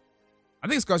Sasha. I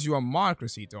think it's because you are mod,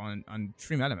 Crescito, on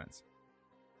Stream Elements.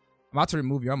 I'm about to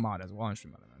remove your mod as well on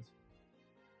Stream Elements.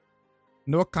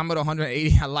 No comment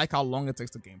 180. I like how long it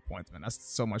takes to gain points, man. That's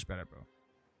so much better, bro.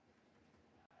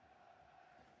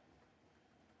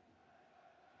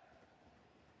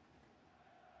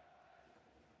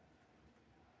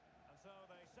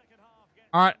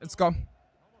 All right, let's go. Almost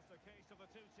a case of the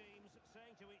two teams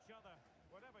saying to each other,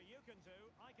 whatever you can do,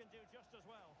 I can do just as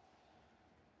well.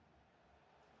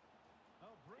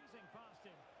 Oh, breezing past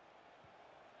him.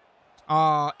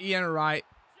 Ian Wright.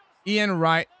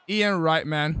 Ian Wright,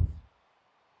 man.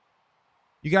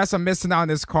 You guys are missing out on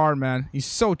this card, man. He's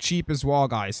so cheap as well,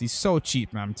 guys. He's so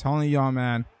cheap, man. I'm telling y'all,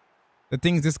 man. The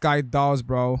things this guy does,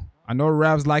 bro. I know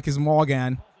Revs like his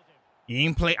Morgan. He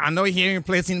ain't play. I know he ain't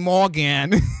placing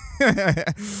Morgan.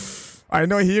 I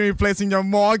know he replacing your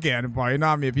Morgan, but you know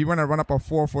what I mean? If you want to run up a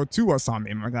 4-4-2 or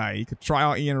something, my guy, you could try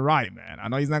out Ian Wright, man. I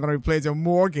know he's not going to replace your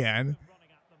Morgan.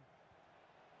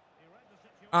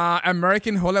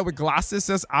 American Holland with glasses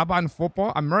says ABBA in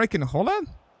football. American Holland?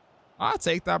 I'll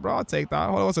take that, bro. I'll take that.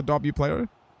 Holland was a W player.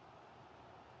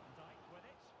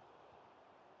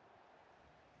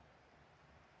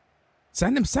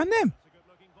 Send him, send him.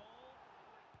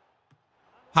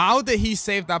 How did he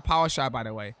save that power shot, by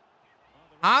the way?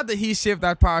 How did he save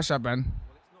that power shot, man?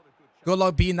 Good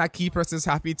luck being that keeper, says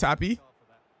Happy Tappy.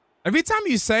 Every time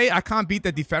you say I can't beat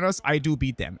the defenders, I do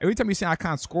beat them. Every time you say I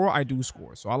can't score, I do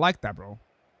score. So I like that, bro.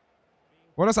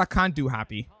 What else I can't do,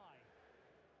 Happy?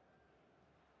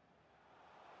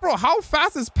 Bro, how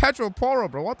fast is Pedro Porro,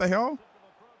 bro? What the hell?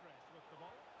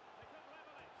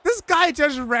 This guy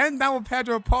just ran down with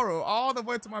Pedro Porro all the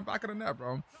way to my back of the net,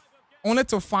 bro. Only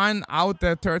to find out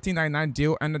the $13.99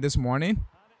 deal ended this morning.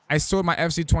 I sold my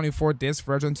FC24 disc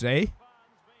version today.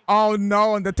 Oh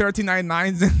no, and the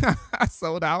 $13.99s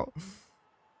sold out.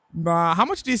 Nah, how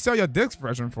much did you sell your disc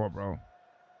version for, bro?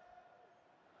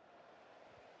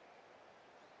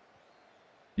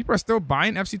 People are still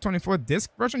buying FC24 disc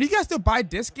version. You guys still buy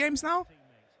disc games now?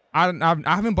 I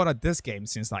haven't bought a disc game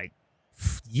since like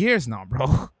years now,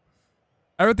 bro.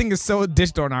 Everything is so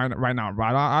digital right now, bro.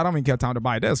 I don't even get time to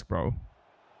buy a disc, bro.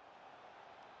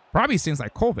 Probably since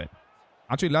like COVID.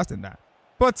 Actually less than that.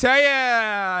 But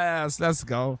yes, let's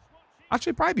go.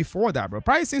 Actually, probably before that, bro.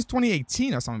 Probably since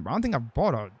 2018 or something, bro. I don't think I've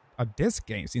bought a disc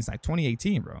game since like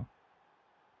 2018, bro.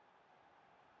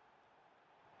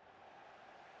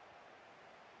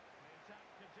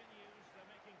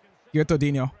 Give it to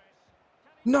Dino.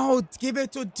 No, give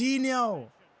it to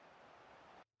Dino.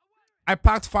 I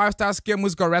packed 5-star skin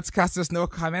with Goretzka, says no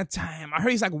comment time. I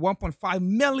heard he's like 1.5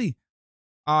 milli.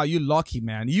 You lucky,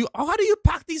 man. How do you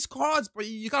pack these cards, bro?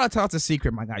 You gotta tell us a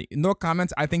secret, my guy. No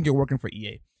comments. I think you're working for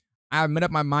EA. I have made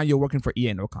up my mind you're working for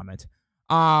EA. No comment.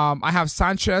 I have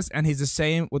Sanchez, and he's the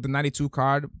same with the 92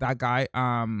 card. That guy.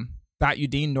 That you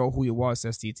didn't know who he was,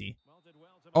 says TT.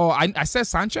 Oh, I said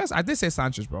Sanchez? I did say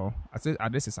Sanchez, bro. I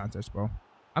did say Sanchez, bro.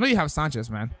 I know you have Sanchez,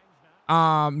 man.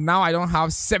 Now I don't have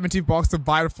 $70 to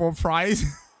buy it full price.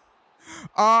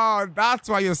 Oh, that's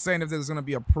why you're saying if there's gonna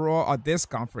be a pro or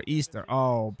discount for Easter.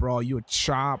 Oh, bro, you're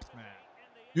chopped, man.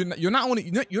 You're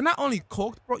not only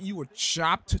cooked, bro. You were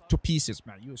chopped to pieces,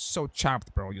 man. You're so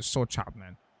chopped, bro. You're so chopped,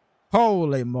 man.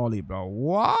 Holy moly, bro.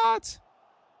 What?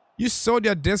 You sold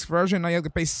your disc version, now you have to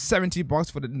pay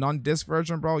 $70 for the non-disc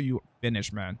version, bro. You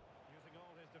finished, man.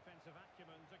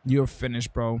 You're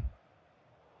finished, bro.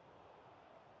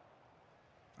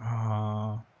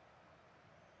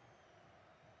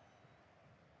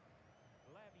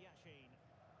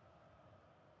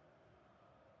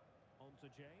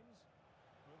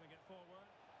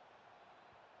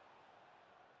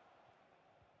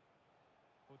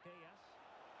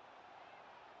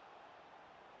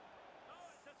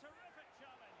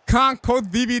 Can't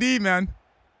code DVD, man.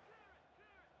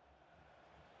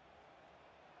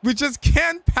 We just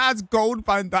can't pass Gold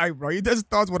Van Dyke, bro. He just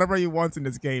does whatever he wants in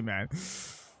this game, man.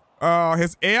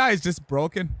 His AI is just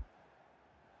broken.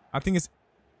 I think it's...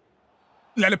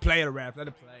 Let it play, the ref. Let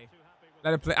it play.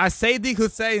 Let it play. I say D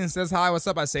Hussein says, hi, what's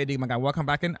up? I say D, my guy. Welcome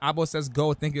back in. Abo says,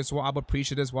 go. Thank you as well. Abo,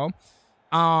 appreciate it as well.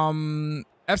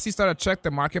 FC started to check the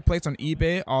marketplace on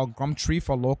eBay or Gumtree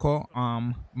for local.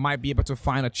 Might be able to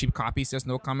find a cheap copy. Says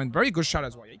no comment. Very good shot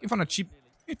as well. You can find a cheap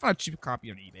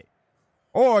copy on eBay,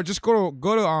 or just go to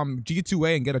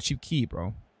G2A and get a cheap key, bro.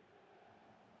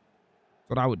 That's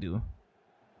what I would do.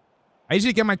 I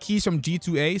usually get my keys from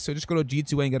G2A, so just go to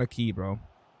G2A and get a key, bro.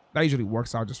 That usually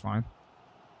works out just fine.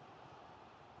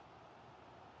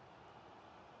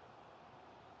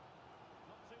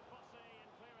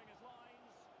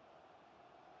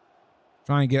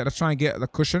 Let's try and get the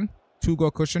cushion.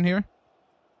 2-goal cushion here.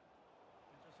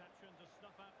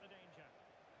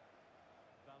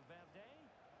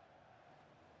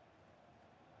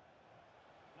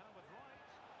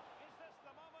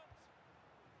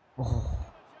 Oh.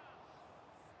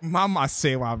 Mama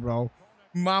Sewa, bro.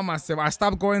 Mama Sewa. I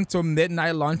stopped going to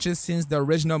midnight lunches since the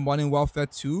original Modern Warfare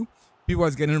 2. People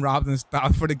was getting robbed and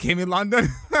stuff for the game in London.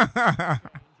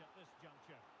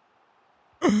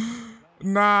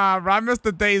 Nah, I missed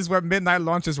the days where midnight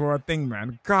lunches were a thing,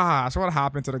 man. Gosh, what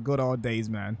happened to the good old days,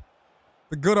 man?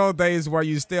 The good old days where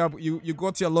you stay up, you go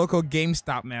to your local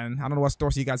GameStop, man. I don't know what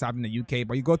stores you guys have in the UK,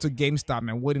 but you go to GameStop,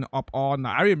 man, waiting up all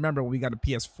night. I remember when we got the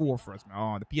PS4 first, man.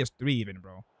 Oh, the PS3 even,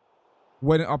 bro.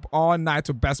 Waiting up all night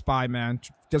to Best Buy, man,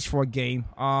 just for a game.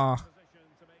 The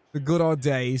good old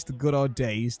days, the good old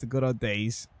days, the good old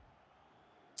days.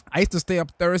 I used to stay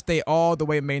up Thursday all the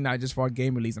way midnight just for a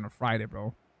game release on a Friday,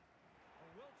 bro.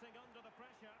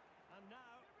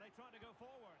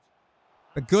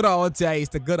 The good old days,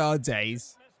 the good old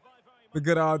days. The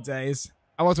good old days.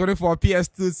 I was waiting for a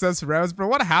PS2 says Revs, bro.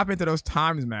 What happened to those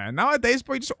times, man? Nowadays,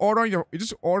 bro, you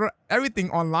just order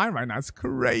everything online right now. It's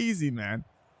crazy, man.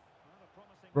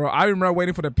 Bro, I remember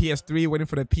waiting for the PS3, waiting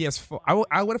for the PS4.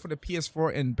 I waited for the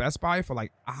PS4 in Best Buy for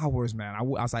like hours, man. I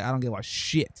was like, I don't give a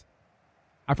shit.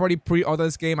 I've already pre-ordered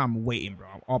this game. I'm waiting, bro.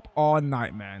 I'm up all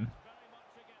night, man.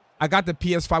 I got the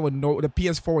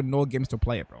PS4 with no games to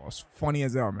play it, bro. It's funny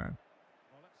as hell, man.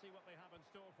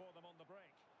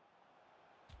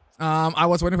 I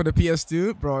was waiting for the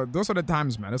PS2, bro. Those are the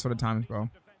times, man. Those are the times,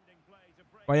 bro.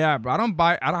 But yeah, bro.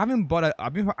 I haven't bought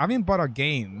a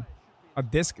game, a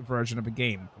disc version of a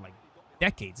game for like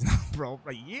decades now, bro.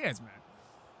 For like years, man.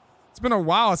 It's been a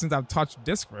while since I've touched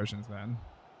disc versions, man.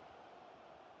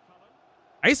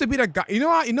 I used to be the guy. You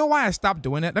know why I stopped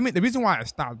doing it? I mean, the reason why I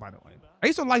stopped, by the way. I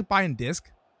used to like buying disc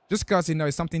just because, you know,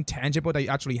 it's something tangible that you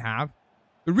actually have.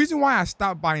 The reason why I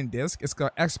stopped buying disc is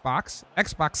because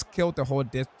Xbox killed the whole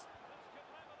disc.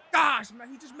 Gosh, man,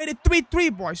 he just made it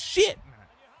 3-3, boy. Shit, man.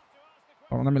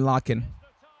 Oh, let me lock in.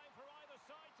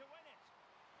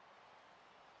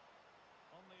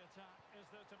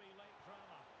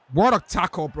 What a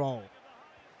tackle, bro.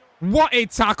 What a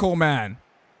tackle, man.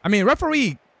 I mean,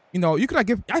 referee, you know, you could have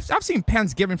given... I've seen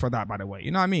pens given for that, by the way.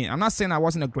 You know what I mean? I'm not saying I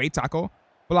wasn't a great tackle,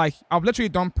 but, like, I've literally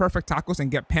done perfect tackles and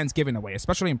get pens given away,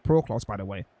 especially in Pro Claws, by the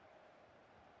way.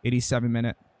 87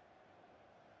 minute.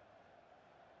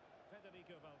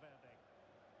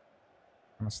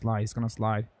 Gonna slide. He's gonna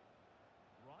slide.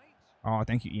 Oh,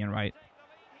 thank you, Ian Wright.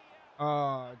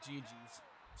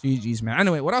 GG's, man.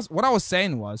 Anyway, what I was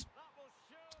saying was,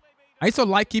 I used to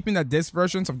like keeping the disc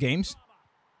versions of games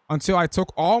until I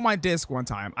took all my disc one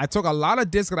time. I took a lot of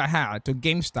discs that I had to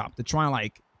GameStop to try and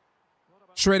like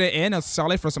trade it in or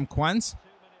sell it for some coins.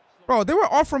 Bro, they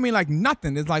were offering me like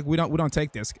nothing. It's like we don't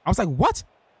take disc. I was like, what?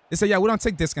 They said, yeah, we don't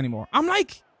take disc anymore. I'm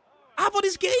like, I have all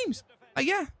these games. Like,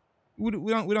 yeah, we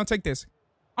don't take disc.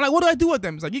 I'm like, what do I do with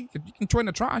them? It's like, you can throw in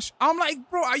the trash. I'm like,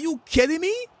 bro, are you kidding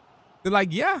me? They're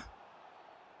like, yeah.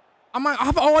 I'm like, I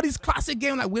have all these classic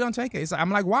games. Like, we don't take it. It's like,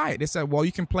 I'm like, why? They said, well,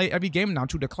 you can play every game now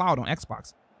through the cloud on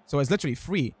Xbox. So it's literally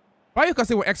free. Probably because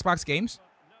they were Xbox games.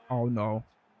 Oh, no.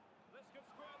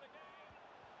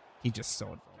 He just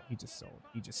sold, bro. He just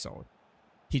sold.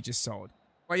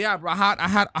 But yeah, bro, I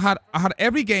had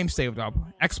every game saved up.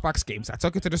 Xbox games. I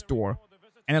took it to the store.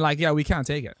 And they're like, yeah, we can't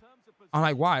take it. I'm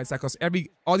like, why? It's like, cause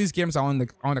all these games are on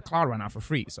the cloud right now for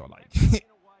free. So like,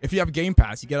 if you have Game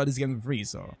Pass, you get all these games for free.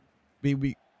 So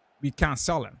we can't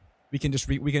sell them. We can just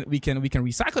we can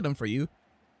recycle them for you.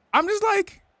 I'm just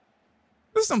like,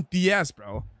 this is some BS,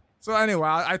 bro. So anyway,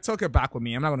 I took it back with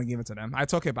me. I'm not gonna give it to them. I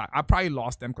took it back. I probably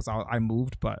lost them because I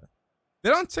moved, but they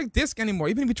don't take disc anymore.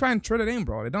 Even if you try and trade it in,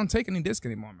 bro, they don't take any disc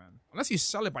anymore, man. Unless you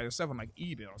sell it by yourself on like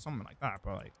eBay or something like that,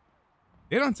 but like,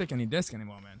 they don't take any disc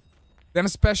anymore, man. Them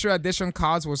special edition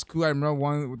cards was cool. I remember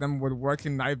one of them with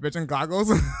working night vision goggles.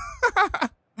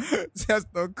 Just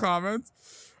no comments.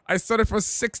 I sold it for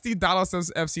 $60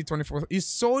 since FC24. You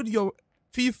sold your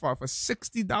FIFA for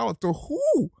 $60 to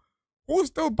who? Who's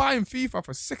still buying FIFA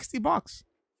for $60?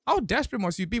 How desperate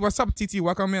must you be? What's up, TT?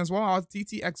 Welcome in as well. How's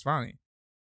TTX Fanny?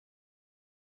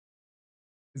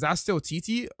 Is that still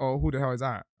TT or who the hell is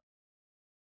that?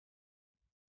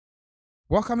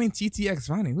 Welcome in TTX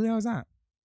Fanny. Who the hell is that?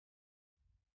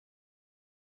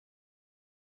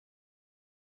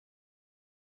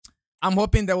 I'm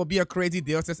hoping there will be a crazy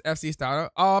deal since FC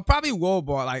starter. Probably will,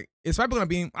 but like it's probably gonna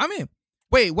be. I mean,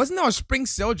 wait, wasn't there a spring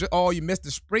sale? Oh, you missed the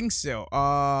spring sale.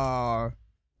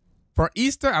 For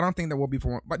Easter, I don't think there will be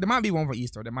for one, but there might be one for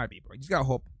Easter. There might be, bro. You just gotta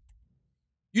hope.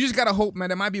 You just gotta hope, man.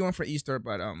 There might be one for Easter,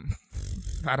 but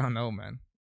I don't know, man.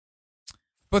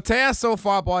 But Taya so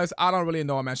far, boys, I don't really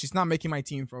know, man. She's not making my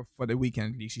team for the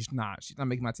weekend league. She's not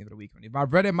making my team for the weekend. If I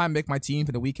read it, might make my team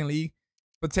for the weekend league.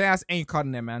 But Taz ain't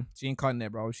cutting it, man. She ain't cutting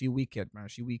it, bro. She weak kid, man.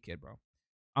 She weak kid, bro.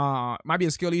 Might be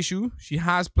a skill issue. She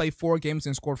has played 4 games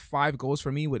and scored 5 goals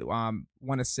for me with 1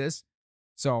 assist.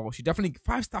 So she definitely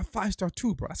 5-star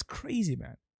too, bro. That's crazy,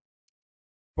 man.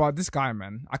 But this guy,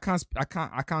 man, I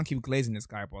can't keep glazing this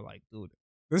guy, bro. Like, dude,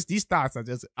 these stats are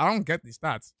just, I don't get these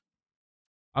stats.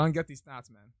 I don't get these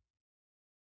stats, man.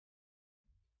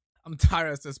 I'm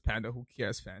tired of this Panda. Who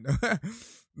cares, Panda?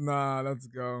 Nah, let's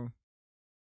go.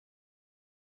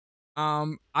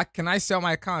 Can I sell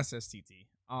my account, says TT.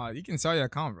 You can sell your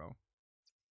account, bro.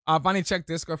 Bonnie, check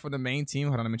Discord for the main team.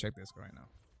 Hold on, let me check Discord right now.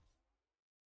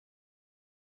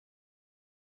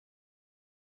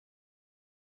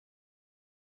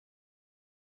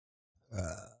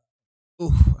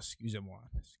 Excusez-moi.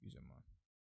 Excusez-moi.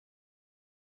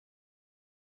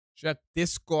 Check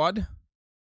Discord.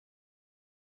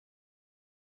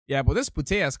 Yeah, but this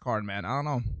Puteas card, man, I don't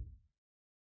know.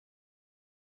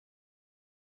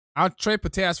 I'll trade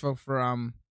Puteas for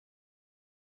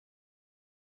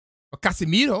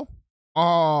Casemiro.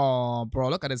 Oh, bro,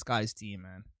 look at this guy's team,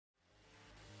 man.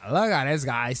 Look at this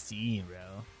guy's team,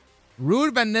 bro.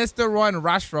 Rude, Van Nistelrooy, and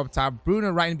Rashford up top.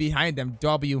 Bruno right behind them.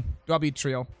 W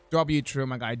trio,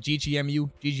 my guy.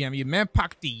 GGMU. Man,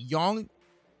 Pak De Jong,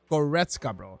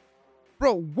 Goretzka, bro.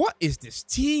 Bro, what is this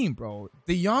team, bro?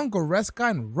 De Jong, Goretzka,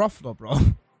 and Ruffalo, bro.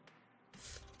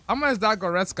 How much is that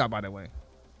Goretzka, by the way?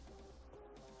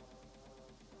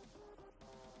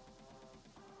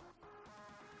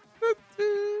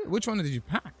 Which one did you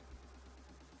pack?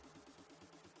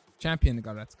 Champion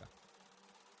Goretzka.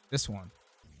 This one.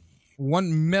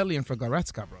 1 million for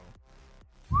Goretzka, bro.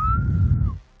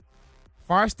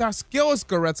 5-star skills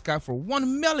Goretzka for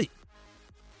 1 million.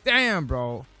 Damn,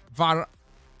 bro.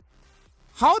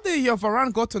 How did your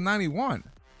Varane go to 91?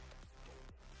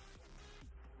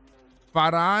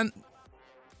 Varane,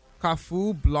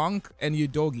 Cafu, Blanc, and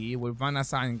Udogi with Van der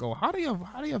Sar and go. How do you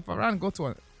Varane go to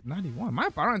a 91? My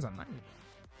Varane's a 91.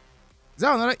 Is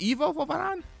that another Evo for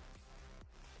Varane?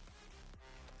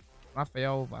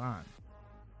 Rafael Varane.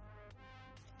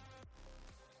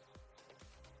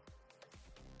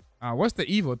 What's the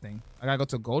Evo thing? I gotta go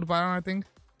to Gold Varane, I think.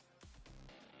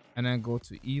 And then go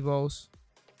to Evos.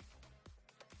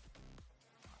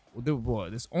 Bro,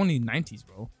 there's only 90s,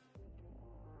 bro.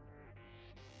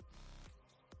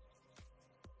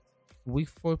 Weak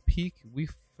 4 peak,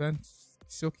 weak fence,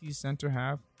 silky center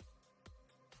half.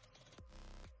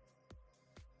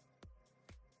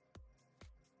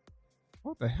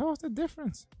 What the hell is the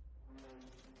difference?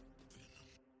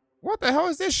 What the hell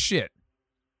is this shit?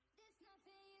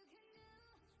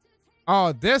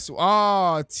 Oh, this.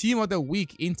 Oh, team of the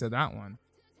week into that one.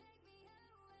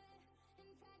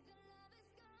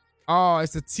 Oh,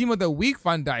 it's the team of the week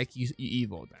Van Dijk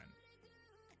Evo then.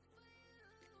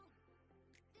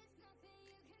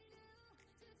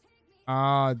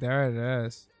 Oh, there it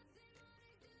is.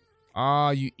 Oh,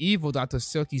 you evoed out the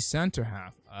silky center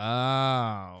half.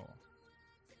 Oh.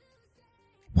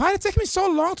 Why did it take me so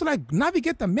long to like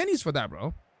navigate the menus for that,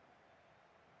 bro?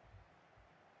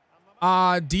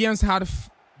 DMs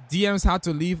had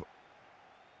to leave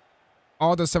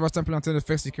all the servers template until the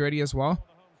fixed security as well.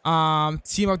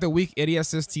 Team of the week, Idiot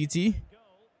TT.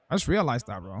 I just realized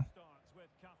that, bro.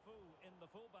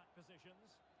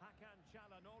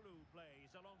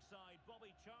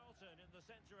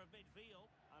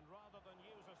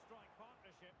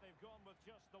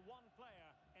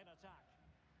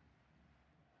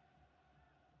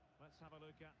 Let's have a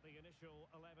look at the initial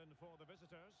 11 for the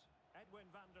visitors. Edwin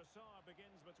van der Sar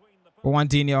begins between the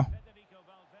Juandinho.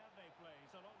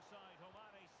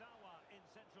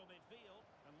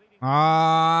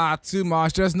 Too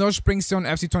much. There's no spring sale on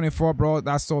FC24, bro.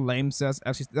 That's so lame, says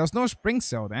FC. There's no spring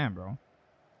sale, damn, bro.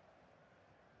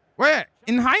 Wait,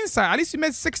 in hindsight, at least you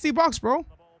made $60, bro. You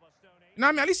know what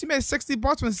I mean? At least you made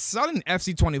 $60 when selling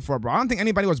FC24, bro. I don't think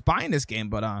anybody was buying this game,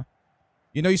 but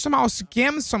you know, you somehow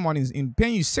scammed someone in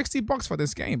paying you $60 for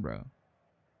this game, bro.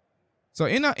 So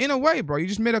in a way, bro, you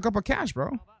just made a cup of cash,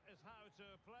 bro.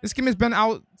 This game has been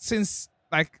out since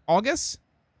like August,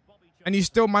 and you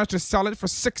still managed to sell it for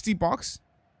 $60.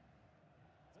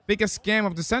 Biggest scam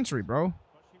of the century, bro.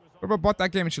 Whoever bought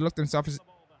that game should look themselves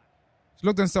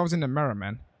in the mirror,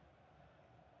 man.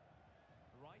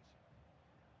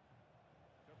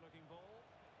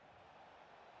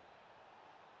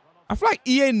 I feel like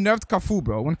EA nerfed Cafu,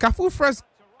 bro. When Cafu first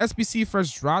SBC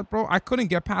first dropped, bro, I couldn't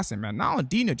get past him, man. Now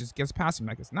Dino just gets past him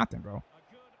like it's nothing, bro.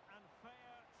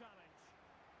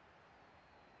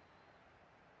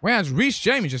 Whereas Reece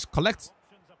James just collects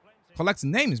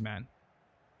names, man.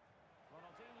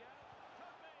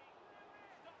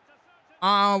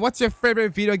 What's your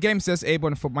favorite video game? Says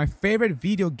Abel. For my favorite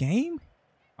video game?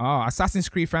 Oh, Assassin's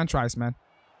Creed franchise, man.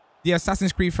 The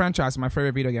Assassin's Creed franchise is my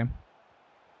favorite video game.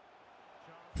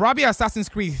 Probably Assassin's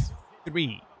Creed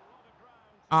 3.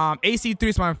 AC3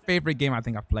 is my favorite game I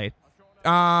think I've played.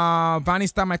 Vanny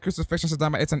Star, my crucifixion says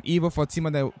that it's an evil for team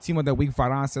of the week.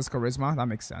 Varane says charisma. That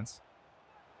makes sense.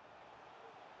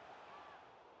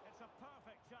 It's a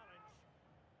perfect challenge.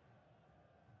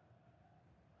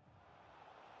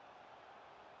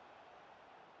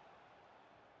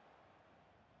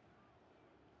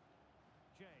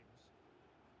 James.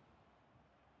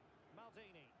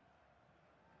 Maldini.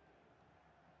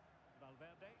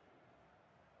 Valverde.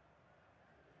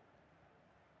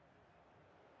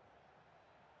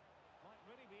 Might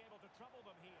really be able to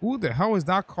Who the hell is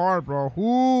that card, bro?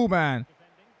 Who, man?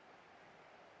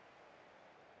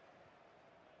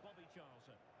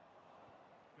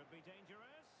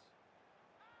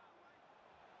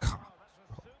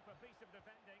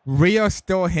 Rio's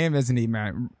still him, isn't he,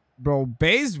 man? Bro,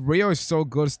 base Rio is so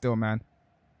good still, man.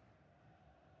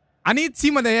 I need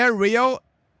team of the year Rio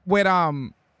with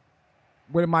my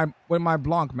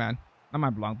Blanc, man. Not my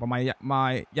Blanc, but my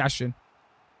Yashin.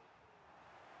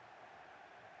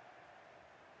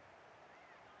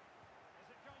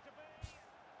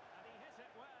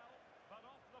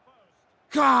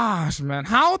 Gosh, man.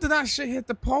 How did that shit hit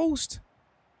the post?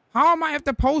 How am I at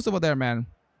the post over there, man?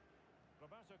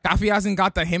 Cafe hasn't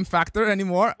got the him factor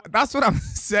anymore. That's what I'm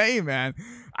saying, man.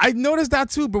 I noticed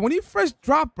that too, but when he first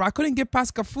dropped, bro, I couldn't get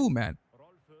past Cafu, man.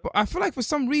 But I feel like for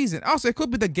some reason, also it could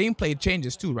be the gameplay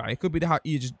changes too, right? It could be how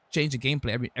you just change the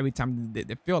gameplay every time they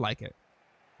feel like it.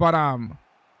 But I'm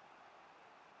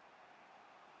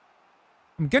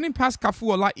getting past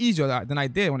Cafu a lot easier than I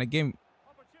did when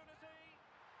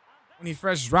he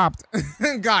first dropped.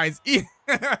 Guys,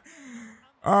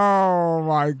 oh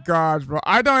my gosh, bro.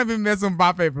 I don't even miss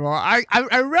Mbappe, bro. I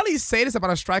rarely say this about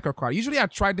a striker card. Usually I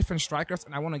try different strikers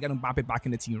and I want to get Mbappe back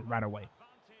in the team right away.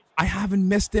 I haven't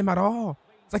missed him at all.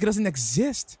 It's like it doesn't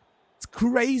exist. It's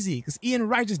crazy because Ian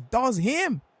Wright just does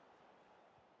him.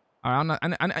 All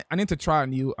right, I need to try a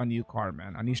new card,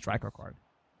 man. A new striker card.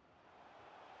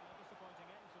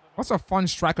 What's a fun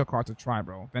striker card to try,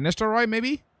 bro? Van Nistelrooy,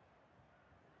 maybe?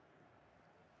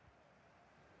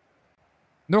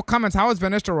 No comments. How is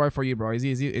Van Nistelrooy for you, bro? Is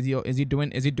he doing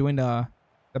the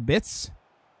bits?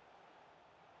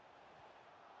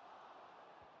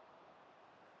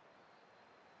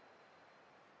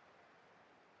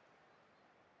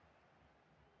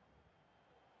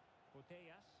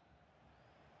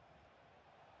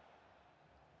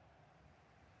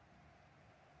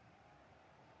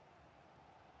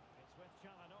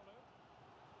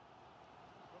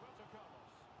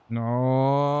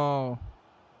 No.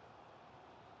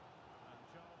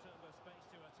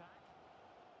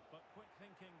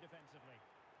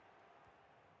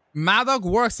 Maddox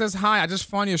Works says hi. I just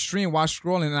found your stream while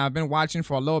scrolling and I've been watching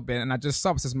for a little bit and I just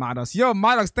subbed, says Maddox. Yo,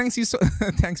 Maddox, thanks,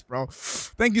 bro.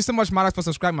 Thank you so much, Maddox, for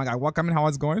subscribing, my guy. Welcome in. How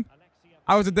it's going?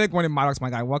 How was the day going in, Maddox, my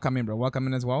guy? Welcome in, bro. Welcome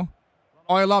in as well.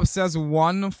 Oil Up says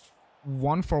one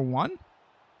for one.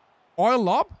 Oil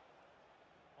Up?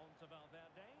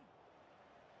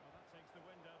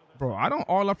 Bro, I don't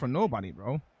oil up for nobody,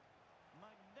 bro.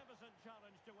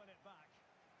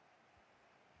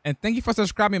 And thank you for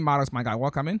subscribing, Maddox, my guy.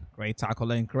 Welcome in. Great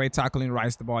tackling. Great tackling,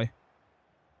 Rice, the boy.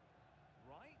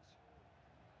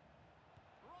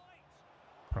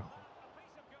 Bro.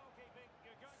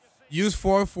 Use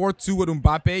 4-4-2 with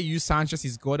Mbappe. Use Sanchez.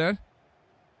 He's good at.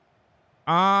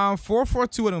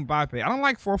 4-4-2 with Mbappe. I don't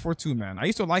like 4-4-2, man. I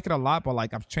used to like it a lot, but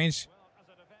like I changed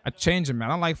it, man.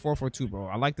 I don't like 4-4-2, bro.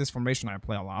 I like this formation I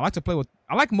play a lot. I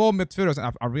like more midfielders.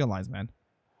 I realize, man.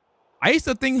 I used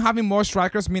to think having more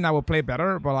strikers mean I will play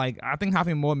better, but like I think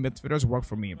having more midfielders work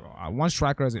for me, bro. One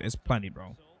striker is plenty,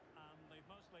 bro.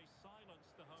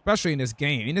 Especially in this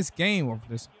game. In this game of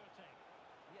this.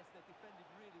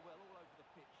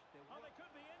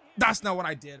 That's not what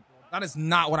I did, bro. That is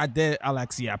not what I did,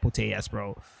 Alexia Putellas,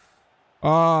 bro.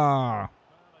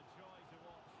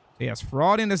 Putellas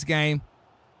fraud in this game.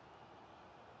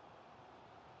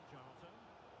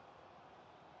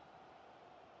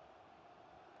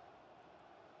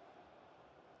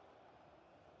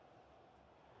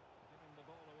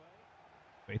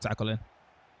 Great tackling.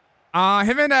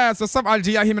 Jimenez, what's up,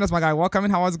 Algia Jimenez, my guy? Welcome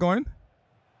in. How is it going?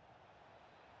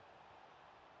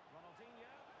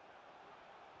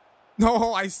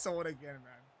 No, I sold again,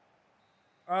 man.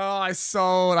 Oh, I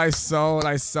sold. I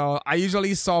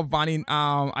usually saw Van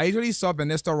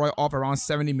Nistelrooy off around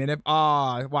 70 minutes.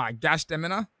 Wow, gash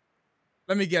stamina.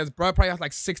 Let me guess, bro. Probably has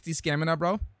like 60 stamina,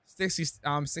 bro. 60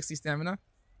 stamina.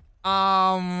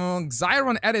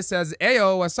 Zyron Edit says,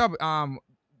 "Ayo, what's up?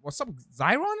 What's up,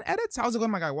 Zyron Edits? How's it going,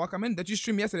 my guy? Welcome in. Did you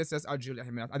stream yesterday?" Says Julia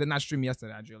Jimenez. I did not stream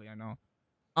yesterday, Julia. I know.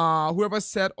 Whoever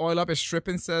said oil up is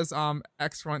stripping says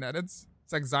X Run Edits.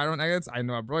 It's like Zyron Edits. I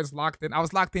know, bro. It's locked in. I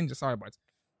was locked in. Just sorry, boys.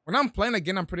 When I'm playing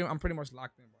again, I'm pretty much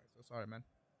locked in, boys. So sorry, man.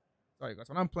 Sorry, guys.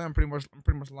 When I'm playing, I'm pretty much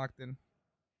locked in.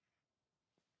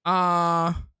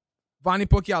 Vani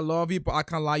Pokey, I love you, but I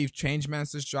can't lie. You've changed, man.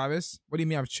 Says Jarvis. What do you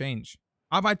mean I've changed?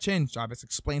 How have I changed, Jarvis?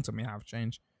 Explain to me how I've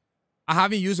changed. I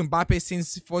haven't used Mbappe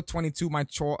since 422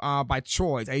 by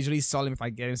choice. I usually sell him if I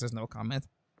get him. Says no comment.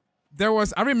 There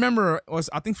was, I remember, it was,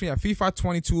 I think for FIFA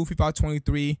 22, FIFA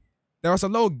 23, there was a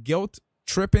little guilt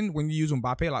tripping when you use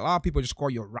Mbappe. Like a lot of people just call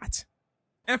you a rat.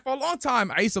 And for a long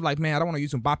time, I used to like, man, I don't want to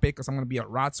use Mbappe because I'm going to be a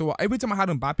rat. So every time I had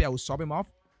Mbappe, I would sub him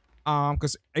off.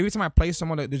 Because every time I play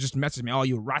someone, they just message me, oh,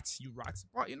 you rats, you rats.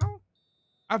 But, you know,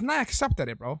 I've not accepted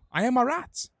it, bro. I am a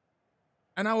rat.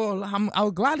 And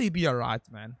I'll gladly be a rat,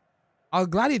 man. I'll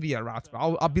gladly be a rat,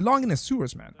 bro. I'll belong in the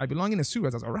sewers, man. I belong in the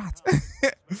sewers as a rat.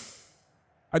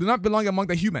 I do not belong among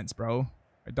the humans, bro.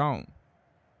 I don't.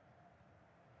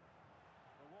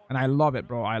 And I love it,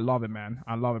 bro. I love it, man.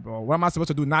 I love it, bro. What am I supposed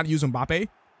to do? Not use Mbappe?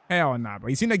 Hell nah, bro.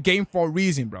 He's in the game for a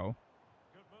reason, bro.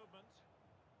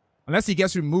 Unless he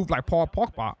gets removed like Paul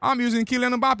Pogba. I'm using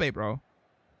Kylian Mbappe, bro.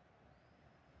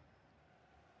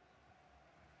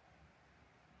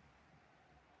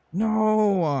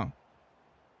 No.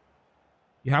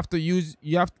 You have to use...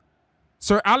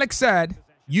 Sir Alex said,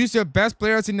 use your best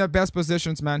players in their best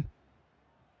positions, man.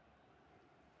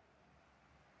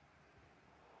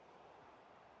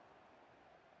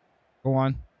 Go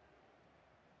on.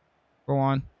 Go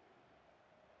on.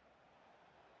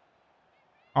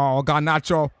 Oh,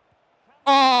 Garnacho.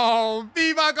 Oh,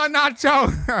 Viva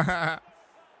Garnacho.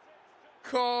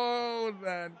 Cold,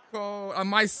 man. Cold.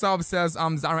 My sub says,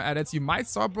 Zara edits. You might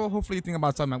sub, bro. Hopefully you think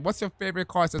about something, man. What's your favorite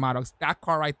card, Maddox? That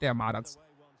card right there, Maddox.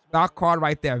 That card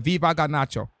right there. Viva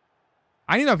Garnacho.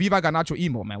 I need a Viva Garnacho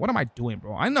emo, man. What am I doing,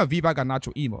 bro? I need a Viva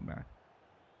Garnacho emo, man.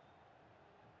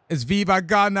 It's Viva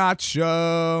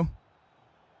Garnacho.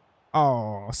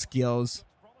 Oh, skills.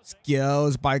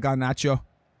 Skills by Garnacho.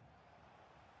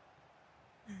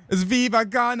 It's Viva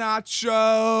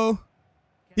Garnacho.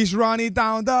 He's running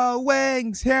down the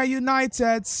wings. Here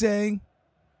United sing.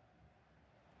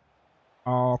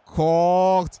 Oh,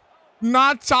 cold.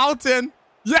 Not Charlton.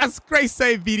 Yes, great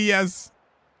save, BDS.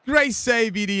 Great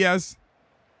save, BDS.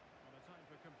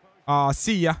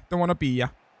 See ya. Don't want to be ya.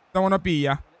 Don't want to be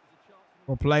ya.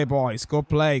 Go play, boys. Go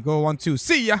play. Go 1-2.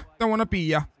 See ya. Don't want to be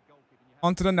ya.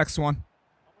 On to the next one.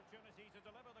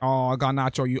 Oh,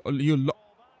 Garnacho, you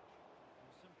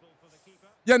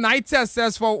yeah, Night Test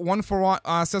says for 1 for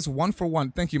 1. Says 1 for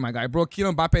 1. Thank you, my guy, bro.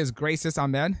 Kylian Mbappe is great, sis.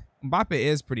 Ahmed. Mbappe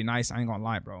is pretty nice. I ain't gonna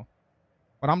lie, bro.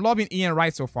 But I'm loving Ian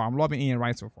Wright so far. I'm loving Ian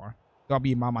Wright so far.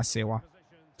 W Mama Sewa.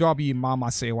 W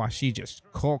Mama Sewa. She just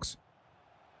cooks.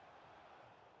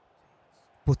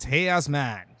 Puteas,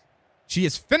 man. She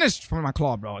is finished from my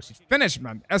claw, bro. She's finished,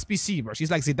 man. SBC, bro.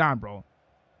 She's like Zidane, bro.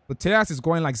 Puteas is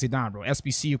going like Zidane, bro.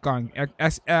 SBC going.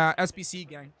 SBC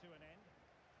gang.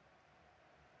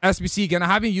 SBC again. I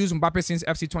haven't used Mbappe since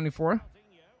FC24.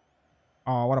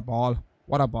 Oh, what a ball.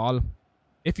 What a ball.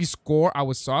 If you score, I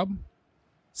will sub.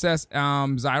 Says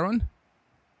Zyron.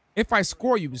 If I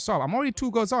score, you will sub. I'm already 2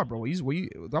 goals up, bro. Do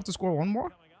I have to score 1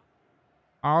 more?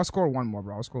 I'll score 1 more,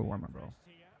 bro. I'll score 1 more, bro.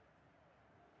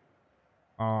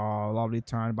 Oh, lovely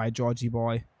turn by Georgie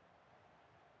boy.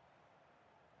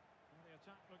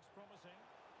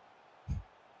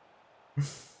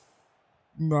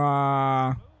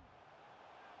 Nah.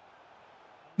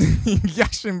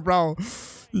 Yashin, bro.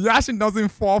 Yashin doesn't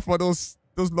fall for those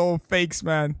little fakes,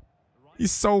 man.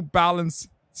 He's so balanced.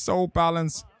 So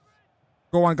balanced.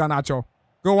 Go on, Garnacho.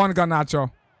 Go on,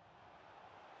 Garnacho.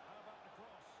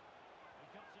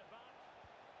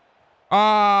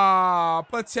 Ah,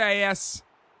 Puteas.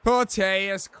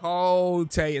 Puteas cold.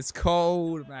 Puteas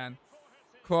cold, man.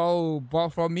 Cold. But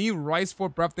for me, Royce for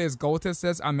birthday is goated,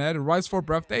 says Ahmed. Royce for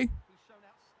birthday?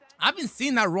 I haven't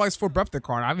seen that Royce for birthday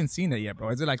card. I haven't seen it yet, bro.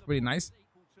 Is it like pretty nice?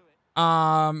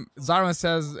 Zaron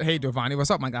says, hey, Giovanni. What's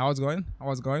up, my guy? How's it going?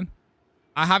 How's it going?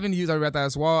 I haven't used Areta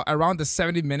as well. Around the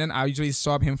 70 minute, I usually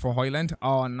sub him for Hoyland.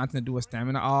 Oh, nothing to do with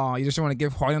stamina. Oh, you just want to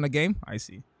give Hoyland a game? I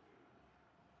see.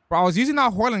 Bro, I was using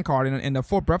that Hoyland card in the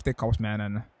 4 birthday cups, man,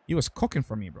 and he was cooking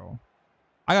for me, bro.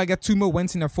 I gotta get 2 more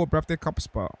wins in the 4 birthday cups,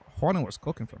 but Hoyland was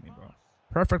cooking for me, bro.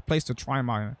 Perfect place to try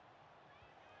my...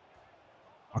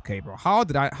 Okay, bro. How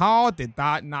did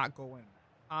that not go in?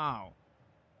 How?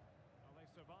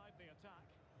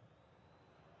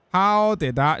 How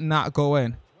did that not go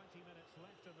in?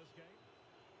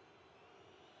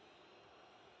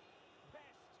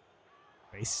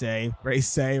 Great save. Great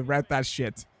save. Read that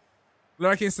shit.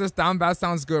 Lurking says down bad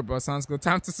sounds good, bro. Sounds good.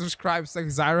 Time to subscribe. It's like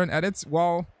Zyron edits.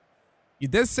 Well, you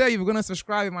did say you were gonna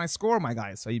subscribe in my score, my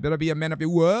guy. So you better be a man of your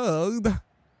word.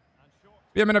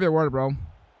 Be a man of your word, bro.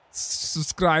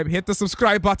 Subscribe. Hit the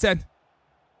subscribe button.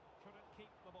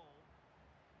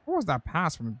 What was that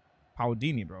pass from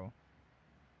Paudini, bro?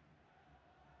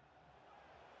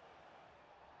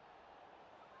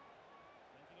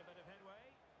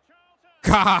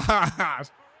 God.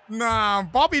 Nah,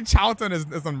 Bobby Charlton is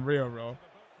unreal, bro.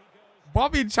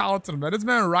 Bobby Charlton, man. This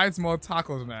man writes more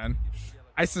tackles, man.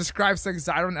 I subscribe to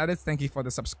Zyron Edits. Thank you for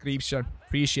the subscription.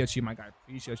 Appreciate you, my guy.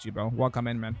 Appreciate you, bro. Welcome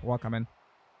in, man. Welcome in.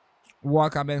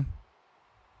 Welcome in.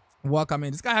 Welcome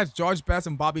in. This guy has George Best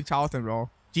and Bobby Charlton, bro.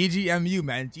 GGMU,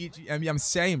 man. GGMU. I'm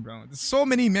saying, bro. There's so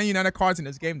many Man United cards in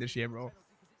this game this year, bro.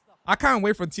 I can't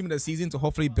wait for the team of the season to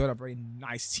hopefully build a very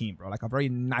nice team, bro. Like a very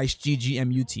nice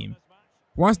GGMU team.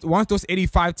 Once those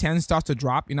 85-10 starts to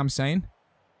drop, you know what I'm saying?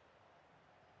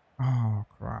 Oh,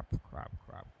 crap. And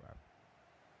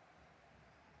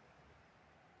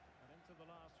into the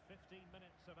last 15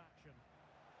 minutes of action.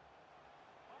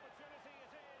 Opportunity it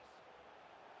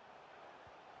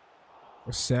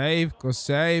is.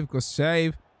 Go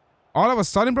save. All of a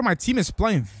sudden, bro, my team is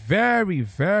playing very,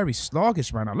 very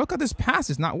sluggish right now. Look at this pass.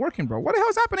 It's not working, bro. What the hell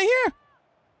is happening here?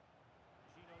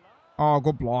 Oh,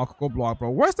 go block, bro.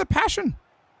 Where's the passion?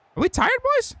 Are we tired,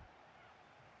 boys?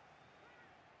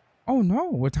 Oh, no.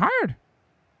 We're tired.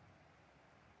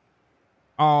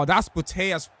 Oh, that's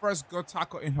Butea's first good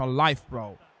tackle in her life,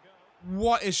 bro.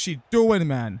 What is she doing,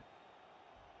 man?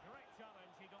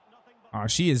 Oh,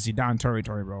 she is Zidane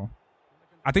territory, bro.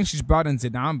 I think she's better than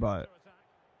Zidane, but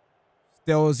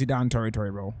still Zidane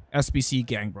territory, bro. SBC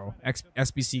gang, bro.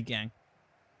 SBC gang.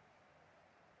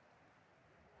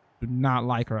 Do not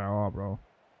like her at all, bro.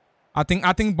 I think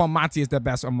Bonmati is the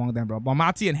best among them, bro.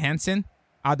 Bonmati and Hansen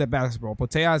are the best, bro.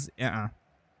 Butea's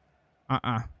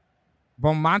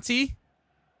Bonmati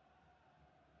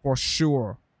for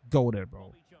sure goated,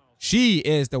 bro. She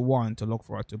is the one to look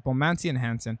forward to. Bonmati and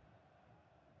Hansen.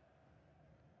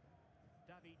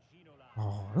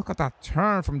 Oh, look at that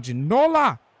turn from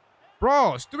Ginola.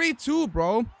 Bro, it's 3-2,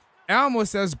 bro. Elmo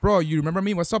says, bro, you remember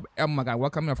me? What's up, Elmo, my guy?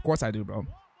 Welcome in. Of course I do, bro.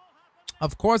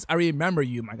 Of course I remember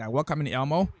you, my guy. Welcome in,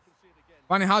 Elmo.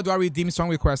 Funny, how do I redeem song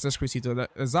requests, says Crisito? The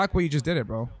exact way you just did it,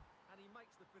 bro.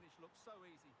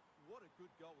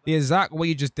 The exact way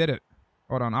you just did it.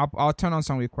 Hold on. I'll turn on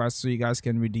song requests so you guys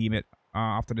can redeem it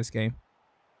after this game.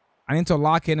 I need to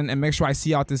lock in and make sure I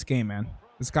see out this game, man.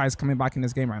 This guy is coming back in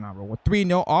this game right now, bro. We're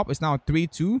 3-0 up. It's now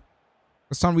 3-2.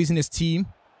 For some reason, his team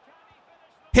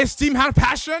had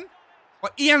passion.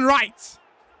 But Ian Wright.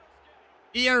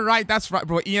 Ian Wright, that's right,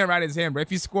 bro. Ian Wright is him, bro.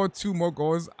 If you score 2 more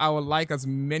goals, I would like as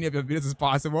many of your videos as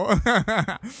possible.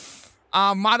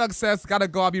 Maddox says, gotta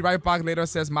go. I'll be right back later,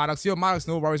 says Maddox. Yo, Maddox,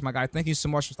 no worries, my guy. Thank you so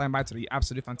much for stopping by today.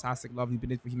 Absolutely fantastic. Lovely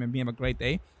video for human being. Have a great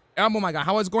day. Elmo, my guy.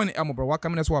 How is it going to Elmo, bro?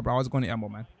 Welcome in as well, bro. How's it going to Elmo,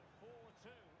 man?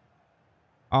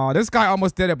 This guy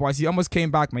almost did it, boys. He almost came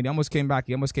back, man. He almost came back,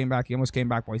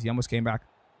 boys. He almost came back.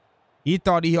 He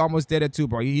thought he almost did it too,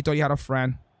 bro. He thought he had a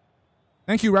friend.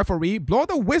 Thank you, referee. Blow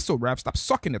the whistle, ref. Stop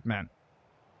sucking it, man.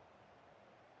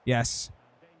 Yes.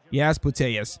 Yes,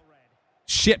 Putellas.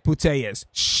 Shit, Putellas.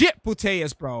 Shit,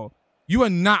 Putellas, bro. You are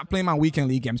not playing my weekend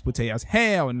league games, Putellas.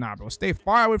 Hell nah, bro. Stay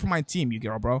far away from my team, you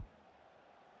girl, bro.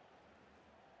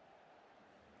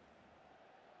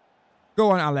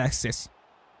 Go on, Alexis.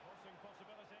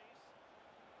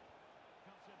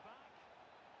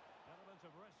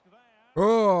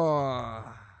 Oh.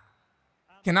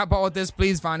 Can I borrow this,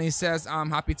 please, Vonnie? Says,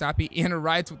 happy tappy. Ian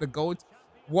Wright with the goat.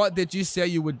 What did you say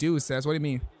you would do? Says, what do you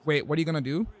mean? Wait, what are you gonna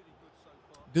do?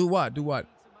 Do what? Do what?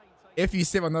 If you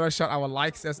save another shot, I would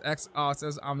like, says X.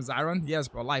 Says Zyron. Yes,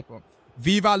 bro, like, bro.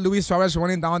 Viva Luis Suarez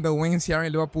running down the wings here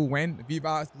in Liverpool win.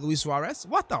 Viva Luis Suarez.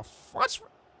 What the fudge?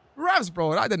 Refs,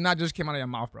 bro. That did not just came out of your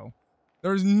mouth, bro.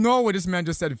 There's no way this man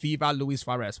just said Viva Luis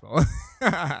Suarez, bro.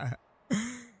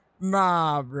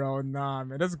 Nah, bro. Nah,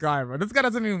 man. This guy, bro. This guy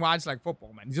doesn't even watch like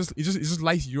football, man. He just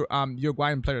likes your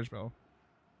Uruguayan players, bro.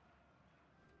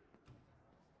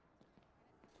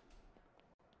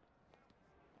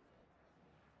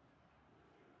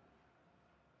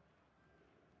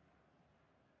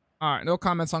 All right, no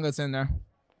comments on that's in there.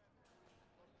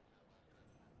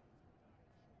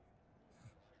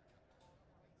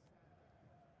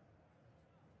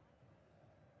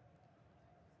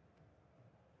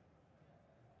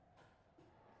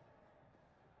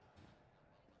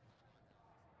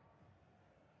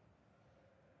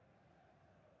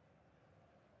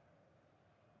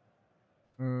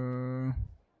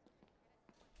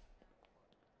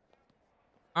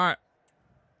 All right.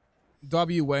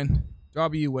 W win.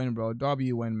 W win, bro.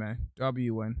 W win, man.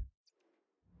 W win.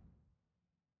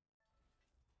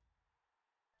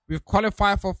 We've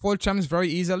qualified for full champs very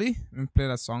easily. Let me play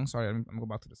that song. Sorry, I'm gonna go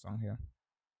back to the song here.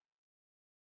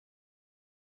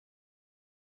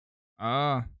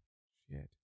 Ah, shit.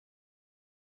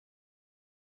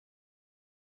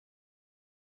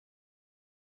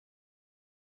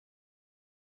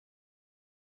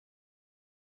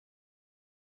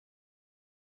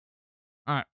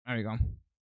 All right, there we go.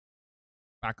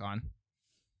 Back on.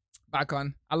 Back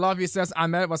on. I love you, says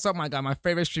Ahmed. What's up, my guy? My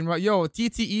favorite streamer. Yo,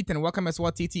 TT Ethan. Welcome as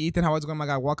well, TT Ethan. How is it going, my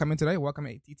guy? Welcome in today. Welcome,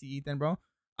 TT Ethan, bro.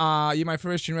 You my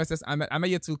favorite streamer says I met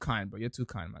you're too kind, bro. You're too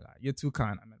kind, my guy. You're too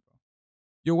kind, I met, bro.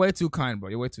 You're way too kind, bro.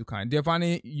 You're way too kind.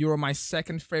 Giovanni, you're my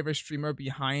second favorite streamer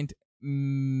behind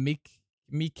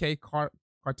Mickey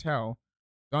Cartel.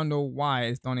 Don't know why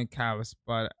it's done in cows,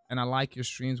 and I like your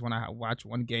streams when I watch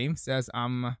one game. Says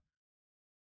Zyron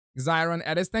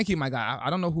Edis. Thank you, my guy. I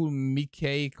don't know who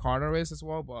Mickey Carter is as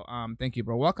well, but thank you,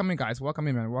 bro. Welcome in, guys. Welcome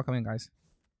in, man. Welcome in, guys.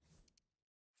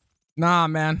 Nah,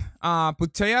 man.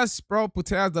 Putellas, bro.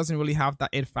 Putellas doesn't really have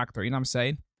that it factor. You know what I'm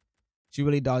saying? She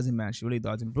really doesn't, man. She really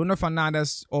doesn't. Bruno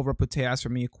Fernandes over Putellas for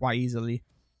me quite easily.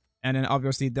 And then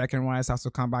obviously Declan Rice has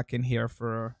to come back in here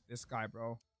for this guy,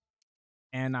 bro.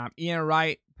 And Ian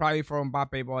Wright, probably for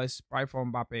Mbappe, boys. Probably for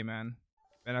Mbappe, man.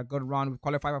 Been a good run. We've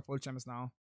qualified for full champions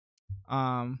now.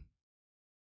 Nah,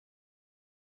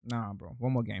 bro.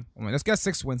 One more game. Let's get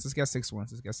 6 wins. Let's get 6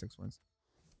 wins. Let's get 6 wins.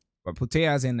 But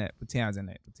Putellas in it. Putellas in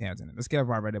it. Putellas in it. Let's get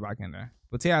Valverde back in there.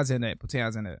 Putellas in it.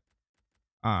 Putellas in it.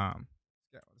 Let's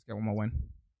get one more win.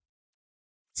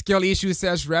 Skill issue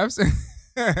says Revs.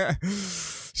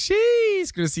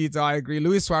 Sheesh, Crucito, I agree.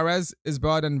 Luis Suarez is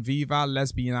better than Viva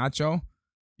Lesbianacho.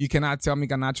 You cannot tell me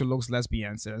Garnacho looks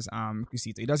lesbian, says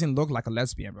Crucito. He doesn't look like a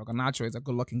lesbian, bro. Garnacho is a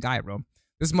good-looking guy, bro.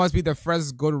 This must be the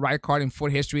first good right card in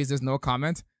foot history. There's no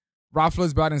comment. Rafflo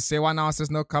is better than Sewa now, says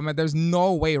no comment. There's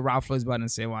no way Rafflo is better than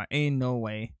Sewa. Ain't no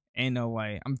way. Ain't no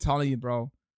way. I'm telling you,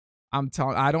 bro.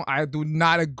 I do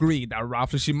not agree that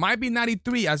Rafflo, she might be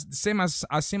 93 as same as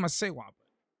Sewa.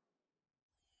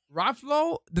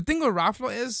 Rafflo, the thing with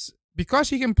Rafflo is because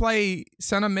she can play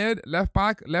center mid, left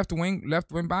back, left wing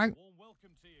back.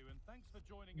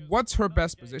 What's her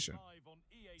best position?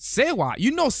 Sewa,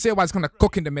 you know Sewa's gonna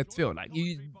cook in the midfield. Like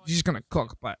you're just gonna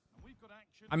cook, but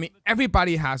I mean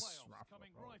everybody has Rafflo,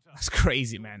 bro. That's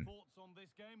crazy, man.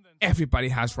 Everybody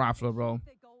has Rafflo, bro.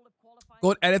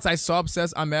 Gold edits I sub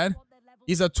says Ahmed.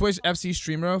 He's a Twitch FC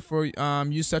streamer. For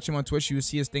you search him on Twitch, you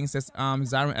see his thing says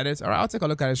Zyron edits. Alright, I'll take a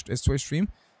look at his Twitch stream.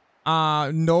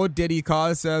 No Diddy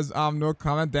call says no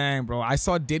comment. Dang, bro. I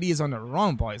saw Diddy is on the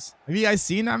run, boys. Have you guys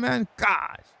seen that, man?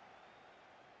 Gosh.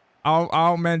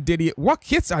 Oh man, Diddy. What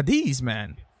kits are these,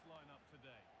 man?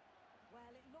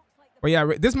 But yeah,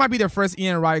 this might be the first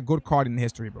Ian Wright good card in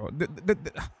history, bro.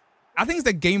 I think it's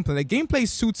the gameplay. The gameplay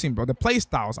suits him, bro. The play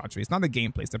styles, actually. It's not the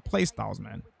gameplay. It's the play styles,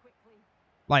 man.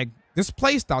 Like, this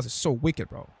play styles is so wicked,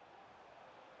 bro.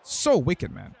 So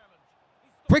wicked, man.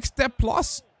 Quick step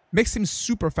plus makes him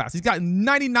super fast. He's got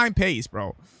 99 pace,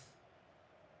 bro.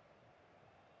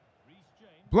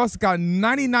 Plus got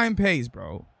 99 pace,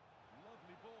 bro.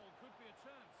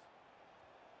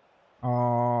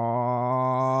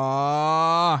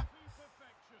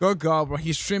 Good girl, bro.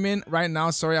 He's streaming right now.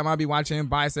 Sorry, I might be watching him.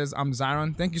 Bye, says I'm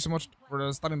Zyron. Thank you so much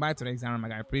for stopping by today, Zyron, my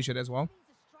guy. Appreciate it as well.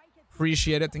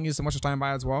 Appreciate it. Thank you so much for stopping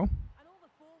by as well.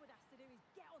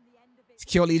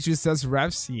 Skill Ichu says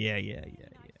refs. Yeah.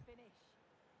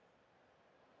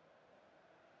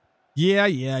 Yeah,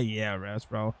 refs,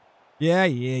 bro.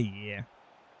 Yeah.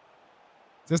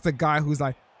 Just a guy who's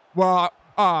like, well,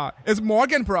 it's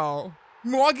Morgan, bro.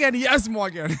 Morgan, yes,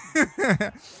 Morgan.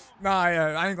 Nah,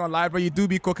 yeah, I ain't gonna lie, but you do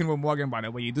be cooking with Morgan, by the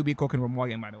way.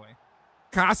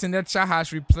 Cass in the chat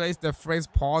has replaced the phrase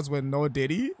pause with no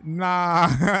Diddy. Nah,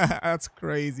 that's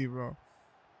crazy, bro.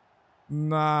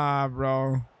 Nah,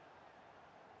 bro.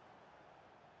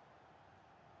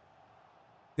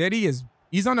 Diddy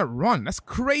he's on a run. That's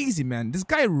crazy, man. This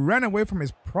guy ran away from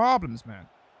his problems, man.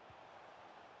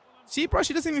 See, bro,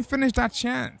 she doesn't even finish that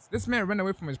chance. This man ran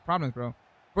away from his problems, bro.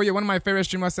 Bro, you're one of my favorite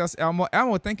streamers, says Elmo.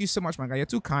 Elmo, thank you so much, my guy. You're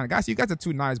too kind. Guys, you guys are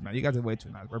too nice, man. You guys are way too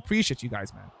nice. Bro, appreciate you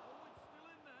guys, man.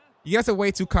 You guys are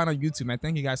way too kind on YouTube, man.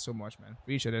 Thank you guys so much, man.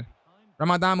 Appreciate it.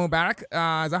 Ramadan Mubarak.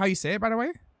 Is that how you say it, by the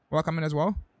way? Welcome in as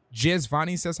well. Jiz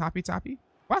Vani says happy tappy.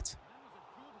 What?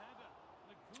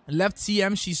 Left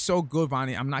TM, she's so good,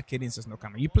 Vani. I'm not kidding, says no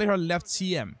comment. You play her left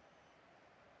TM.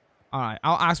 Alright,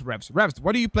 I'll ask Revs. Revs,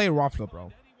 what do you play Rafflo,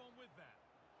 bro?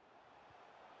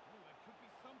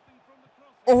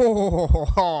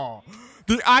 Oh,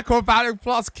 the acrobatic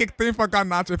plus kicked in for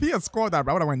Garnacho. If he had scored that,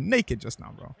 bro, I would have went naked just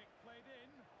now, bro.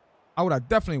 I would have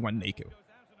definitely went naked.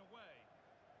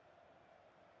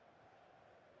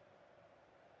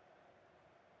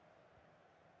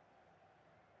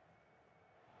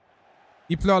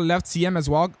 You play on left CM as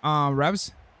well,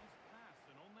 Revs.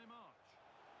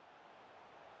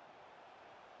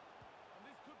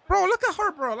 Bro, look at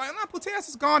her, bro. Like, nah, Putellas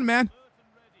is gone, man.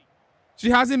 She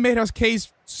hasn't made her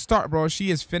case start, bro. She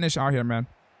is finished out here, man.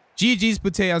 GG's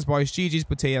Putellas, boys. GG's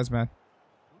Putellas, man.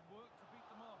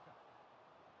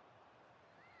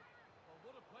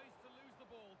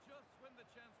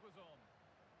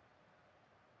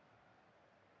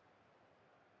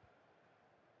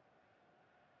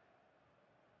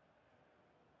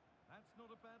 That's not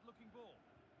a bad-looking ball.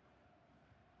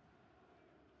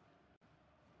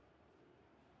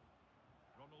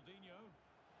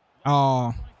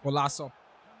 Oh, Golasso.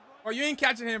 Bro, you ain't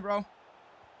catching him, bro.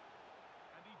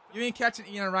 You ain't catching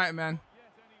Ian Wright, man.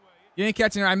 You ain't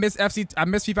catching him. I miss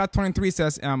FIFA 23,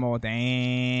 says Ammo.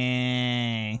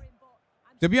 Dang.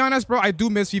 To be honest, bro, I do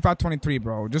miss FIFA 23,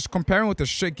 bro. Just comparing with the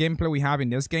shit gameplay we have in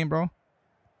this game, bro.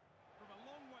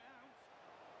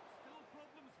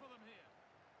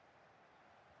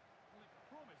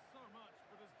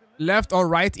 Left or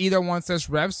right, either one, says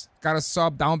Revs. Got a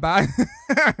sub down bad.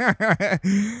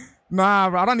 Nah,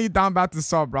 bro, I don't need down bad to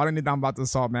sub, bro. I don't need down bad to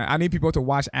sub, man. I need people to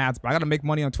watch ads, bro. I gotta make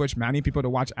money on Twitch, man. I need people to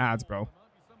watch ads, bro.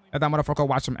 Let that motherfucker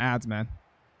watch some ads, man.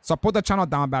 Support the channel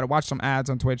down bad. Watch some ads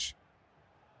on Twitch.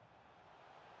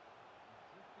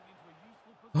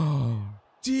 Oh,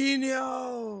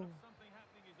 Gino.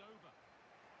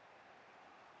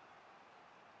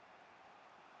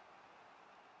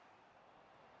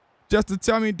 Just to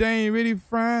tell me they ain't really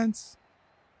friends.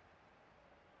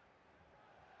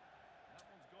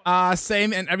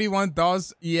 Same, and everyone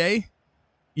does EA.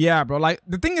 Yeah, bro. Like,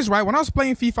 the thing is, right, when I was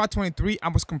playing FIFA 23, I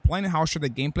was complaining how shit the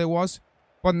gameplay was.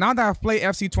 But now that I've played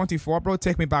FC 24, bro,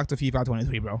 take me back to FIFA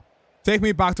 23, bro. Take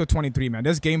me back to 23, man.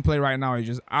 This gameplay right now is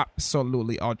just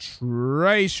absolutely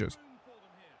atrocious.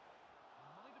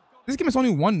 This game is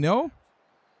only 1-0.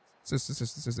 This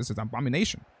is an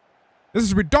abomination. This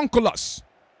is redonkulous.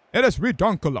 It is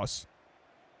redonkulous.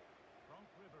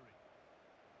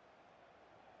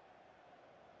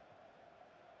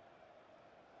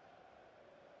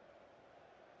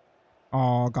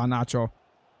 Oh, Garnacho.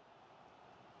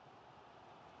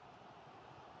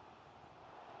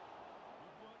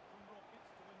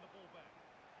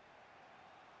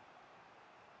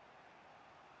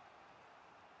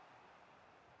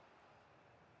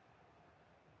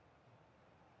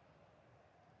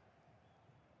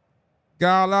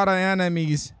 Got a lot of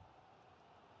enemies.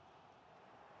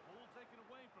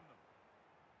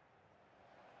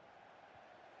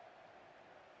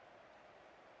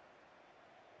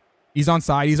 He's on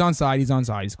side. He's on side. He's on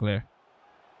side. He's clear.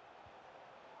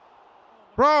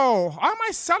 Bro, how am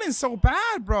I selling so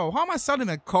bad, bro? How am I selling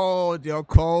it cold? Yo,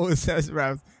 cold, says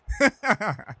Rev.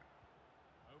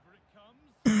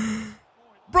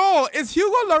 Bro, is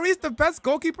Hugo Lloris the best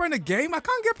goalkeeper in the game? I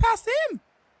can't get past him.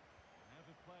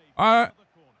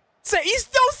 Say he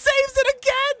still saves it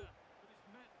again.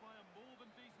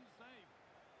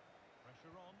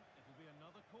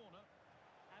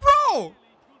 Bro.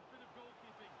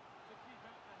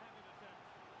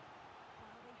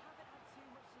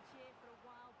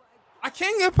 I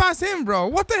can't get past him, bro.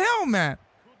 What the hell, man?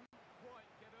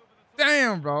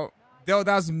 Damn, bro. Yo,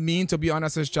 that's mean, to be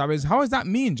honest, as Jarvis. How is that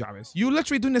mean, Jarvis? You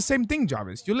literally doing the same thing,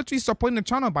 Jarvis. You're literally supporting the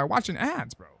channel by watching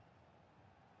ads, bro.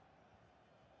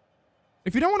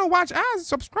 If you don't want to watch ads,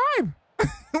 subscribe.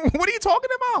 What are you talking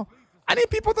about? I need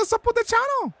people to support the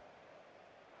channel.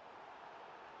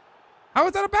 How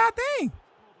is that a bad thing?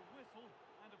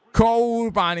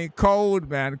 Cold, Bonnie. Cold,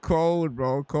 man. Cold,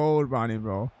 bro. Cold, Bonnie,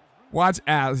 bro. Watch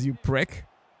ads, you prick.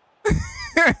 Think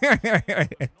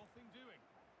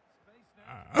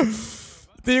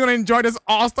you're gonna enjoy this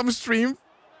awesome stream?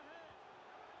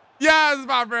 Yeah, it's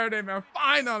my birthday, man.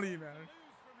 Finally, man.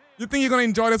 You think you're gonna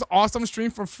enjoy this awesome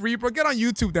stream for free, bro? Get on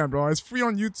YouTube then, bro. It's free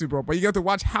on YouTube, bro. But you get to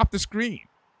watch half the screen.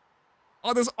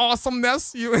 All this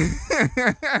awesomeness, you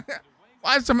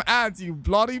watch some ads, you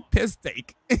bloody piss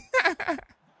take.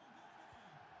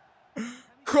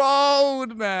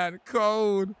 Cold, man.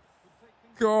 Cold.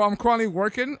 Cold. I'm currently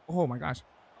working. Oh my gosh.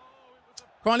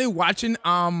 Currently watching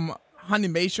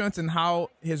animations and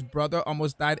how his brother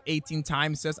almost died 18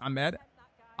 times, says Ahmed.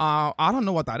 I don't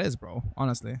know what that is, bro.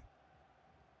 Honestly.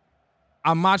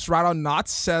 A match right or not,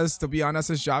 says, to be honest,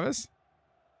 is Jarvis.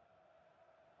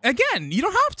 Again, you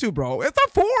don't have to, bro. It's not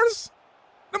force.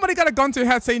 Nobody got a gun to your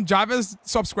head saying, Jarvis,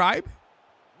 subscribe.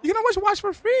 You can always watch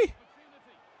for free.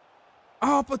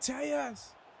 Oh, Poteas.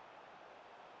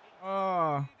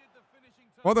 Oh.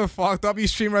 What the fuck? W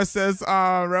streamer says,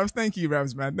 Revs, thank you,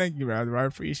 Revs, man. Thank you, Revs. I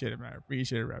appreciate it, man. I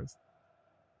appreciate it, Revs.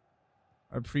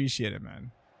 I appreciate it,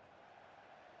 man.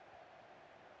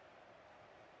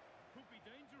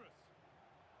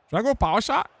 Should I go power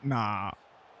shot? Nah.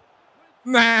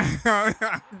 Nah,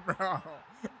 bro.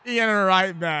 Ian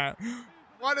right, man.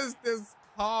 What is this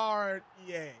card,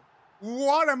 EA?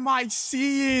 What am I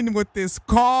seeing with this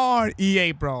card,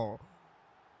 EA, bro?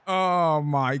 Oh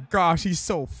my gosh, he's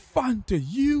so fun to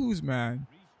use, man.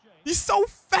 He's so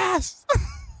fast.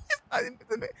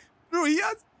 Bro, he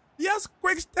has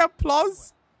quick step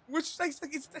plus, which like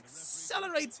it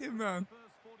accelerates him, man.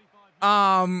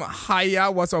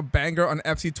 Haya was a banger on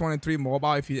FC23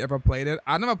 mobile if you ever played it.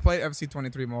 I never played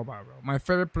FC23 mobile, bro. My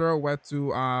favorite player went to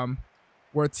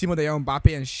were Timo de Jong,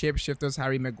 Mbappe, and Shapeshifters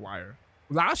Harry Maguire.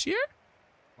 Last year?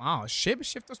 Wow,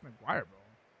 Shapeshifters Maguire, bro.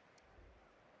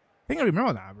 I think I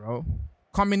remember that, bro.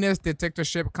 Communist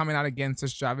dictatorship coming out again,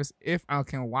 says Travis. If I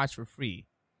can watch for free.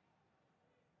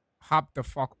 Hop the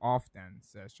fuck off then,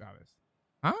 says Travis.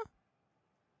 Huh?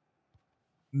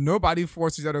 Nobody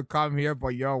forces you to come here, but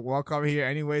you're welcome here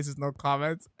anyways. There's no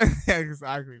comments.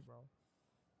 Exactly, bro.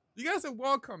 You guys are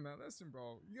welcome, man. Listen,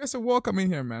 bro. You guys are welcome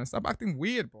in here, man. Stop acting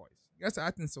weird, boys. You guys are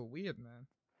acting so weird, man.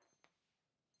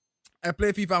 I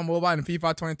play FIFA Mobile and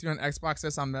FIFA 23 on Xbox.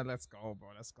 Says I'm there. Let's go, bro.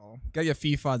 Let's go. Get your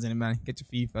FIFAs in, man. Get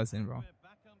your FIFAs in, bro.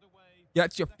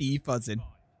 Get your FIFAs in.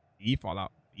 FIFA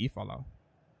out. FIFA out.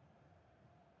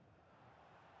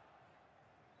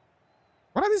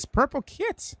 What are these purple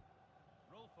kits?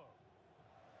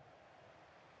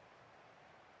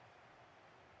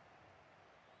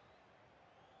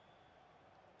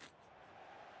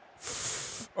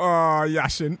 Oh,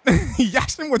 Yashin.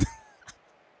 Yashin with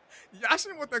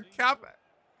the cap.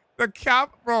 The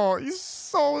cap, bro.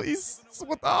 He's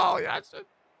with Yashin.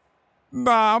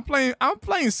 Nah, I'm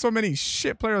playing so many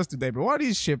shit players today, bro. What are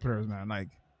these shit players, man? Like,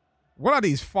 what are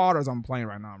these fathers I'm playing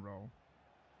right now, bro?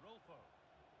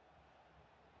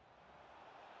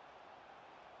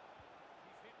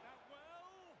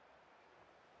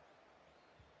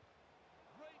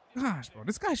 Gosh, bro,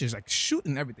 this guy's just like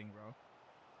shooting everything, bro.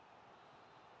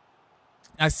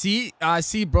 I see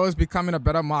bro's becoming a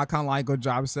better mod. I can't lie. Good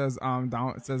job, says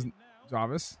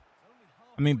Jarvis.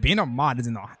 I mean, being a mod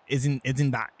isn't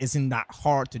that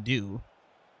hard to do.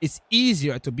 It's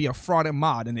easier to be a fraud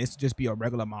mod than it's to just be a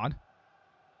regular mod.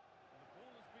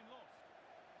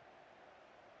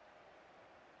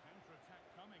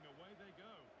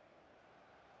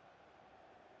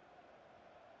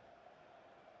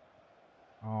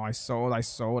 Oh, I sold.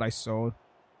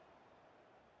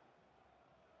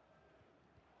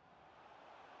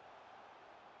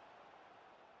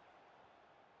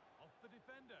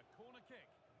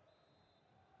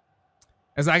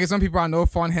 It's like some people are no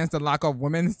fun, hence the lack of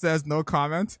women, says no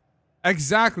comment.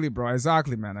 Exactly, bro.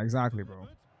 Exactly, man. Exactly, bro.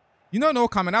 You know, no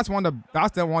comment. That's one of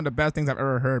the best things I've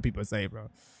ever heard people say, bro.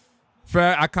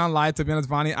 Fair, I can't lie. To be honest,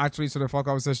 Vonnie actually should have fuck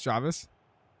up, says Travis.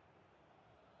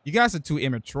 You guys are too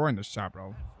immature in this shot,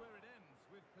 bro.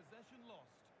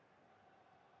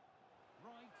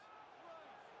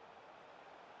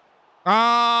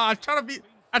 I try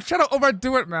to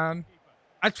overdo it, man.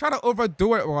 I try to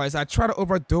overdo it, boys. I try to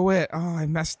overdo it. Oh, I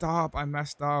messed up.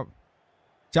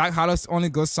 Jack Harlow's only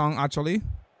good song, actually.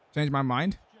 Changed my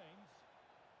mind.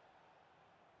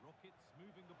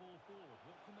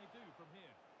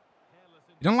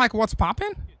 You don't like What's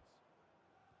Poppin'?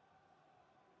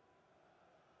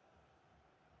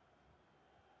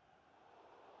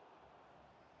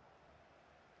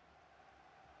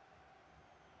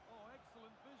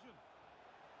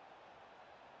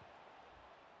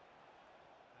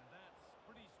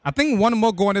 I think one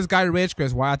more go on this guy rage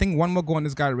quits. Why? I think one more go on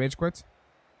this guy rage quits.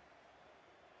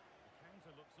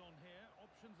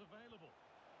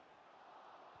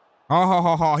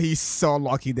 Oh, he's so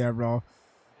lucky there, bro.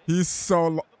 He's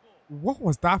so what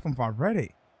was that from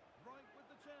Fridayyy?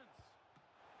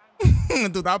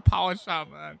 Dude, that power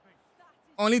shot, man.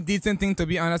 Only decent thing, to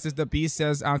be honest, is the beast,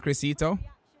 says Crisito.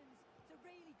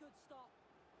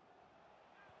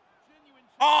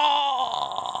 Oh!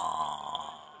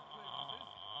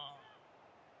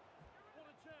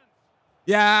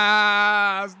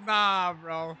 Yes, nah,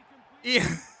 bro.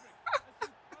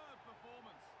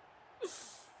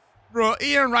 Bro,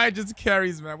 Ian Wright just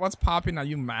carries, man. What's popping? Are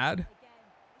you mad?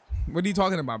 What are you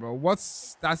talking about, bro?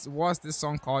 What's this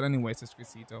song called anyway, says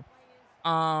Crisito?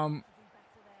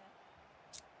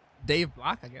 Dave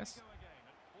Black, I guess.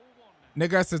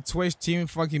 Nigga, it's a Twitch team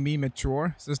fucking me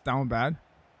mature. It's just down bad.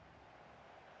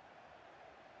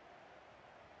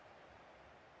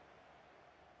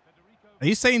 Are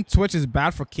you saying Twitch is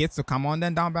bad for kids to come on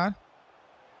then, down bad?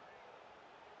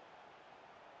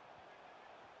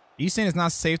 Are you saying it's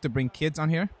not safe to bring kids on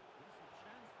here?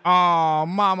 Oh,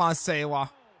 mama say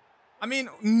what? I mean,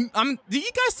 do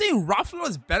you guys think Ruffalo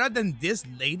is better than this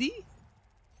lady?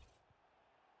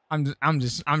 I'm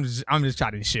just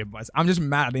chatting shit, but I'm just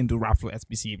mad I didn't do Ruffalo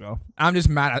SBC, bro. I'm just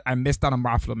mad I missed out on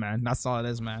Ruffalo, man. That's all it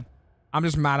is, man. I'm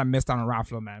just mad I missed out on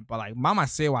Ruffalo, man. But like, mama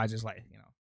say what? Just like, you know.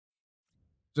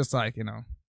 Just like, you know.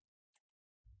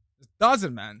 Just does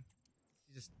it, man.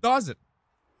 He just does it.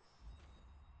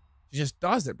 He just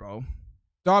does it, bro.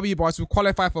 W boys, we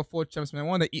qualify for 4 champs, man.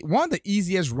 One of the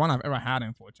easiest run I've ever had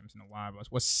in 4 champs in a while, bro.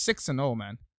 Was 6-0,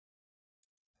 man.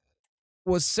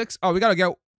 was 6. Oh, we gotta get.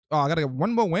 Oh, I gotta get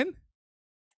one more win.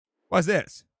 What's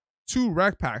this? 2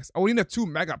 reg packs. Oh, we need a 2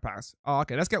 mega packs. Oh,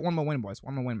 okay. Let's get one more win, boys.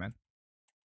 One more win, man.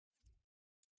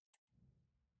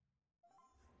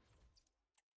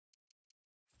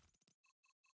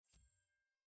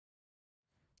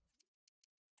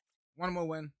 One more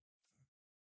win.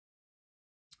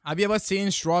 Have you ever seen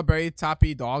Strawberry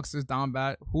Toppy dogs is down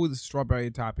bad? Who's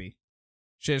Strawberry Toppy?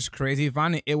 Shit's crazy.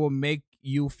 Vonnie, it will make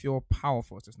you feel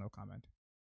powerful. There's no comment.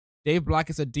 Dave Black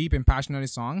is a deep and passionate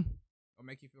song. It'll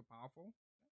make you feel powerful.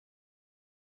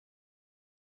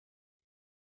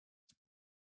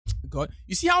 Good.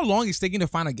 You see how long it's taking to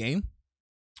find a game?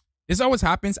 This always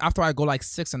happens after I go like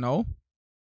 6-0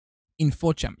 in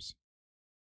 4 champs.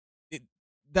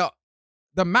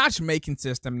 The matchmaking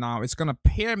system now is gonna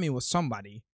pair me with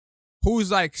somebody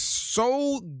who's like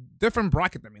so different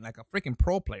bracket than me, like a freaking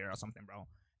pro player or something, bro.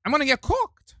 I'm gonna get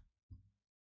cooked.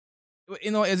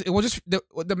 You know, it will just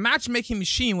the matchmaking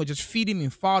machine will just feeding me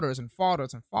fodders and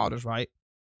fodders and fodders, right?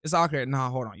 It's okay. Nah,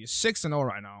 hold on. You're 6-0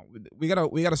 right now. We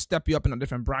gotta step you up in a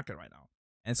different bracket right now,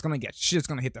 and it's gonna get shit's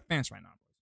gonna hit the fence right now.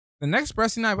 The next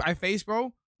person I face,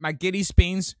 bro, my giddy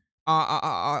spins,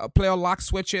 player lock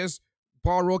switches,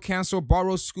 ball roll cancel, ball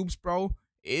roll scoops, bro.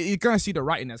 You're gonna see the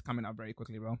writing that's coming up very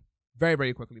quickly, bro. Very,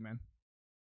 very quickly, man.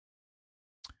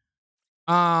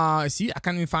 See, I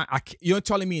can't even find. You're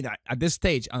telling me that at this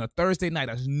stage on a Thursday night,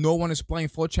 there's no one is playing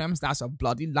 4 champs. That's a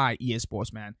bloody lie, EA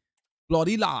Sports, man.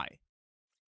 Bloody lie.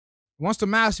 Wants to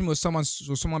match me with someone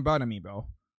better than me, bro.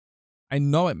 I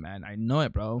know it, man. I know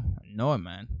it, bro. I know it,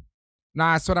 man.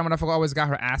 Nah, I saw that motherfucker always got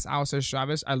her ass out, says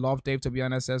Travis. I love Dave, to be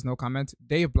honest, says no comment.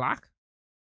 Dave Black?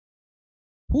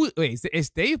 Wait, is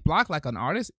Dave Black like an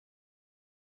artist?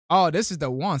 Oh, this is the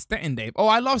one, Stanton Dave. Oh,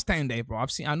 I love Stanton Dave, bro.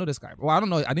 I know this guy. Well, I don't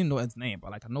know. I didn't know his name, but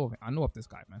like I know of this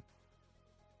guy, man.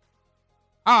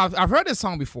 Ah, I've heard this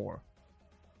song before.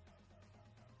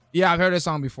 Yeah, I've heard this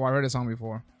song before. I've heard this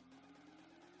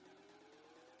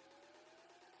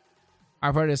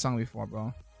song before,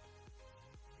 bro.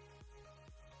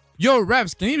 Yo,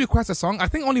 Revs, can you request a song? I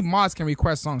think only mods can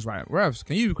request songs, right? Revs,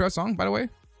 can you request a song, by the way?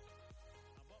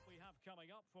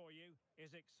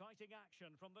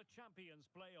 From the Champions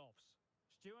playoffs.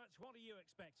 Stuart, what are you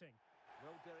expecting?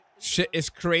 Shit is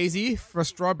crazy for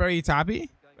Strawberry Toppy.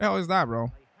 What the hell is that,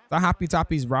 bro? The Happy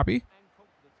Toppy's Robbie?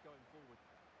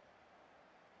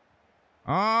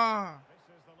 Ah.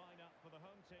 This is the lineup for the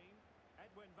home team.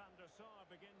 Edwin van der Sar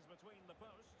begins between the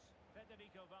posts.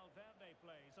 Federico Valverde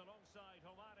plays alongside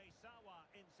Homare Sawa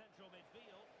in central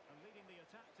midfield. And leading the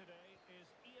attack today is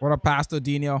Ian. What a pass to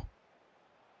Dino.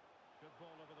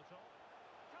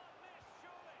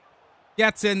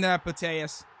 Gets in there,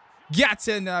 Pateas. Gets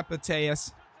in there,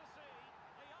 Pateas.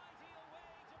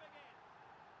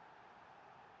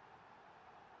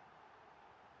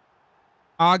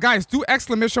 Guys, do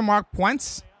exclamation mark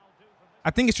points.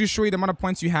 I think it should show you the amount of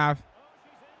points you have.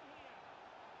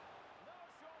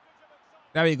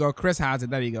 There we go. Chris has it.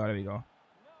 There we go. There we go.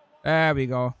 There we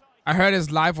go. I heard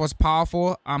his live was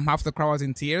powerful. Half the crowd was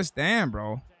in tears. Damn,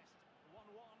 bro.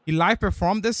 He live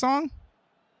performed this song?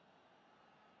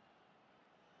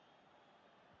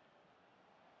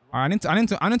 I need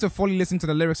to fully listen to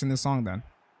the lyrics in this song then.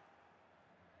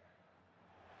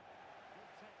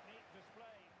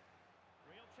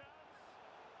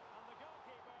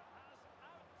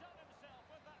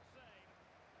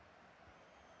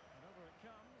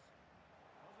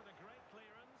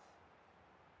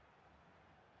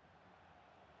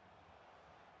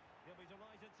 He'll be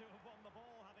delighted to have won the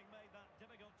ball, having made that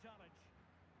difficult challenge.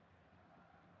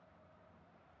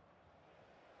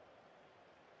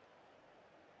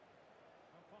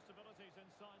 Possibilities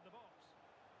inside the box.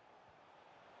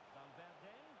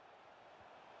 Valverde.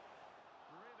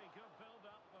 Really good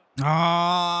build-up, but...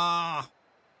 Ah!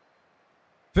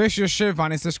 Fix your shit,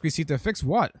 Vanessa Squisita. Fix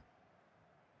what?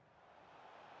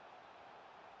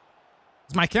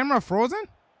 Is my camera frozen? Danger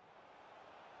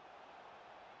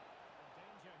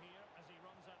here as he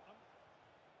runs at them.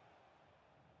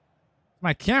 Is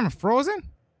my camera frozen? And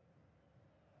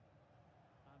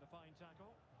a fine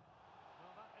tackle.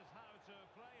 Well, that is how to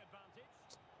play advantage.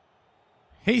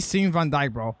 Hey, Sean Van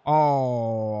Dyke, bro.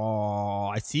 Oh,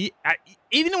 I see.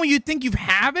 Even when you think you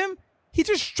have him, he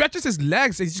just stretches his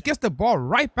legs and he just gets the ball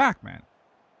right back, man.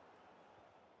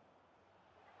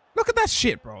 Look at that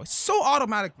shit, bro. It's so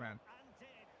automatic, man.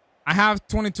 I have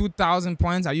 22,000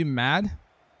 points. Are you mad?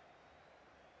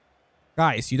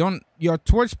 Guys, your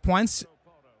Twitch points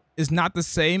is not the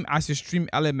same as your Stream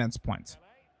Elements points.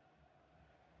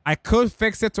 I could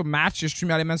fix it to match your Stream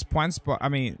Elements points, but I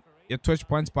mean, your Twitch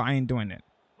points, but I ain't doing it.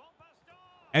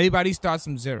 Everybody starts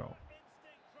from 0.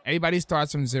 Everybody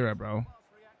starts from 0, bro.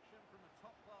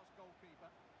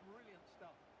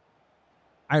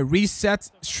 I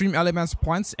reset Stream Elements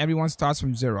points. Everyone starts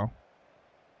from 0.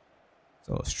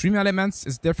 So Stream Elements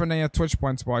is different than your Twitch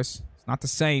points, boys. It's not the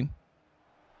same.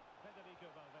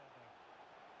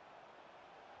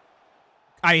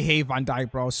 I hate Van Dijk,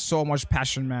 bro. So much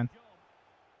passion, man.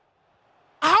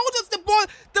 How does the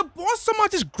ball somehow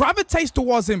just gravitates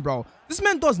towards him, bro? This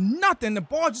man does nothing. The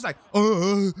ball just like,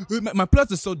 my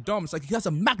players are so dumb. It's like he has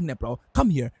a magnet, bro. Come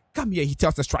here. Come here. He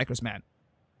tells the strikers, man.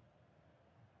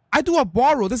 I do a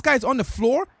ball roll. This guy's on the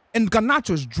floor and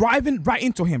Garnacho is driving right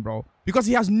into him, bro. Because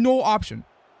he has no option.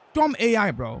 Dumb AI,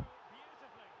 bro.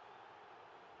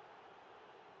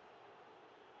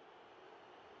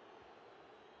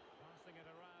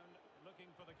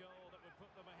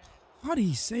 How did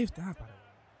he save that, by the way?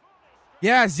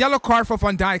 Yes, yellow card for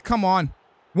Van Dijk. Come on.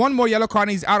 One more yellow card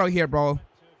and he's out of here, bro.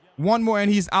 One more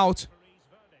and he's out.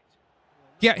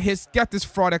 Get this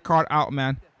fraud card out,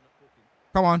 man.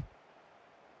 Come on.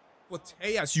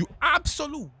 Mateus, you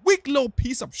absolute weak little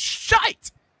piece of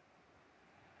shite.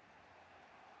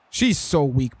 She's so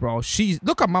weak, bro.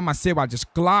 Look at Mama Seba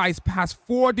just glides past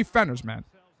 4 defenders, man.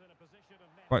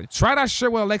 But try that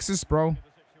shit with Alexis, bro.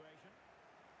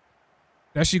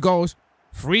 There she goes.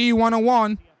 Free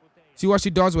 1-on-1. See what she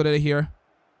does with it here.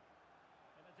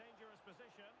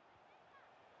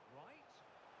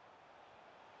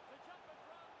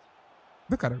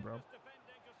 Look at her, bro.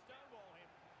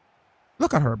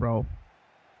 Look at her, bro.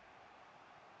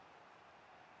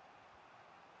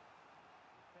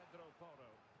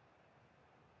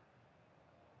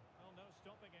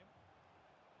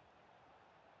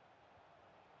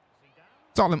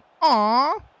 Tell him,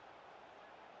 aww.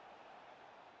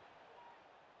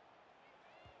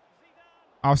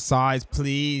 Offsides,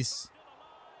 please.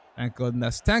 Thank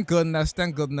goodness. Thank goodness.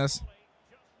 Thank goodness.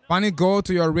 Finally go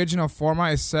to your original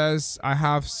format. It says I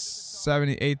have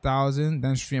 78,000.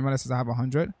 Then streamer says I have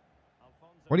 100.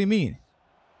 What do you mean?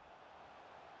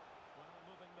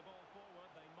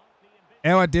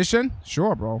 L addition?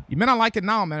 Sure, bro. You may not like it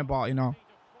now, man, but you know,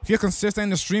 if you're consistent in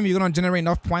the stream, you're gonna generate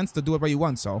enough points to do whatever you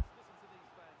want. So.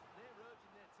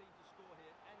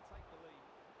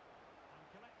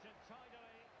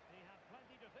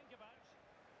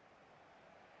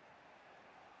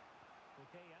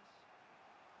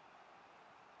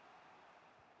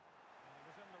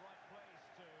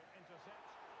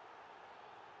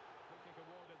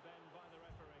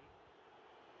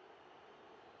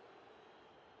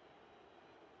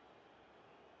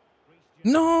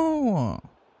 No.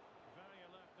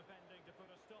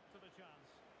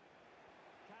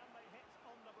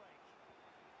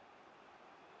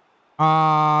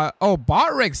 Oh,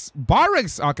 Barrick's.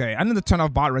 Okay, I need to turn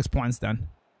off Barrick's points then.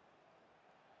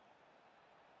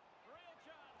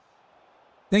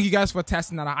 Thank you guys for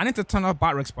testing that out. I need to turn off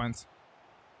Barrick's points.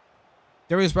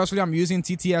 Very especially, I'm using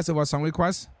TTS over song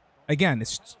requests. Again,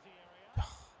 it's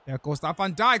there goes that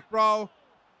Van Dijk, bro.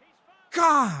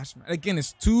 Gosh, man. Again,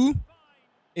 it's two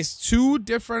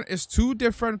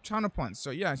different channel points.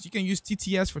 So yes, you can use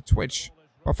TTS for Twitch,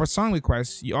 but for song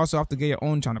requests, you also have to get your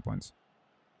own channel points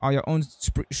or your own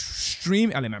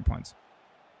stream element points.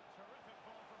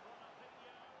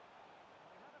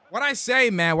 What I say,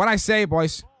 man, what I say,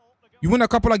 boys. You win a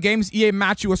couple of games, EA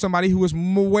match you with somebody who is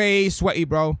way sweaty,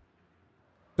 bro.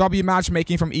 W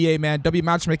matchmaking from EA, man. W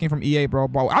matchmaking from EA, bro.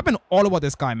 Bro, I've been all over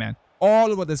this guy, man.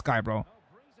 All over this guy, bro.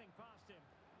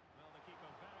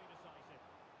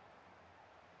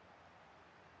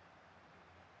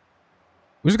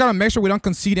 We just gotta make sure we don't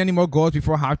concede any more goals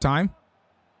before halftime.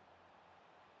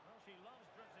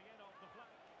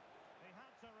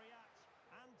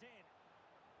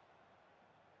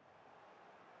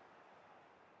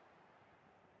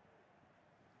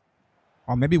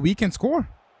 Or maybe we can score.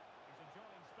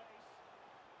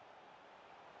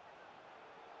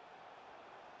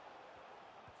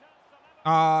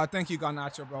 Thank you,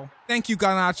 Garnacho, bro. Thank you,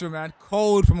 Garnacho, man.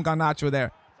 Code from Garnacho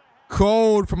there.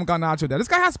 Code from Garnacho there. This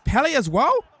guy has Pele as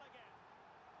well?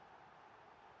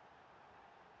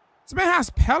 This man has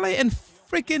Pele and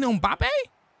freaking Mbappe?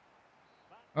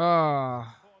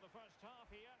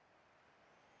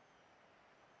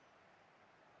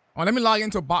 Oh, let me log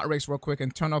into bot race real quick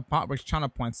and turn off bot race channel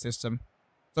point system.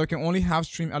 So we can only have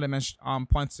stream elements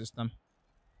point system.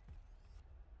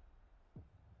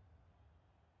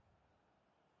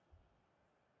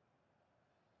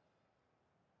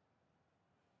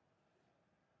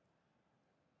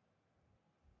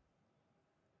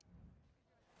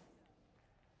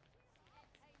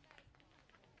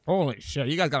 Holy shit,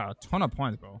 you guys got a ton of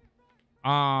points, bro.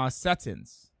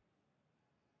 Settings.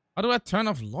 How do I turn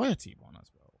off loyalty bonus,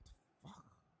 bro? What the fuck?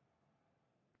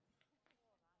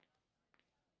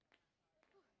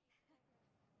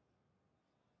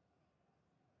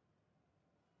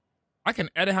 I can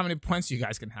edit how many points you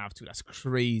guys can have too. That's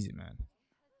crazy, man.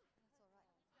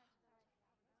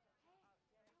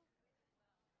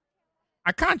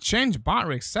 I can't change bot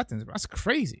rate settings, bro. That's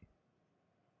crazy.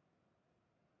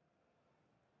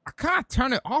 I can't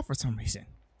turn it off for some reason.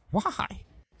 Why?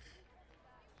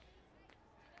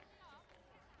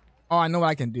 Oh, I know what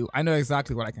I can do. I know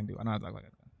exactly what I can do. I know exactly what I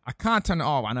can do. I can't turn it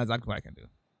off. I know exactly what I can do.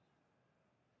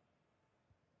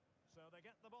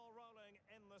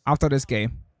 After this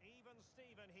game.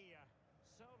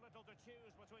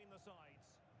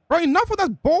 Bro, enough of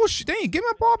that bullshit. Dang, give me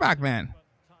my ball back, man.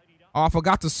 Oh, I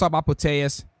forgot to sub out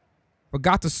Putellas.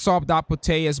 Forgot to sub that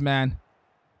Putellas, man.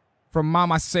 From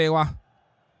Mama Sewa.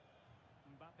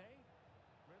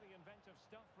 Really inventive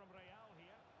stuff from Real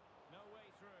here. No way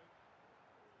through.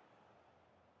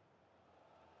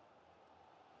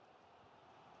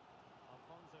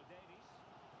 Alfonso Davies.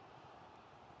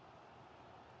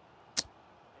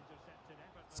 Intercepted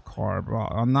effort. It's card, bro.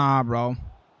 Oh, nah, bro.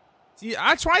 See,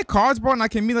 I try cards, bro, and I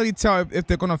can immediately tell if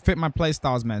they're gonna fit my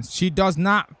playstyles, man. She does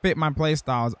not fit my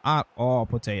playstyles at all,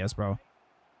 Putellas, bro.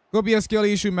 Could be a skill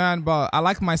issue, man, but I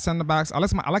like my center backs. I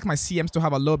like my CMs to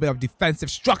have a little bit of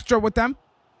defensive structure with them.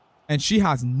 And she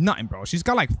has nothing, bro. She's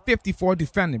got like 54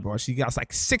 defending, bro. She got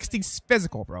like 60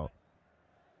 physical, bro.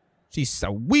 She's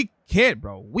a weak kid,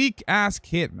 bro. Weak ass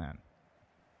kid, man.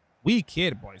 Weak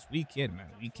kid, boys. Weak kid, man.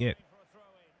 Weak kid.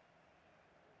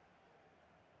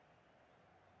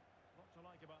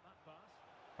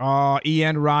 Oh,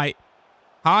 Ian Wright.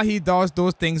 How he does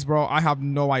those things, bro. I have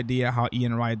no idea how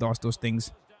Ian Wright does those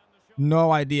things.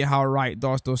 No idea how Wright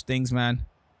does those things, man.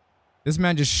 This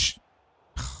man just...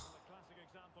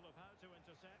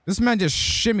 This man just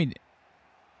shimmied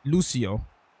Lucio.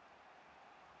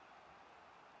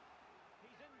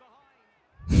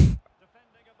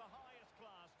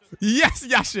 Yes,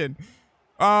 Yashin.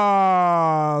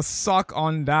 Suck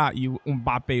on that, you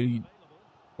Mbappe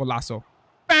golazo.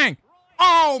 Bang!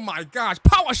 Oh my gosh,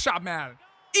 power shot, man.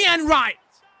 Ian Wright.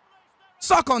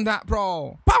 Suck on that,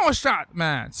 bro. Power shot,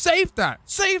 man. Save that.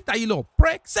 Save that, you little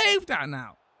prick. Save that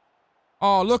now.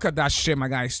 Oh, look at that shit, my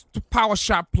guys. Power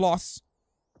shot plus.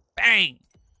 Bang.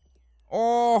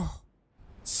 Oh,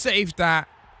 save that.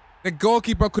 The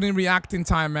goalkeeper couldn't react in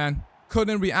time, man.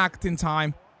 Couldn't react in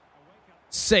time.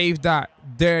 Save that.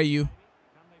 Dare you.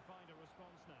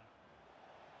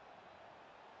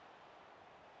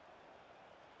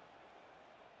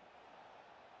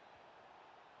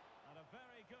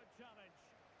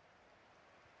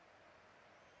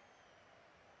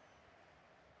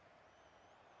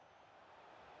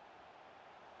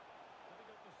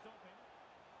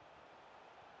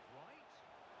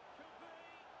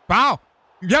 Wow.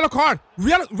 Yellow card.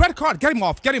 Red card. Get him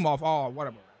off. Get him off. Oh,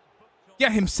 whatever.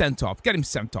 Get him sent off. Get him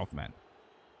sent off, man.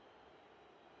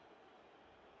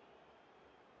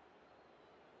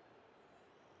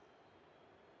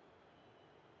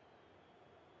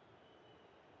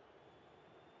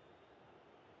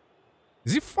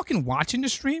 Is he fucking watching the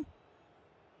stream?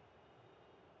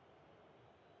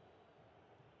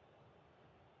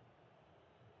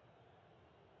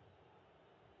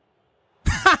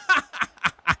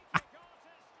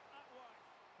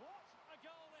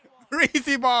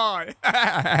 Crazy boy.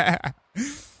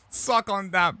 Suck on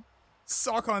that.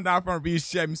 Suck on that from Reece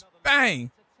James.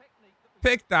 Bang.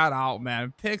 Pick that out,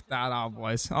 man. Pick that out,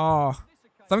 boys. Oh.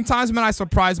 Sometimes, man, I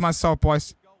surprise myself,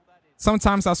 boys.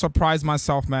 Sometimes I surprise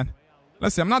myself, man.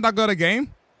 Listen, I'm not that good at a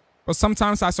game. But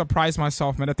sometimes I surprise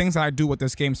myself, man. The things that I do with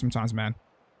this game sometimes, man.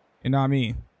 You know what I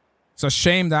mean? It's a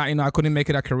shame that, you know, I couldn't make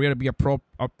it a career to be a pro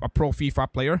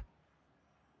FIFA player.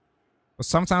 But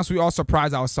sometimes we all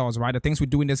surprise ourselves, right? The things we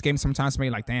do in this game sometimes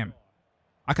make like, damn,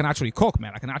 I can actually cook,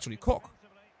 man. I can actually cook.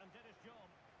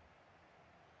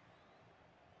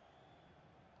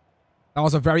 That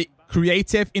was a very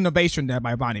creative innovation there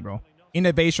by Vani, bro.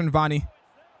 Innovation, Vani.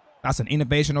 That's an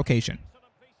innovation occasion.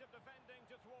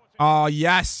 Oh,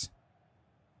 yes.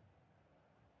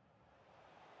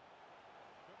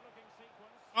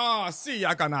 Oh, see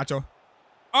ya, Garnacho.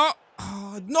 Oh,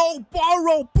 no,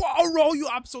 borrow, you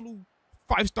absolute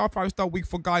five-star weak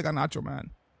for guy, Garnacho, man.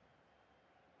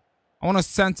 I want to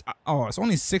send. Oh, it's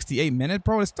only 68 minutes,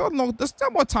 bro. There's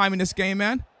still more time in this game,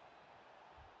 man.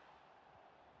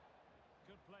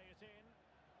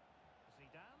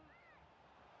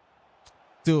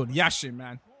 Dude, Yashin,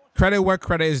 man. Credit where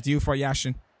credit is due for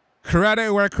Yashin.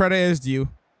 Credit where credit is due.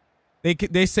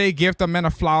 They say give the man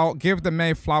a flower, give the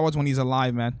man flowers when he's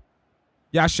alive, man.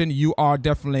 Yashin, you are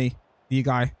definitely the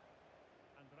guy.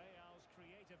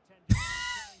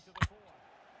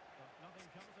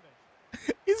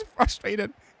 He's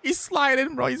frustrated. He's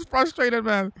sliding, bro. He's frustrated,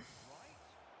 man.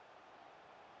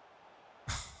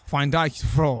 Van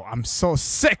Dijk, bro. I'm so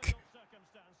sick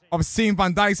of seeing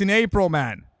Van Dijk's in April,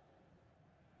 man.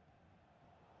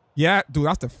 Yeah, dude,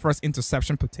 that's the first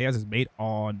interception Putellas has made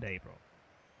all day, bro.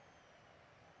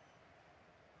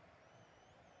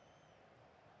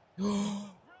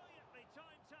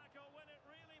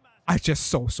 I just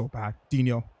so bad.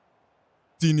 Dino.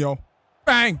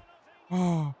 Bang.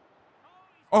 Oh.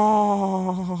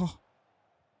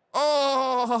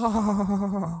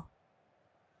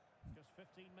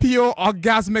 Pure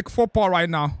orgasmic football right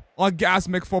now.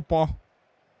 Orgasmic football.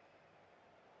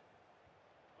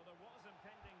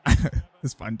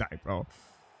 This Van Dijk, bro.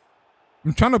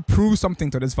 I'm trying to prove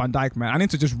something to this Van Dijk, man. I need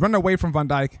to just run away from Van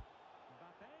Dijk.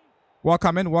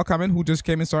 Welcome in. Who just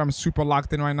came in? Sorry, I'm super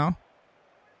locked in right now.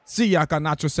 See ya,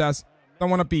 Garnacho says. Don't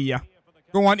want to be ya.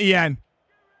 Go on, Ian.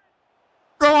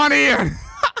 Go on, Ian.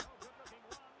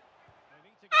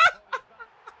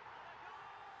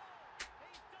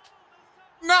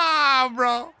 Nah,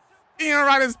 bro. Ian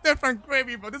Wright is different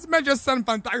gravy, bro. This man just sent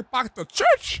Van Dijk back to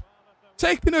church.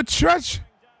 Take me to church.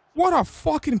 What a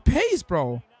fucking pace,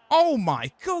 bro. Oh my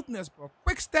goodness, bro.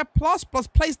 Quick step plus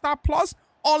play stop plus.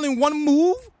 All in one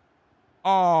move.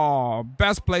 Oh,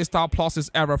 best play stop pluses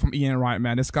ever from Ian Wright,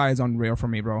 man. This guy is unreal for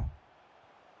me, bro.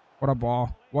 What a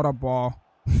ball. What a ball.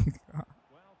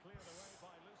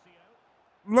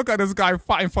 Look at this guy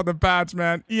fighting for the badge,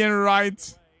 man. Ian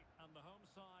Wright.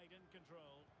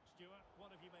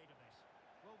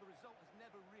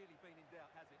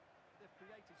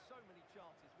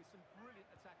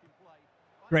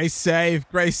 Great save,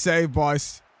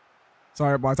 boys.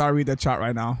 Sorry, boys. I'll read the chat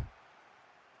right now.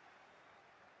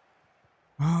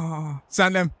 Oh,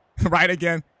 send him right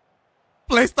again.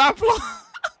 Play stop.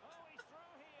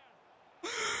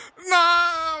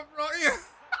 Nah, bro.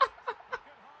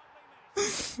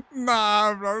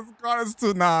 Nah, bro. This God is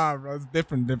too. Nah, bro. It's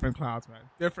different class, man.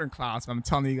 Different class. Man. I'm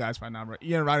telling you guys right now, bro.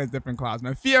 Ian Wright is different class,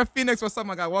 man. Fear Phoenix, what's up,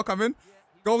 my guy? Welcome in.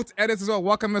 Goat edits as well.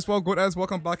 Welcome as well. Good edits.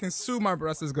 Welcome back in. Sue, my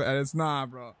bro. Says good edits. Nah,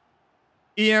 bro.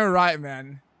 Ian Wright,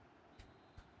 man.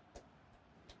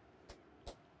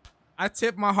 I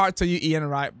tip my heart to you, Ian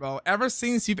Wright, bro. Ever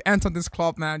since you've entered this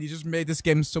club, man, you just made this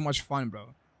game so much fun, bro.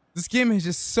 This game is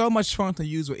just so much fun to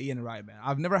use with Ian Wright, man.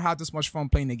 I've never had this much fun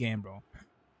playing the game, bro.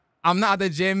 I'm not at the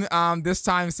gym this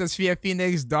time. It says Fear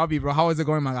Phoenix Derby, bro. How is it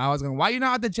going, my guy? How's it going? Why are you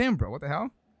not at the gym, bro? What the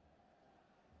hell?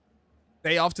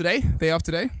 Day off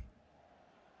today?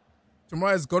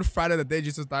 Tomorrow is Good Friday, the day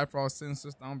Jesus died for our sins.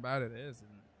 Just how bad it is.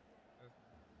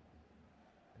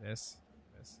 It is.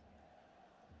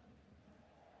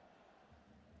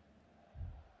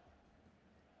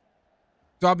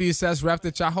 W says, ref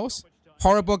the chat host.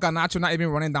 Horrible Garnacho not even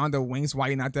running down the wings. Why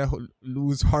you not there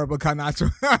lose horrible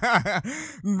Garnacho?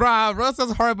 Bro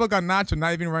says horrible Garnacho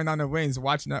not even running down the wings.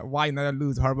 Watch that. Why you not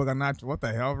lose horrible Garnacho? What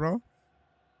the hell, bro?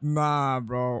 Nah,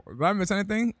 bro. Did I miss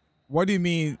anything? What do you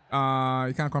mean?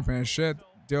 You can't comprehend shit.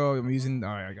 Yo, I'm using.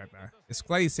 Alright, I got that. It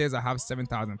clearly says I have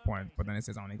 7,000 points, but then it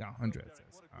says I only got 100. It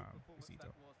says,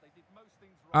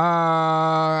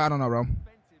 I don't know, bro.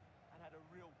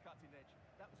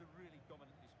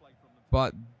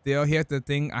 But they'll hear the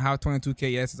thing. I have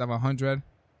 22k. Yes, I have 100.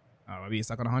 Maybe it's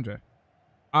stuck on 100.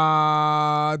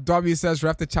 W says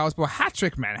ref the Charles Ball. Hat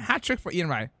trick, man. Hat trick for Ian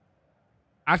Wright.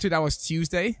 Actually, that was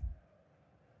Tuesday.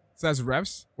 Says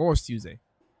refs. What was Tuesday?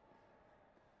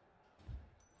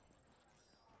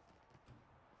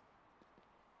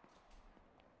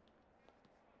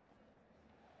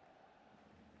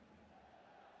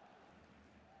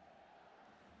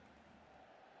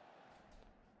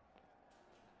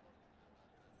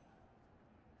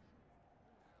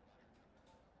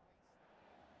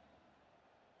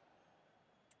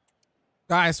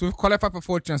 Guys, we've qualified for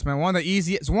fortunes, man. One of the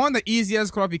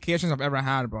easiest qualifications I've ever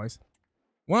had, boys.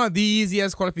 One of the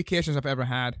easiest qualifications I've ever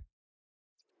had.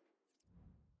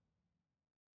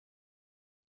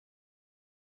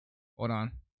 Hold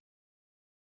on.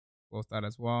 Post that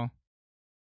as well.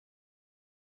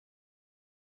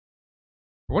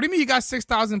 What do you mean you got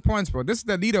 6,000 points, bro? This is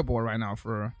the leaderboard right now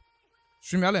for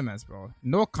Stream Elements, bro.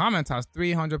 No Comment has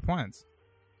 300 points.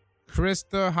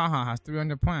 Krista Haha has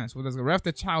 300 points. Well, there's a Ref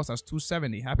the Chows has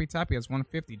 270. Happy Tappy has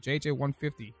 150. JJ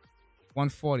 150.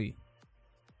 140.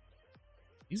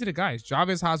 These are the guys.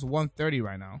 Jarvis has 130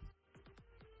 right now.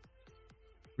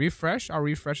 Refresh. I'll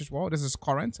refresh as well. This is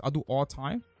current. I'll do all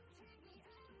time.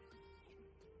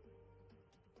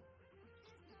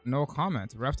 No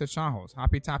comment. Ref the Chahos.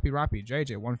 Happy Tappy Rappy.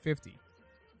 JJ 150. What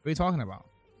are you talking about?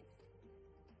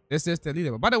 This is the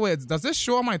leader. By the way, does this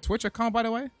show on my Twitch account, by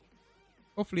the way?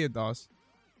 Hopefully it does.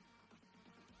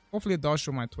 Hopefully it does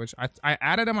show my Twitch. I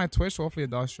added on my Twitch. So hopefully it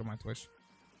does show my Twitch.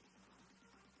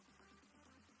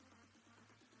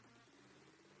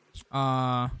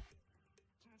 Does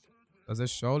it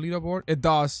show leaderboard? It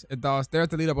does. It does. There's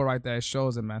the leaderboard right there. It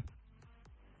shows it, man.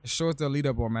 It shows the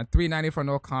leaderboard, man. 390 for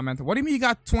no comment. What do you mean you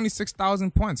got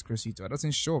 26,000 points, Chrisito? It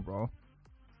doesn't show, bro. What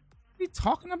are you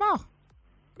talking about?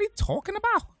 What are you talking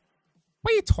about?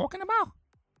 What are you talking about?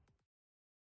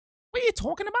 What are you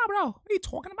talking about, bro? What are you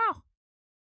talking about?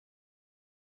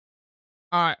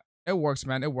 All right. It works,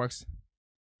 man. It works.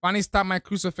 Finally stop my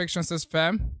crucifixion, says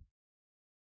fam.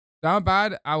 Down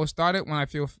bad. I will start it when I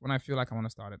feel like I want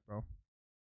to start it, bro.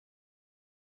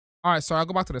 All right, sorry. I'll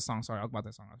go back to the song. Sorry, I'll go back to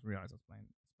the song. I realized I was playing.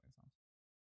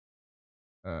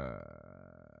 There we go.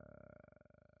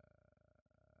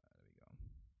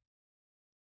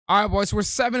 All right, boys. We're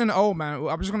 7-0, man.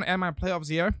 I'm just gonna end my playoffs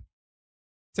here.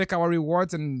 Take our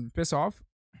rewards and piss off.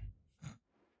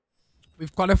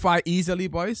 We've qualified easily,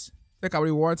 boys. Take our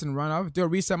rewards and run off. Do a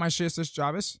reset my shit, says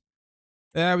Jarvis.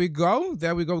 There we go.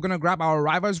 There we go. We're gonna grab our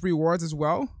rivals rewards as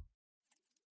well.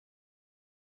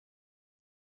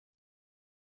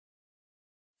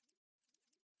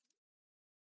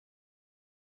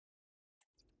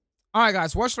 All right,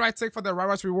 guys. What should I take for the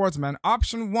rivals rewards, man?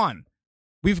 Option 1.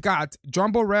 We've got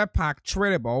Jumbo Rare Pack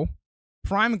tradable,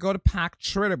 Prime Gold Pack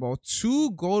tradable,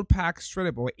 2 Gold Packs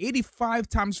tradable, 85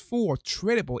 times 4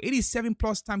 tradable, 87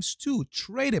 plus times 2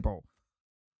 tradable.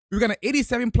 We've got an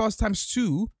 87 plus times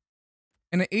 2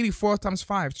 and an 84 times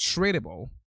 5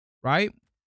 tradable, right?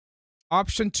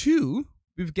 Option 2,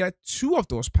 we've got 2 of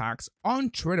those packs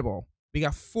untradable. We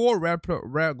got 4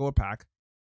 rare gold pack,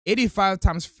 85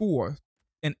 times 4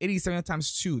 and 87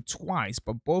 times 2 twice,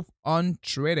 but both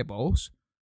untradables.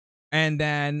 And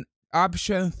then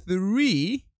option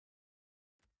 3,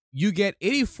 you get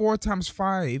 84 times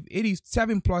 5,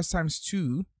 87 plus times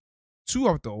 2, 2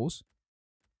 of those.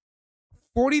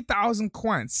 40,000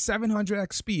 coins, 700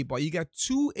 XP, but you get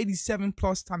 287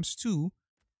 plus times 2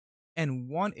 and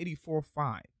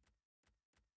 184.5.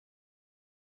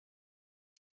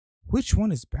 Which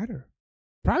one is better?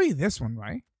 Probably this one,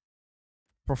 right?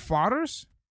 For fodders?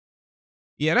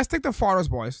 Yeah, let's take the fodders,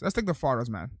 boys. Let's take the fodders,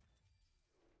 man.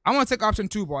 I want to take option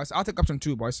 2, boys. I'll take option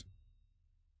 2, boys.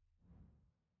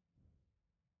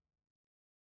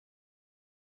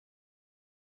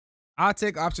 I'll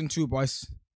take option 2, boys.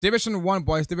 Division 1,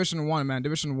 boys. Division 1, man.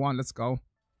 Division 1. Let's go.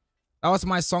 That was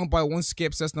my song, boy. One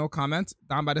skip says no comment.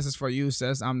 Down by this is for you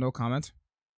says no comment.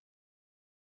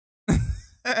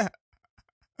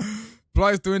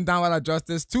 Floyd's doing down by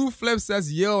justice. 2 Flip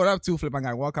says, yo, what up, 2 Flip? My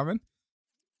guy, welcome in.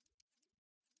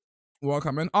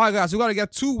 Welcome in. All right, guys. We got to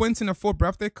get 2 wins in the 4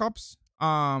 birthday cups.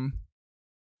 2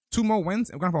 more wins.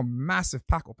 And we're going to have a massive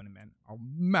pack opening, man. A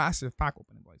massive pack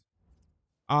opening, boys.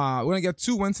 We're going to get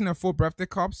 2 wins in the 4 birthday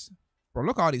cups. Bro,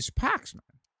 look at all these packs, man.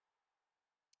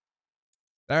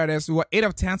 There it is. We got 8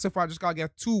 of 10 so far. I just got to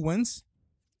get 2 wins.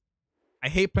 I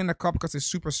hate playing the cup because it's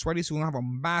super sweaty, so we're going to have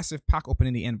a massive pack opening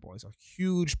in the end, boys. A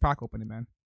huge pack opening, man.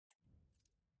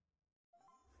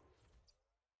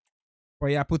 But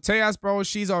yeah, Puteas, bro,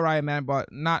 she's all right, man, but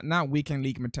not weekend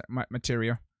league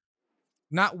material.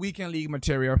 Not weekend league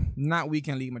material. Not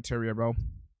weekend league material, bro.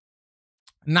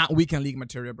 Not weekend league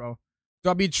material, bro.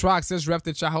 W Track says, ref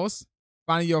the chat house.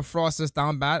 Finding your frost is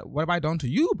down bad. What have I done to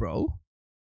you, bro?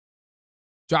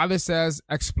 Jarvis says,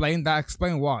 explain that.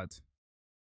 Explain what?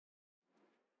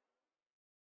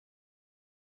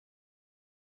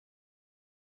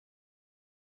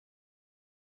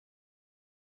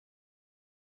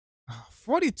 Oh,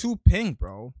 42 ping,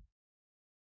 bro.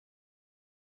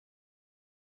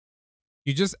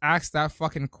 You just asked that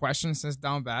fucking question since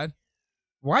down bad.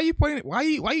 Why are you putting? Why are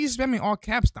you spamming all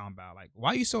caps down bad? Like,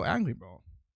 why are you so angry, bro?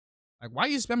 Like, why are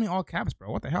you spamming all caps,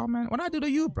 bro? What the hell, man? What did I do to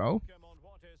you, bro?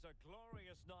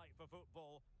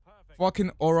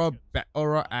 Fucking aura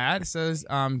ad says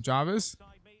Jarvis.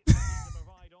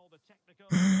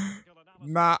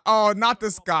 Nah, oh, not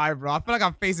this guy, bro. I feel like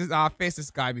I've faced this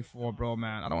guy before, bro,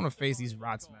 man. I don't want to face these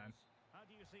rats, man. How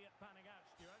do you see it panning out,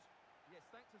 Stuart? Yes,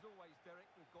 thanks as always, Derek.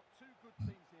 We've got 2 good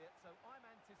teams here, so I'm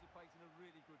anticipating a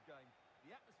really good game.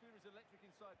 The atmosphere is electric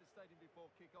inside the stadium before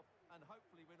kickoff, and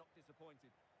hopefully we're not disappointed.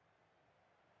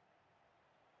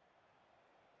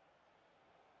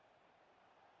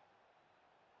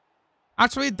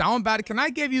 Actually, down bad. Can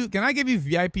I give you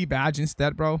VIP badge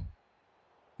instead, bro?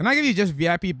 Can I give you just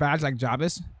VIP badge like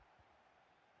Jarvis? And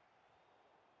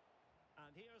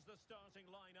here's the starting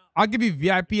lineup. I'll give you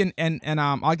VIP and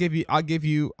I'll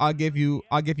give you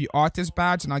artist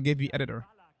badge and I'll give you editor.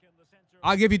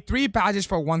 I'll give you 3 badges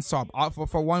for 1 sub.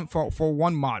 For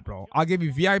one mod, bro. I'll give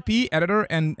you VIP, editor,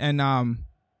 and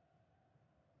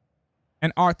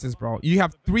artist, bro. You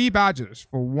have 3 badges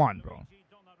for 1, bro.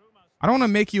 I don't want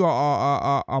to make you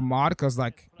a mod because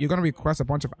like you're gonna request a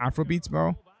bunch of Afrobeats,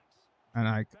 bro. And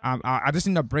like I just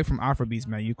need a break from Afrobeats,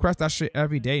 man. You request that shit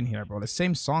every day in here, bro. The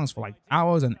same songs for like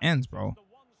hours and ends, bro.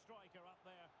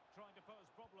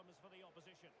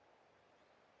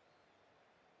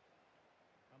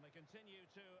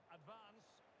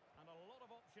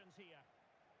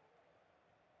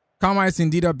 Karma is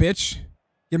indeed a bitch.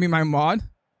 Give me my mod.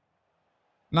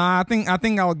 Nah, I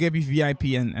think I'll give you VIP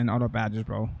and other badges,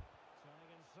 bro.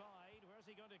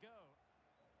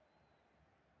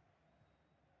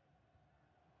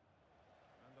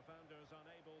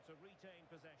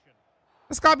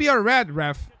 It's gotta be a red,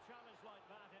 ref.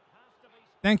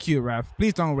 Thank you, ref.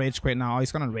 Please don't rage quit now.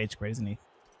 He's gonna rage quit, isn't he?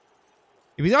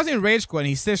 If he doesn't rage quit and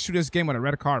he still shoot this game with a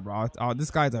red card, bro,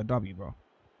 this guy's a W, bro.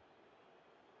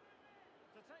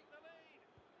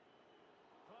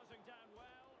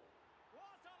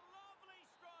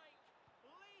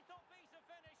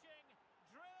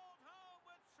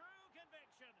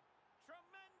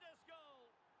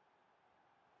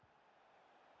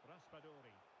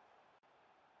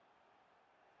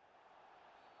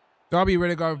 W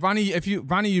really good.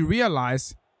 Vani, you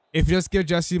realize if you just give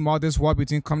Jesse more this war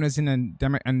between communism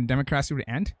and democracy would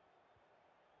end?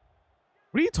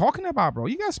 What are you talking about, bro?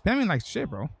 You guys spamming like shit,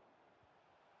 bro.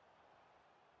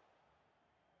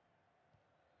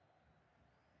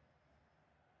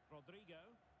 Rodrigo.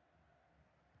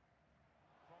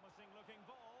 Promising looking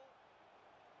ball.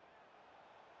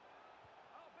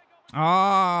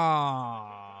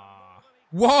 Ah.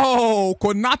 Whoa.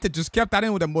 Konate just kept that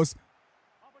in with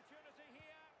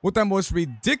the most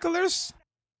ridiculous.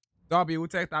 W, we'll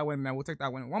take that win, man. We'll take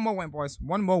that win. One more win, boys.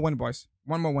 One more win, boys.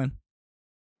 One more win.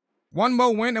 One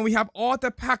more win, and we have all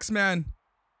the packs, man.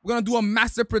 We're going to do a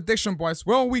massive prediction, boys.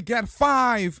 Will we get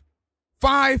five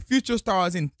future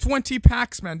stars in 20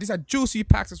 packs, man? These are juicy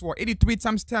packs as well. 83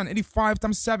 times 10, 85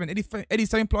 times 7,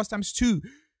 87 plus times 2,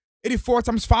 84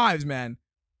 times 5s, man.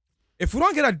 If I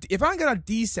don't get a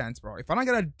decent, bro, if I don't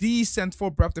get a decent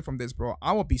full birthday from this, bro,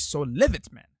 I will be so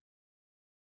livid, man.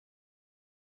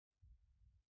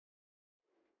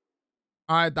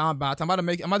 All right, down bad. I'm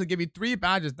about to give you 3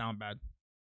 badges, down bad.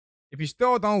 If you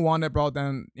still don't want it, bro,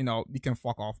 then you know you can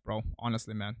fuck off, bro.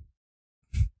 Honestly, man.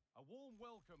 A warm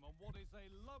welcome on what is a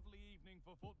lovely evening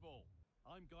for football.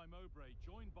 I'm Guy Mowbray,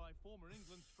 joined by former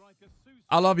England striker Susan.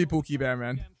 I love you, Pookie Bear,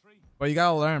 man. But you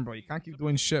gotta learn, bro. You can't keep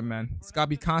doing shit, man. It's gotta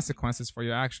be consequences for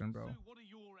your action, bro. What are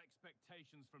your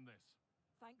expectations from this?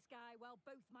 Thanks, Guy. Well,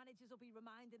 both managers will be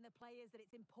reminding the players that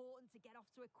it's important to get off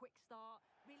to a quick start,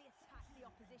 really attack the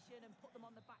opposition and put them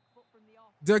on the back foot from the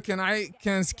off. Dude,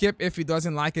 can skip if he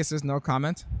doesn't like it, says no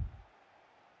comment.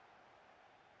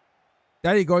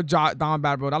 There you go, down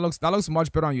bad, bro. That looks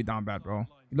much better on you, down bad, bro.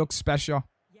 You look special.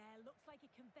 Yeah, looks like a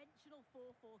conventional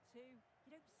 4-4-2.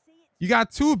 You don't see it. You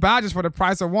got 2 badges for the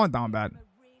price of 1, down bad. A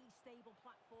really stable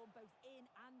platform, both in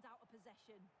and out of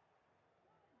possession.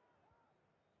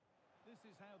 This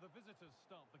is how the visitors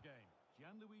start the game.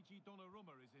 Gianluigi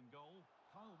Donnarumma is in goal.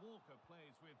 Kyle Walker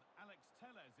plays with Alex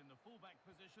Telles in the fullback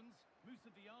positions.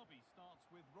 Moussa Diaby starts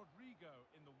with Rodrigo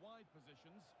in the wide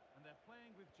positions, and they're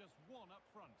playing with just 1 up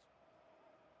front.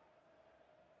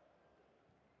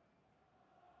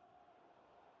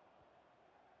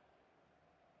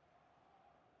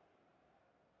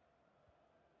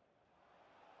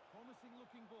 Promising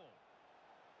looking ball.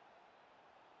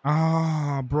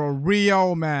 Ah, bro,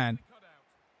 Rio, man.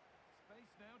 Space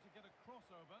now to get a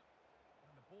crossover,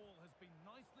 and the ball has been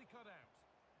nicely cut out.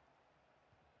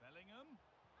 Bellingham.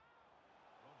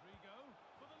 Rodrigo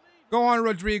for the lead. Go on,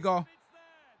 Rodrigo. It's there.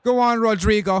 Go on,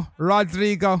 Rodrigo.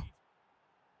 Rodrigo.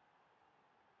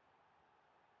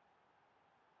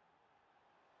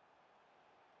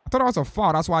 I thought it was a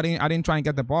foul. That's why I didn't try and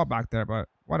get the ball back there, but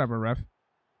whatever, ref. João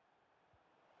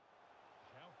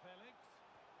Felix.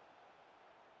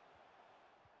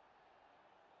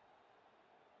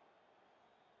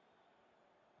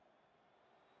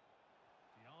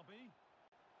 Diaby.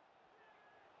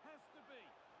 Has to be.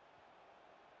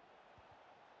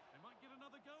 They might get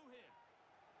another go here.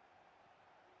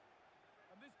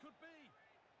 And this could be.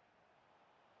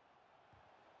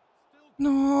 Still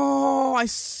No, I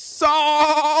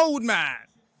sold, man.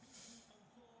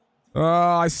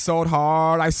 I sold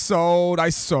hard. I sold. The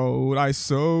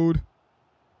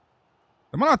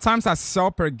amount of times I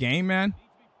sell per game, man. need to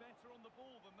be better on the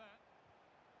ball than that.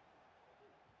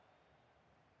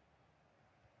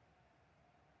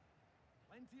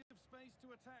 Plenty of space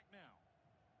to attack now.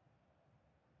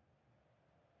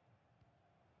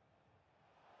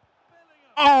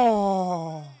 Bellingham.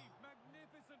 Oh.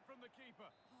 Magnificent from the keeper.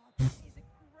 Oh, that is a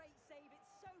great save.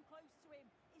 It's so close to him.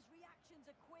 His reaction Transitions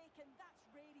are quick, and that's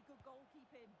really good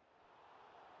goalkeeping.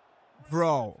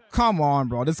 Bro, come on,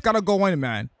 bro. This gotta go in,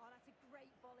 man. Oh, that's a great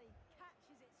volley.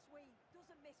 Catches it sweet.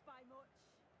 Doesn't miss by much.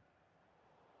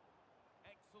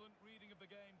 Excellent reading of the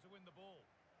game to win the ball.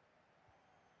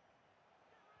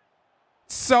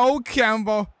 So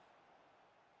Campbell.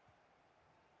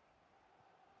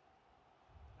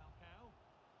 Falcao.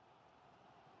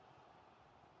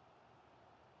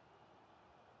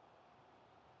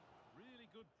 Really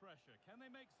good pressure. Can they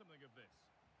make something of this?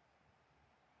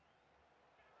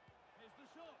 Here's the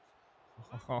shot.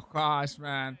 Oh gosh,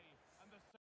 man.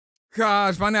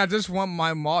 Gosh, funny. I just want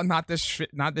my mall, not this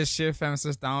shit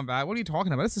fences down bad. What are you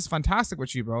talking about? This is fantastic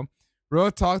with you, bro.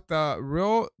 Real talk,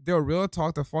 real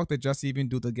talk. The fuck they just even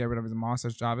do to get rid of his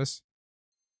monsters, Jarvis.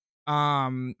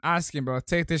 Asking, bro.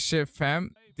 Take this shit,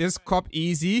 fam. This cup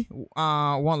easy.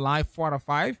 One live 4 out of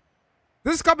 5.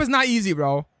 This cup is not easy,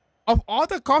 bro. Of all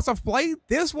the cups I've played,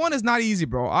 this one is not easy,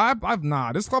 bro.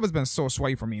 Nah. This club has been so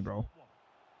sweaty for me, bro.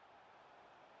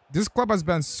 This club has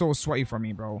been so sweaty for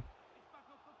me, bro.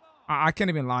 I can't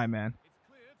even lie, man. It's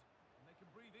cleared, and they can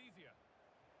breathe easier.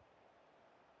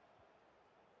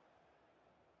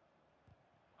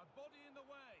 A body in the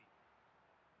way.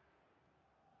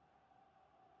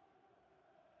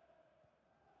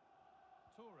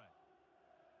 Toure.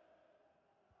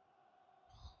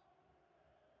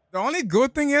 The only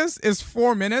good thing is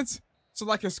 4 minutes. So,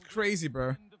 like, it's crazy,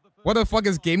 bro. What the fuck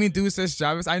is gaming do, says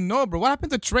Jarvis? I know, bro. What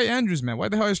happened to Trey Andrews, man? Where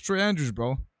the hell is Trey Andrews,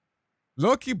 bro?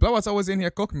 Low-key blowouts always in here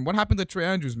cooking. What happened to Trey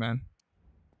Andrews, man?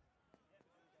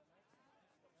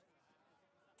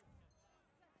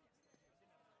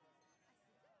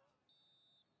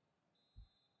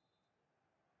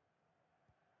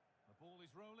 The ball is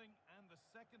rolling, and the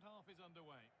second half is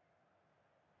underway.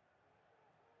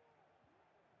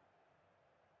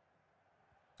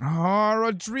 Oh,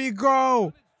 Rodrigo!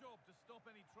 Done its job to stop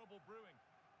any trouble brewing.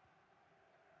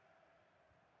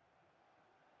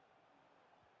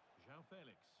 João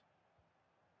Felix.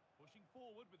 Pushing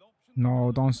forward with options.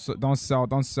 No, don't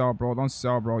sell, bro. Don't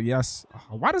sell, bro. Yes.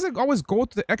 Why does it always go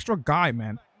to the extra guy,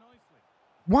 man? Back nicely.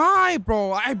 Why,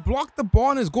 bro? I blocked the ball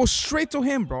and it goes straight to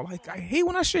him, bro. Like, I hate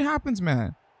when that shit happens, man.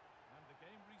 And the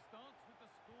game restarts with the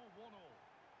score 1-1.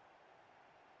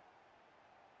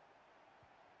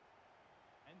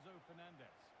 Enzo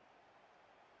Fernandez.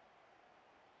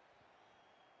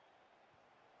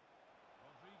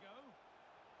 Rodrigo.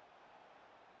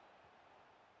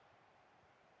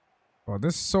 Bro,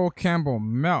 this Sol Campbell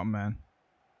melt, man.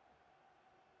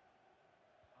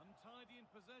 Untidy in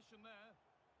possession there.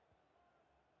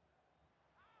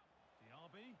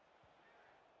 Diaby.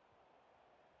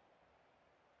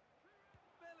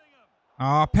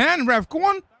 Bellingham. Pen, ref. Go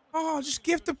on. Oh, just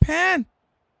give the pen.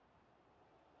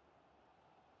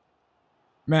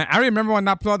 Man, I remember when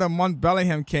that play that Mont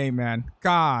Bellingham came, man.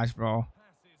 Gosh, bro.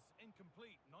 Pass is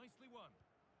incomplete. Nicely won.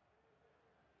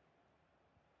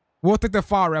 We'll take the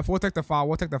foul, ref. We'll take the foul.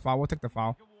 We'll take the foul. We'll take the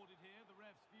foul. Awarded here. The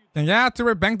ref's view. Can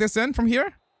Toure bank this in from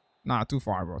here? Nah, too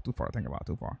far, bro. Too far to think about.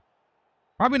 Too far.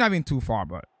 Probably not even too far,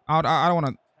 but I don't want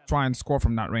to try and score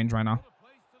from that range right now. What a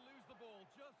place to lose the ball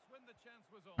just when the chance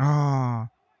was on.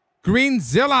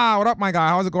 Greenzilla. What up, my guy?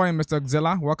 How's it going, Mr.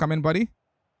 Zilla? Welcome in, buddy.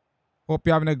 Hope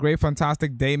you're having a great,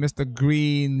 fantastic day, Mr.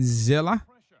 Greenzilla.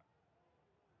 Pressure.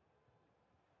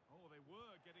 Oh, they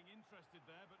were getting interested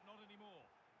there, but not anymore.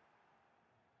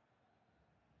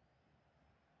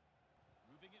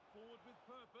 Moving it forward with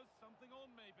purpose. Something on,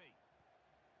 maybe.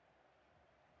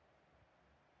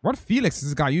 What Felix is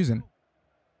this guy using?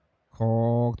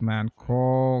 Cooked, man.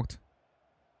 Cooked.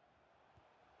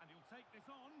 And he'll take this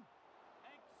on.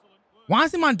 Excellent work. Why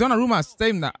is the man Donnarumma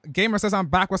saying that? Gamer says I'm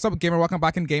back. What's up, Gamer? Welcome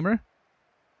back in, Gamer.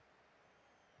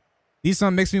 This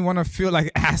one makes me want to feel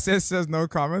like assets, says no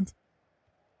comment.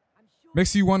 I'm sure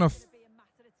Makes you want to it's gonna be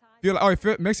a matter of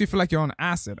time. feel, makes you feel like you're on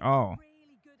acid. Oh.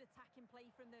 Really good attacking play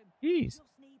from them. Jeez. Just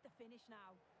need the finish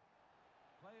now.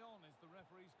 Play on is the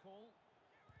referee's call.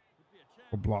 Could be a chance.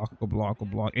 Go block, go block, go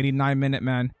block. 89-minute,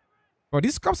 man. Bro,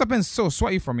 these cups have been so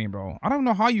sweaty for me, bro. I don't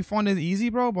know how you found it easy,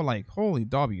 bro, but like, holy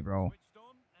dobby, bro. Switched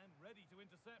on and ready to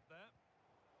intercept there.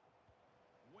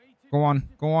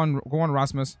 Waited. Go on,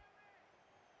 Rasmus.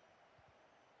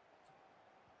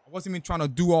 I wasn't even trying to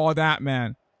do all that,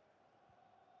 man.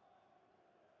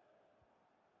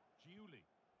 Giuli.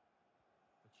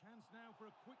 The chance now for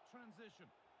a quick transition.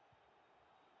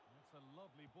 That's a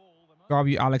lovely ball. There might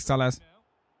W, be Alex a Telles. now.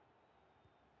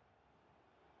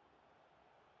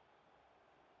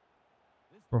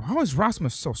 This Bro, how is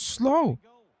Rasmus so slow? goal.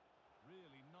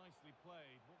 Really nicely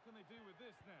played. What can they do with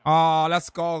this now? Oh, let's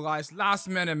go, guys. Last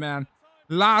minute, man.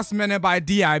 Last minute by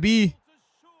DIB.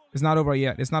 To surely It's not over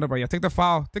yet. It's not over yet. Take the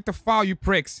foul. Take the foul, you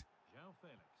pricks.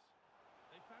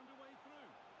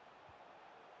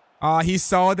 He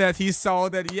saw that. He saw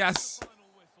that. Yes.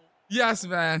 Yes,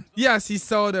 man. Yes, he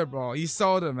sold it, bro. He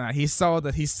sold it, man. He sold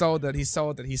it. He sold it. He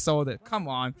sold it. He sold it. Come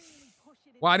on.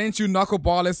 Why didn't you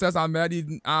knuckleball it? Says I'm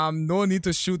ready. No need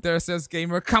to shoot there, says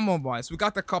Gamer. Come on, boys. We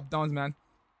got the cup downs, man.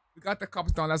 We got the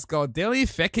cups down. Let's go. Dilly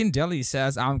feckin' Dilly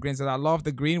says Greenzilla. I love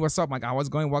the green. What's up, my guy? What's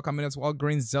going? Welcome in as well,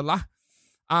 Greenzilla.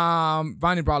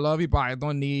 Vonnie, bro, I love you, but I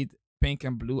don't need pink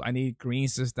and blue. I need green,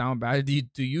 says down bad.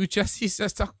 Do you, Jesse?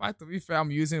 Says talk back. To be fair,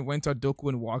 I'm using Winter, Doku,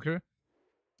 and Walker.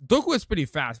 Doku is pretty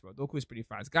fast, bro. Doku is pretty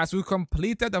fast. Guys, we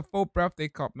completed the full birthday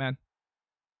cup, man.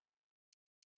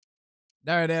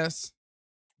 There it is.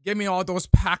 Give me all those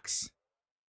packs.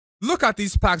 Look at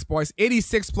these packs, boys.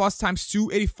 86 plus times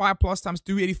 2, 85 plus times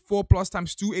 3, 84 plus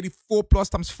times 2, 84 plus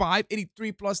times 5,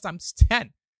 83 plus times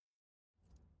 10.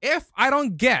 If I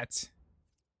don't get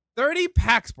 30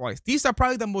 packs, boys, these are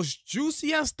probably the most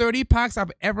juiciest 30 packs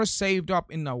I've ever saved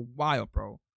up in a while,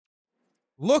 bro.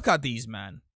 Look at these,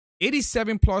 man.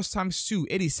 87 plus times 2,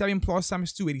 87 plus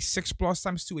times 2, 86 plus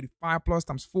times 2, 85 plus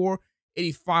times 4,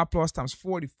 85 plus times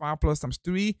 4, 85 plus times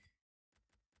 3,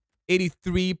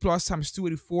 83 plus times 2,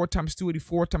 84 times 2,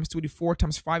 84 times 2, 84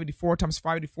 times 5, 84 times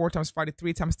 5, 84 times 5,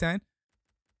 83 times 10.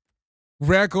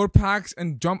 Rare gold packs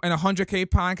and jump and a 100k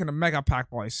pack and a mega pack,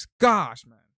 boys. Gosh,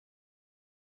 man.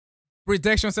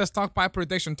 Prediction says talk by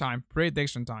prediction time.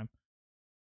 Prediction time.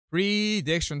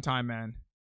 Prediction time, man.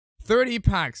 30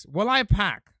 packs. Will I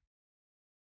pack?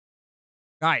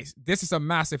 Guys, this is a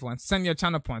massive one. Send your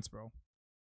channel points, bro.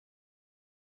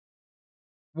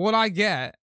 Will I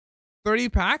get 30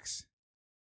 packs?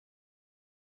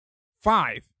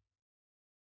 5.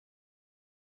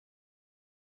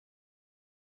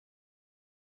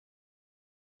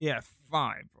 Yeah,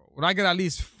 5, bro. Would I get at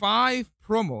least 5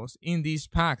 promos in these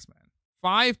packs, man?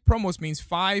 5 promos means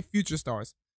 5 future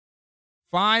stars.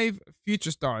 5 future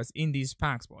stars in these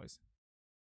packs, boys.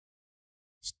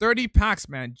 It's 30 packs,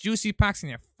 man. Juicy packs in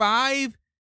here. 5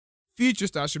 future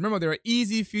stars. Remember, there are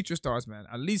easy future stars, man.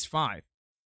 At least 5.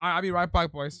 I'll be right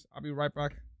back, boys. I'll be right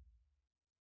back.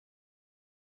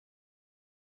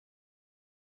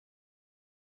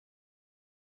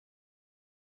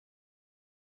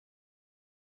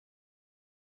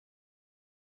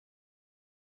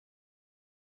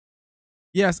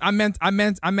 Yes, I meant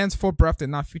for birthday,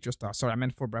 not future star. Sorry, I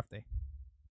meant for birthday.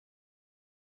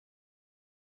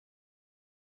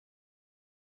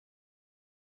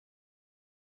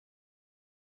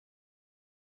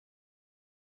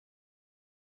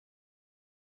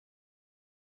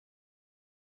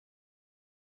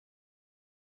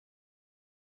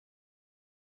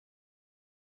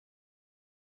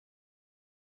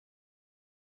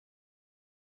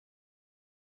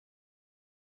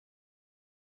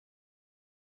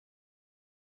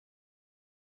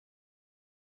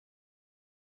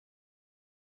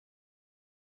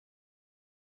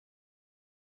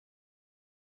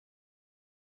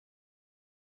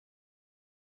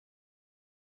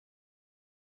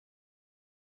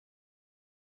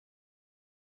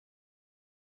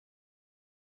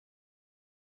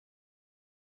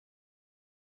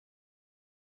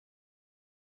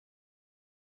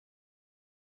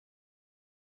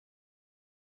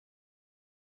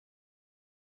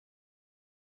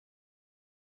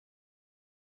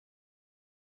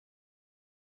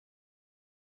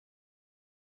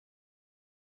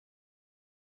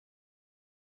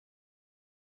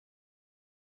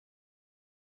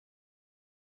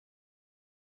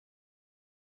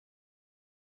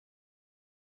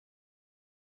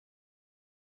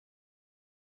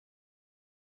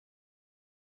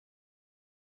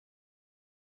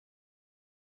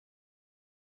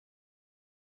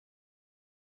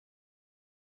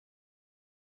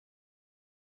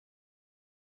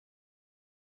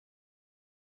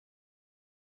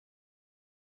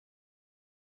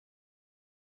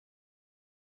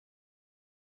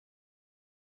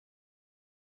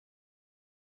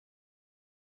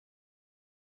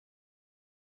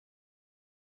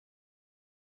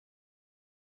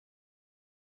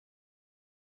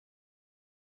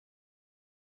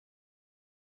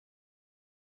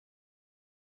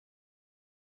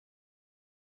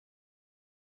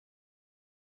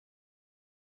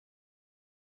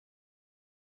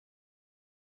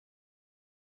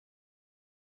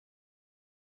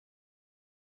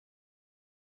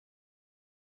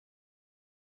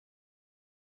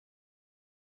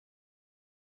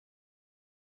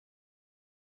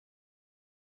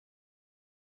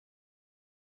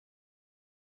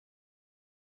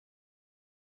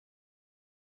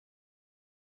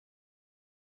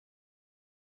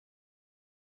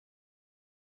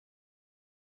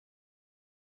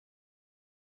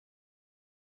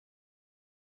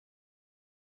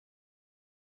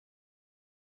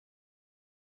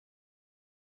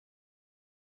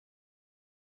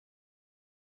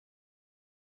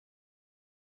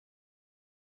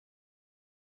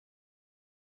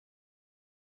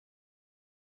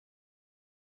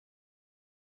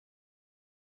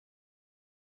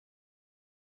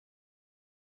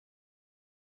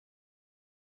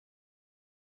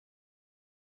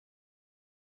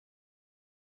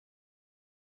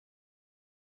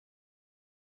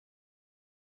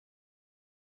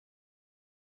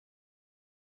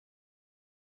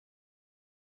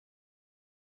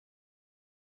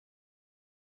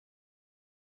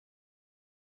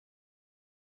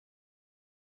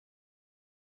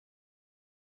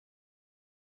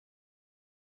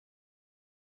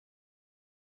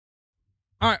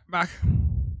 All right, back.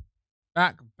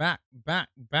 Back.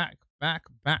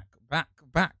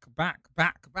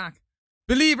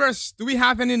 Believers, do we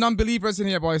have any non-believers in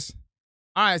here, boys?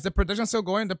 All right, is the prediction still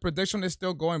going? The prediction is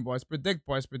still going, boys. Predict,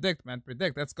 boys. Predict, man.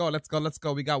 Predict. Let's go.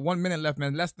 We got 1 minute left,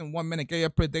 man. Less than 1 minute. Get your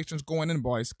predictions going in,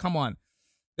 boys. Come on.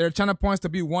 There are channel points to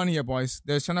be won here, boys.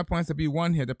 There's channel points to be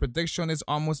won here. The prediction is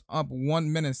almost up.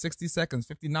 1 minute, 60 seconds,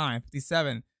 59,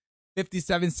 57.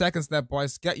 57 seconds left,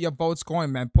 boys. Get your votes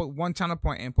going, man. Put 1 channel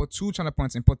point in, put 2 channel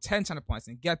points in, put 10 channel points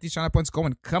in. Get these channel points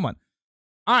going. Come on.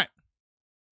 All right.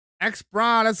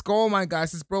 X-Bra, let's go, my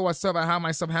guys. This bro, what's up? I had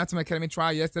my Southampton Academy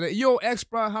trial yesterday. Yo,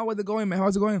 X-Bra, how was it going, man?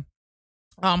 How's it going?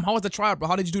 How was the trial, bro?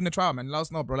 How did you do in the trial, man? Let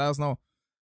us know, bro. Let us know.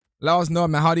 Let us know,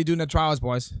 man. How did you do in the trials,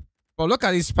 boys? Bro, look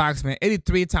at these packs, man.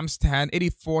 83 times 10,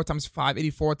 84 times 5,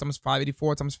 84 times 5,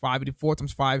 84 times 5, 84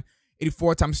 times 5,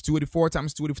 84 times 2, 84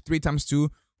 times 2, 83 times 2.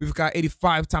 We've got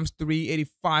 85 times 3,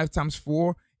 85 times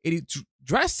 4, 82.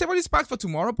 Do I save all these packs for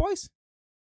tomorrow, boys?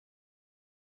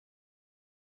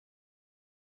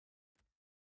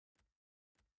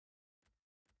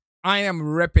 I am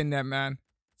ripping them, man.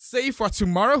 Save for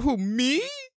tomorrow? Who, me?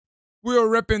 We're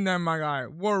ripping them, my guy.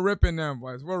 We're ripping them,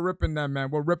 boys. We're ripping them, man.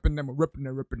 We're ripping them. We're ripping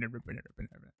them, ripping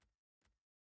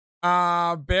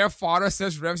them. Bear Fodder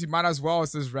says Revs. You might as well,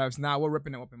 says Revs. Nah, we're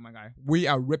ripping them open, my guy. We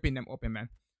are ripping them open, man.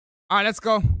 All right, let's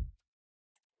go.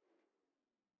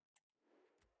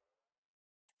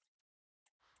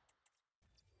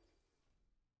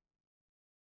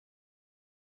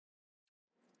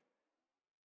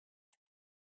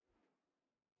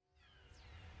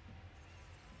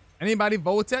 Anybody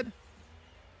voted?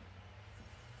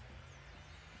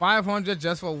 500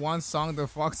 just for 1 song. The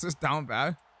Fox is down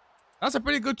bad. That's a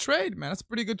pretty good trade, man. That's a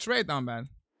pretty good trade down bad.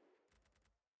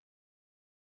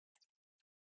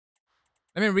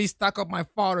 Let me restock up my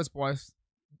fathers, boys.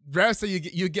 Rare, so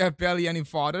you get barely any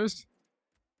fathers.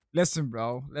 Listen,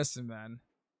 bro. Listen, man.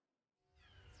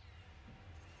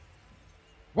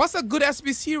 What's a good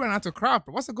SBC right now to craft?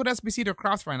 What's a good SBC to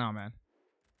craft right now, man?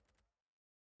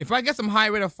 If I get some high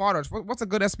rate of fathers, what's a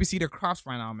good SBC to craft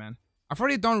right now, man? I've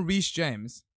already done Reece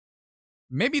James.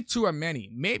 Maybe 2 or many.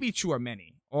 Maybe 2 or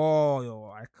many. Oh,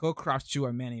 yo, I could craft 2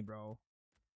 or many, bro.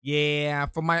 Yeah,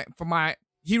 for my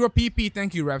Hero PP,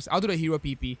 thank you, Reps. I'll do the Hero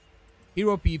PP.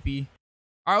 Hero PP.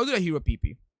 I'll do the Hero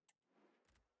PP.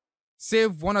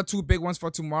 Save 1 or 2 big ones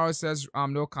for tomorrow, says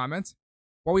no comments.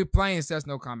 What we playing, says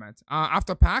no comments.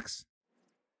 After packs,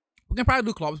 we can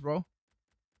probably do clubs, bro.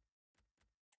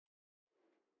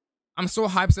 I'm so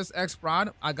hyped, says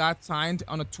X-Prod. I got signed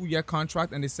on a 2-year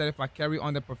contract, and they said if I carry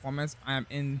on the performance, I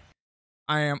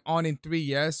am on in 3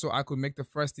 years, so I could make the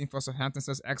first team for Southampton,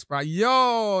 says X-Prod.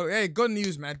 Yo, hey, good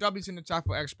news, man. W's in the chat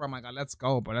for X-Prod, my God. Let's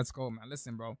go, bro. Let's go, man.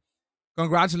 Listen, bro.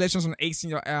 Congratulations on acing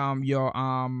your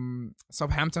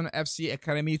Southampton FC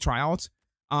Academy tryout.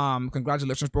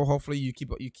 Congratulations, bro. Hopefully you keep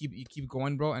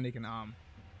going, bro, and they can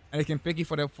pick you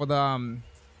for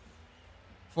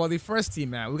the first team,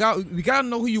 man. We gotta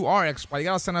know who you are, X-Prod. You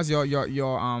gotta send us your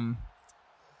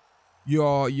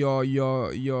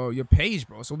page,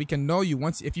 bro, so we can know you.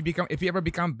 Once if you ever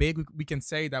become big, we can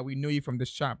say that we knew you from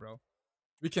this chat, bro.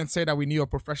 We can say that we knew a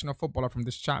professional footballer from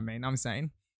this chat, man. You know what I'm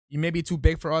saying? You may be too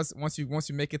big for us once you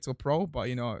make it to a pro, but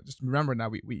you know, just remember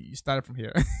that we started from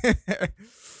here.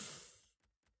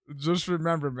 Just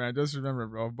remember, man. Just remember,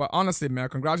 bro. But honestly, man,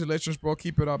 congratulations, bro.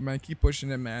 Keep it up, man. Keep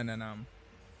pushing it, man. And I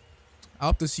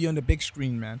hope to see you on the big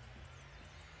screen, man.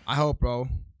 I hope, bro.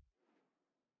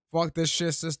 Fuck this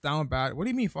shit, says down bad. What do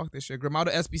you mean, fuck this shit?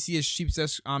 Grimaldo SBC is cheap,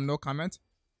 says no comment.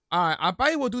 Alright, I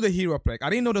probably will do the hero pick. I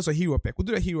didn't know there's a hero pick. We'll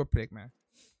do the hero pick, man.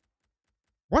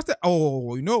 What's the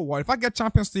you know what? If I get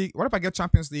Champions League, what if I get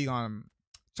Champions League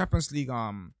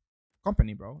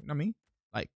company, bro? You know what I mean?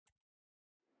 Like,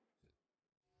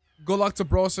 good luck to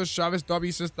bro, says Travis.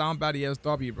 W says down bad. Yes,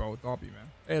 W, bro. W,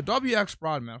 man. Hey, WX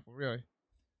Prod, man, for real.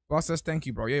 Boss says thank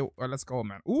you, bro. Yeah, let's go,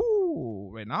 man. Ooh,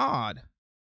 Renard,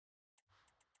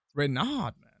 man.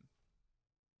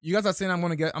 You guys are saying I'm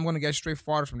gonna get straight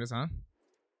forward from this, huh?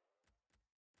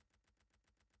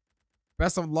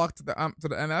 Best of luck to the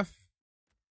MF.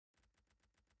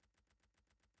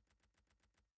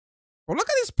 Bro, look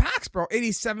at these packs, bro.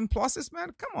 87 pluses,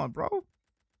 man. Come on, bro.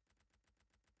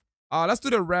 Let's do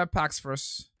the red packs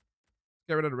first.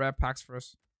 Get rid of the red packs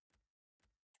first.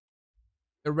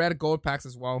 The red gold packs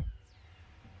as well.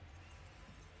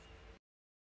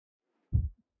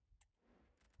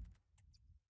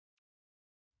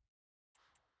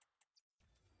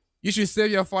 You should save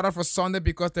your father for Sunday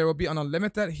because there will be an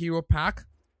unlimited hero pack.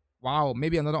 Wow,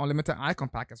 maybe another unlimited icon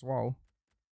pack as well.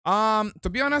 To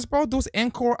be honest, bro, those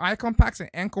Encore icon packs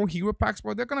and Encore hero packs,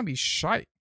 bro, they're gonna be shite.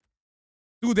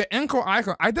 Dude, the Anchor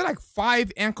Icon. I did like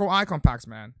 5 Anchor Icon packs,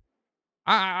 man.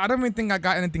 I don't even think I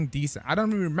got anything decent. I don't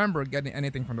even remember getting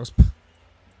anything from those.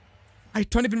 I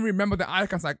don't even remember the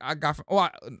icons like I got from. Oh,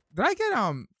 did I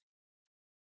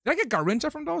get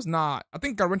Garincha from those? Nah, I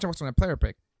think Garincha was from the player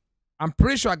pick. I'm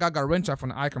pretty sure I got Garincha from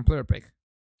the icon player pick.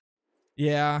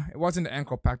 Yeah, it wasn't the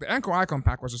Anchor pack. The Anchor Icon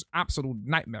pack was just absolute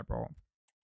nightmare, bro.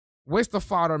 Waste of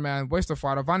fodder, man. Waste of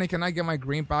fodder. Vanny, can I get my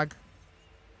green pack?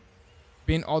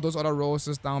 Being all those other roles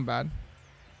is down bad.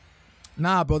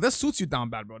 Nah, bro, this suits you down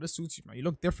bad, bro. This suits you, man. You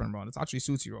look different, bro. This actually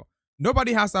suits you, bro.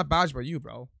 Nobody has that badge but you,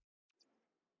 bro.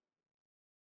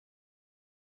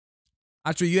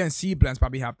 Actually, UNC blends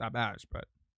probably have that badge, but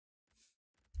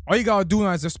all you gotta do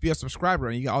is just be a subscriber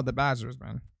and you got all the badges,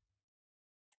 man.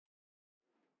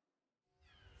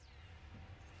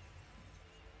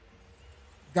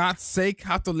 God's sake,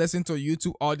 have to listen to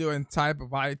YouTube audio and type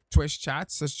via Twitch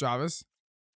chat, says Jarvis.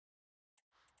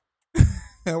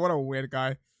 What a weird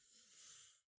guy.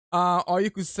 Or you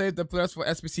could save the players for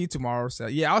SPC tomorrow. So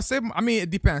yeah, I'll save them. I mean,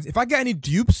 it depends. If I get any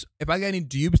dupes,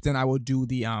 then I will do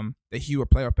the hero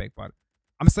player pick. But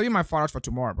I'm saving my fodders for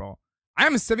tomorrow, bro. I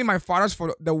am saving my fodders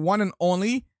for the one and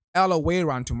only LOA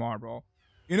run tomorrow, bro.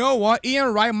 You know what?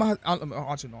 Ian Wright must.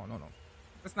 Actually, no.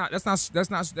 Let's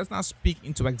not speak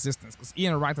into existence because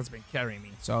Ian Wright has been carrying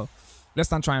me. So let's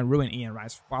not try and ruin Ian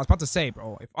Wright. What I was about to say,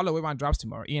 bro, if LOA run drops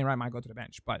tomorrow, Ian Wright might go to the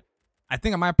bench. But I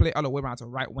think I might play LOA run as a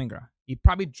right winger. He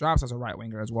probably drops as a right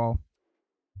winger as well.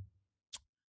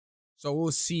 So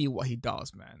we'll see what he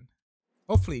does, man.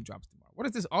 Hopefully he drops tomorrow. What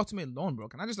is this ultimate loan, bro?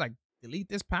 Can I just like delete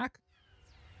this pack?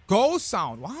 Gold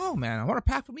sound. Wow, man. What a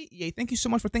pack for me. EA, thank you so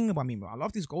much for thinking about me, bro. I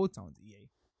love these gold sounds, EA.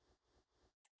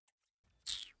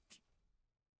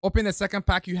 Open the second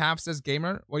pack you have, says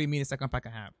Gamer. What do you mean the second pack I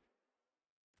have?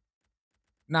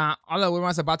 Nah, all of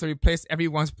everyone's about to replace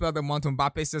everyone's player of the month.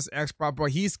 Mbappe, says X, bro.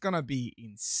 He's gonna be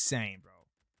insane, bro.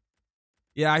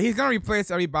 Yeah, he's gonna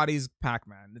replace everybody's pack,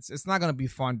 man. It's not gonna be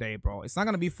fun day, bro. It's not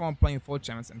gonna be fun playing full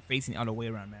champions and facing the other way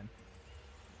around, man.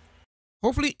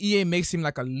 Hopefully EA makes him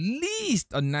like at least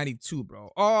a 92,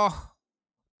 bro. Oh,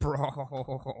 bro.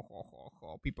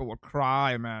 People will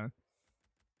cry, man.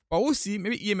 But we'll see.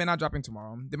 Maybe EA may not drop in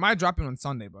tomorrow. They might drop in on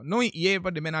Sunday, bro. Knowing EA,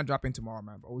 but they may not drop in tomorrow,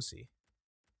 man. But we'll see.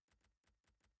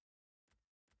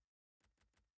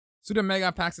 So the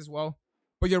mega packs as well.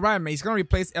 But you're right, man. He's going to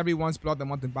replace everyone's Blood the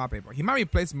Month Mbappe, bro. He might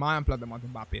replace mine Blood the Month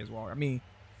Mbappe as well. I mean,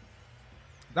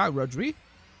 that Rodri?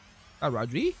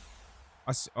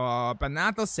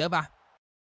 Bernardo Silva.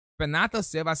 Bernardo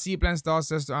Silva. C-Plan Star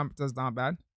says that's not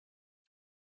bad.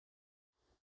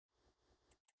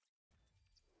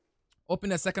 Open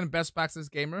the second best pack, says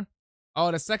Gamer.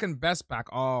 Oh, the second best pack.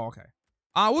 Oh, okay.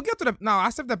 We'll get to the... No, I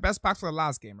saved the best packs for the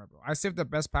last, Gamer, bro. I saved the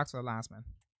best packs for the last, man.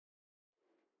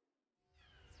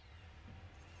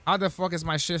 How the fuck is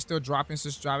my shit still dropping,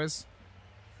 says Travis?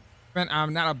 Man,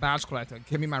 I'm not a badge collector.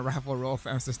 Give me my raffle roll,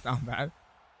 fam, says Down Bad.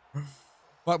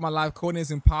 Fuck my life. Coding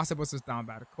is impossible, says Down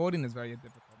Bad. Coding is very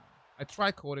difficult, man. I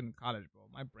tried coding in college, bro.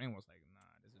 My brain was like, nah,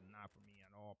 this is not for me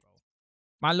at all, bro.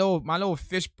 My little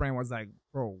fish brain was like,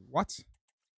 bro, what?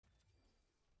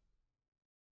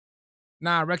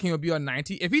 Nah, I reckon he'll be on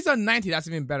 90. If he's on 90, that's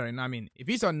even better. You know what I mean? If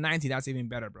he's on 90, that's even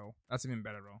better, bro. That's even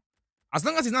better, bro. As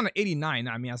long as he's not an 89,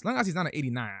 I mean, as long as he's not an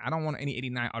 89, I don't want any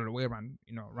 89 out of the way around,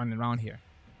 you know, running around here.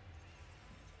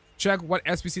 Check what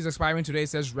SPC is expiring today,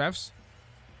 says Refs.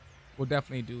 We'll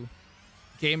definitely do.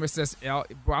 Gamer says L.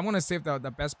 Bro, I'm gonna save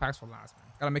the best packs for last, man.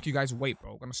 Gotta make you guys wait,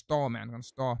 bro. Gonna stall, man. Gonna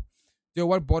stall. Yo,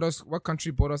 what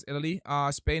country borders Italy?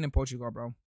 Spain and Portugal,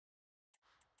 bro.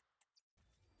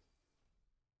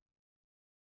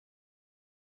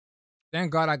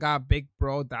 Thank God I got big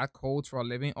bro that codes for a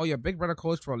living. Oh, your big brother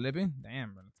codes for a living?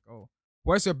 Damn, bro. Let's go.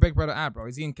 Where's your big brother at, bro?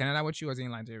 Is he in Canada with you or is he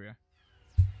in Nigeria?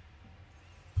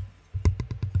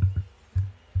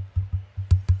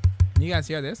 Can you guys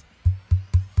hear this?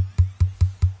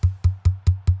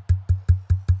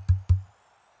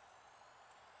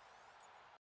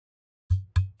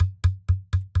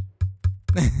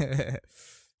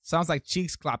 Sounds like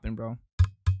cheeks clapping, bro.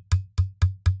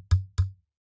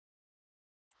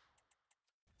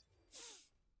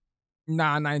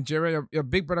 Nah, Nigeria. Your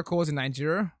big brother calls in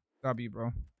Nigeria. W, bro.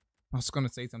 I was gonna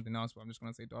say something else, but I'm just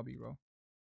gonna say W, bro.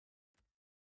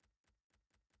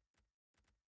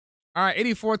 All right,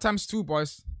 84 times 2,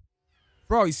 boys.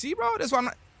 Bro, you see, bro?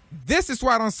 This is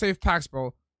why I don't save packs,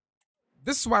 bro.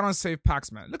 This is why I don't save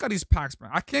packs, man. Look at these packs,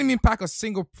 man. I can't even pack a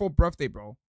single full birthday,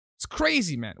 bro. It's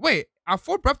crazy, man. Wait, are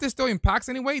full birthdays still in packs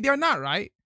anyway? They're not,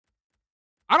 right?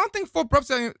 I don't think full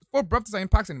birthdays are in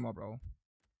packs anymore, bro.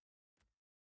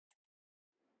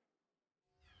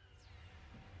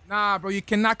 Nah, bro, you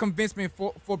cannot convince me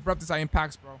full breath are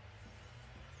impacts, bro.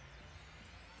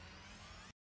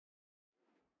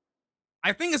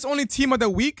 I think it's only team of the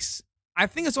weeks. I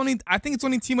think it's only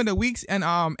team of the weeks and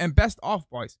best off,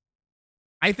 boys.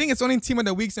 I think it's only team of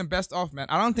the weeks and best off, man.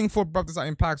 I don't think full breath are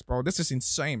impacts, bro. This is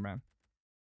insane, man.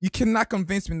 You cannot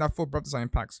convince me that full breath are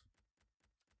impacts.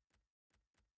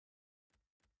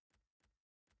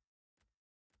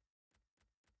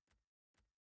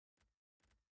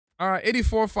 All right,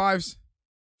 84 fives.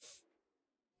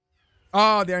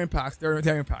 Oh, they're impacts. They're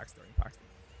impacts. They're impacts.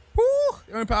 Woo!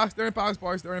 They're impacts. They're impacts,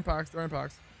 boys. They're impacts. They're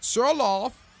impacts.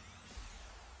 Surloff.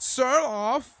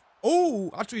 Surloff. Oh,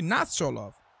 actually not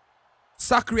Surloff.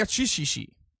 Sakriachishi.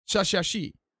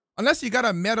 Shashashi. Unless you got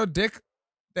a metal dick,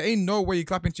 there ain't no way you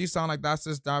clapping cheese sound like that,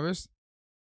 sis Davis.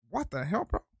 What the hell,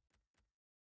 bro?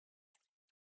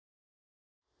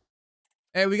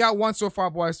 Hey, we got one so far,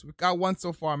 boys. We got one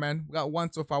so far, man. We got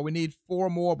one so far. We need 4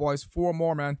 more, boys. 4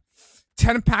 more, man.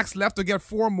 10 packs left to get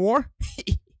 4 more.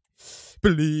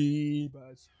 Believe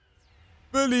us.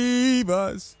 Believe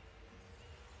us.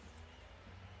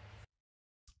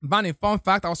 Bunny, fun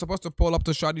fact, I was supposed to pull up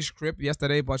to Shawty's crib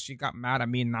yesterday, but she got mad at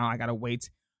me. Now I gotta wait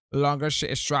longer.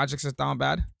 Shit is tragic. It's down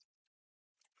bad.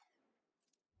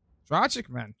 Tragic,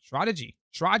 man. Strategy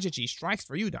strikes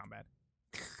for you, down bad.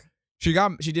 She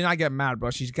did not get mad, bro.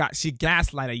 She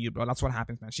gaslighted you, bro. That's what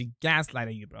happens, man. She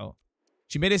gaslighted you, bro.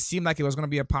 She made it seem like it was gonna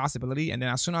be a possibility, and then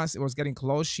as soon as it was getting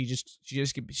close, she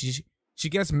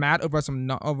gets mad over some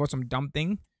dumb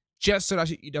thing, just so that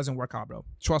it doesn't work out, bro.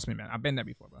 Trust me, man. I've been there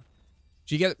before, bro.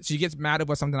 She gets mad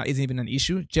over something that isn't even an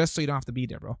issue, just so you don't have to be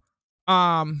there, bro.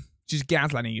 She's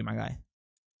gaslighting you, my guy.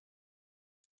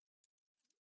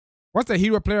 What's the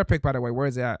hero player pick, by the way? Where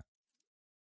is it at?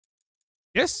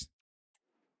 Yes.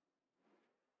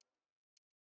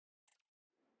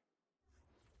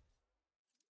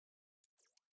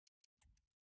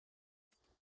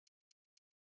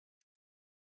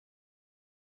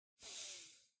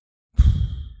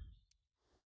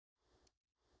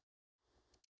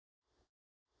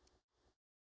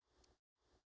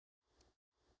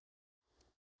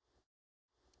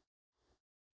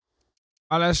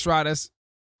 Let's try this.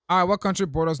 All right, what country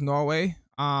borders Norway?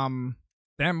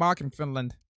 Denmark and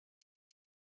Finland.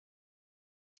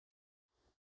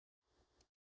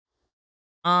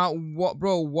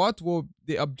 What will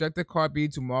the objective card be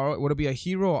tomorrow? Would it be a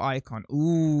hero or icon?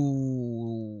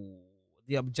 Ooh,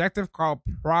 the objective card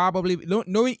probably,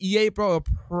 knowing EA, bro, it'll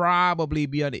probably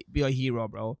be a hero,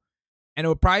 bro, and it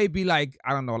would probably be like,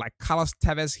 I don't know, like Carlos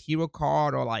Tevez hero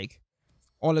card, or like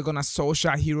Ole Gunnar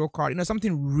Solskjaer hero card. You know,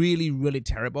 something really, really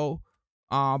terrible,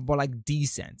 but like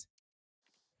decent.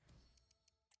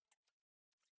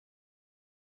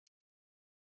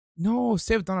 No,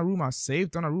 save Donnarumma.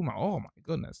 Save Donnarumma. Oh my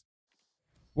goodness.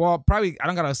 Well, probably I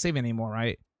don't gotta save anymore,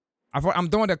 right? I'm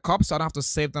done with the cup, so I don't have to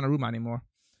save Donnarumma anymore.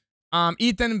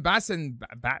 Ethan Basson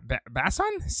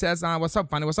says, "What's up,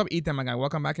 Fanny? What's up, Ethan, my guy?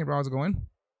 Welcome back in, bro. How's it going?"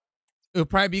 It'll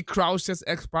probably be Crouch's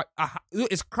X.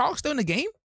 Is Crouch still in the game?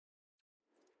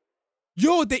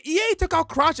 Yo, the EA took out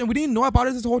Crouch and we didn't know about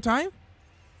it this whole time?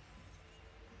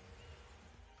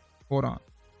 Hold on.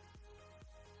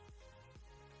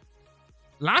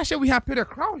 Last year we had Peter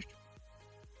Crouch.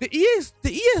 The EA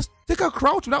took out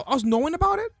Crouch without us knowing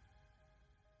about it?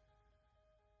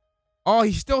 Oh,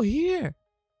 he's still here.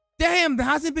 Damn, there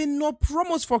hasn't been no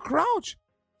promos for Crouch.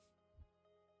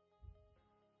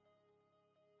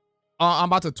 I'm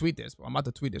about to tweet this, bro. I'm about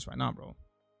to tweet this right now, bro.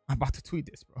 I'm about to tweet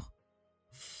this, bro.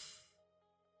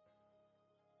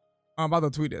 I'm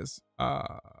about to tweet this.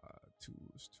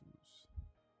 Twos.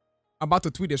 I'm about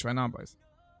to tweet this right now, boys.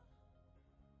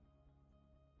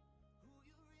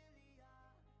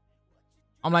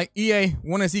 I'm like, EA,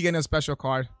 when is he getting a special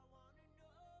card?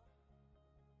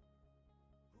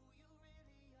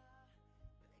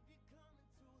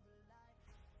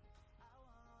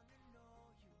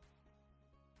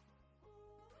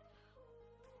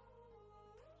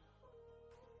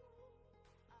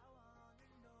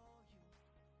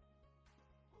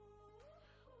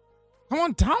 Come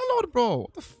on, download, bro.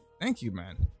 What the thank you,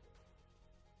 man.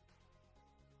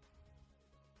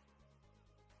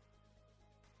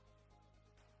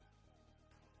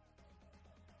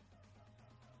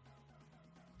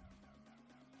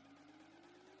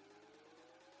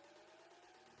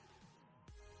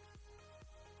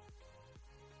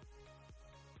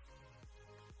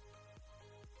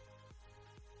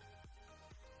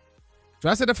 Should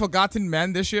I say the Forgotten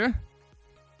Man this year?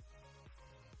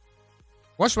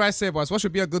 What should I say, boys? What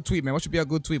should be a good tweet, man? What should be a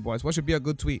good tweet, boys? What should be a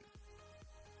good tweet?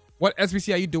 What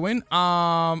SBC are you doing?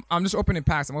 I'm just opening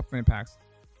packs. I'm opening packs.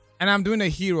 And I'm doing a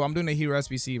hero. I'm doing a hero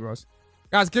SBC, bros.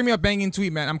 Guys, give me a banging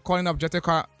tweet, man. I'm calling the objective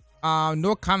card.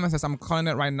 No comments as I'm calling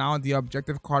it right now. The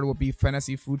objective card will be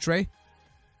Fantasy Food Tray.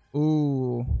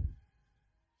 Ooh.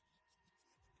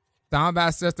 Down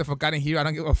bad says the forgotten hero. I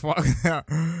don't give a fuck.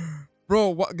 Bro,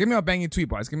 what? Give me a banging tweet,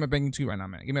 boys. Give me a banging tweet right now,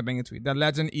 man. Give me a banging tweet. The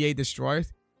legend EA destroyed.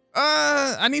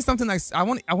 I need something like I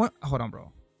want. Hold on,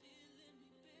 bro.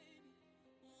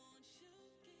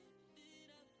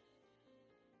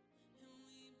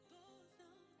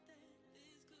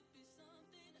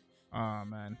 Oh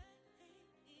man.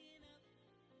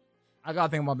 I gotta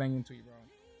think about banging tweet, bro.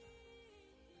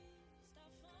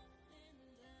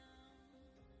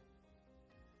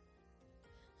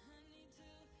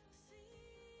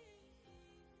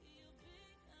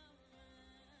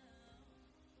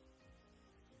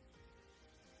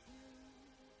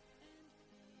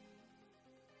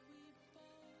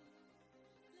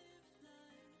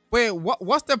 Wait,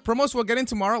 what's the promos we're getting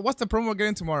tomorrow? What's the promo we're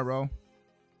getting tomorrow, bro?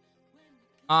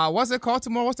 What's it called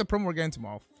tomorrow? What's the promo we're getting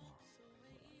tomorrow?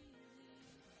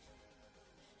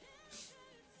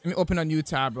 Let me open a new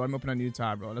tab, bro.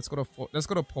 Let's go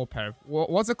to Paul Perry.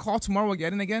 What's it called tomorrow we're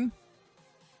getting again?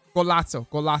 Golazzo.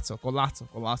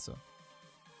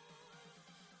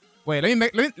 Wait,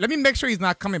 let me make sure he's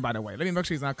not coming, by the way. Let me make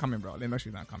sure he's not coming, bro.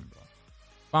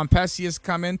 Van Persie is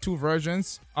coming, 2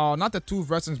 versions. Oh, not the 2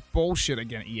 versions bullshit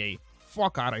again, EA.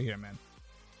 Fuck out of here, man.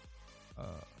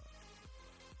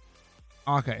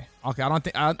 Okay. I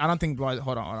don't think blood.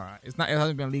 Hold on. It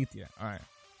hasn't been leaked yet. All right.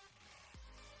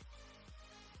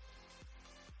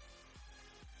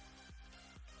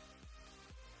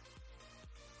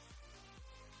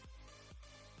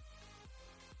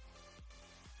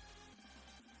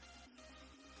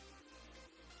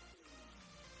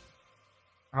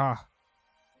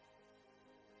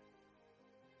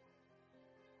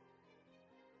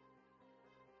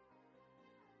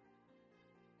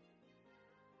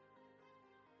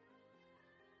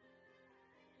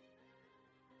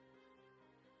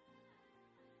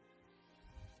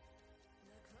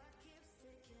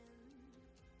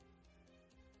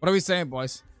 What are we saying,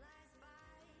 boys? Is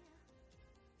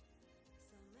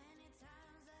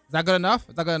that good enough?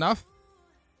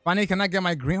 Finally, can I get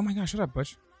my green? Oh my god, shut up,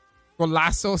 Bush.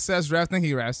 Golasso says refs. Thank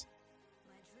you, refs.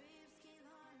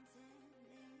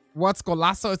 What's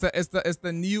Golasso? It's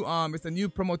the new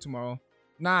promo tomorrow.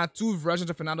 Nah, 2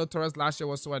 versions of Fernando Torres last year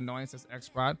was so annoying, says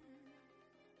Xprod.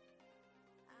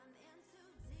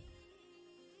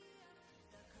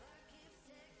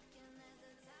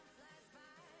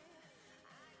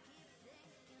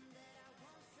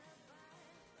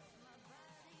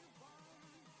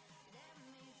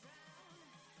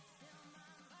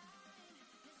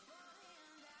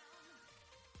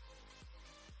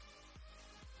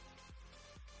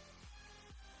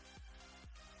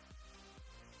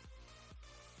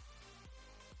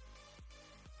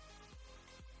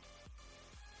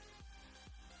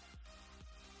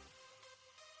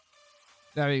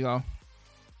 There we go.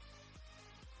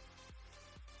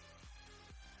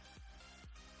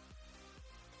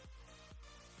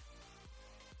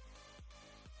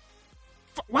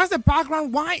 Why's the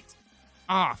background white?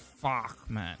 Ah, fuck,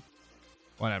 man.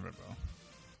 Whatever, bro.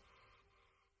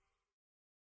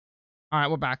 All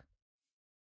right, we're back.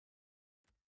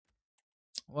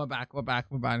 We're back.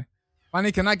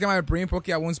 Funny, can I get my brain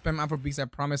pokey? I won't spam Afrobeats. I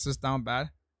promise it's down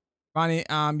bad. Funny,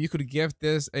 you could give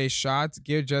this a shot.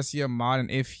 Give Jesse a mod, and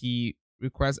if he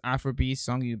requests Afrobeat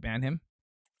song, you ban him.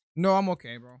 No, I'm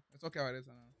okay, bro. It's okay how it is.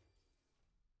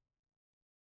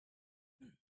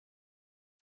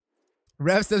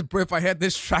 Rev says, bro, if I hit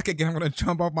this track again, I'm gonna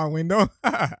jump off my window.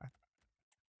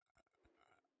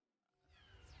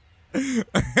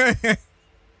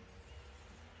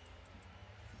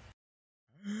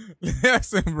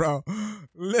 Listen, bro.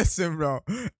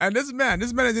 And this man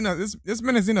is in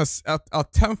a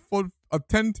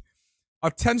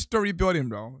 10-story building,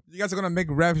 bro. You guys are gonna make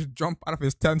Rev jump out of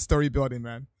his 10-story building,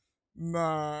 man.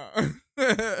 Nah.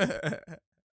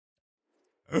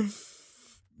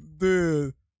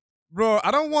 Dude. Bro,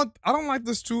 I don't like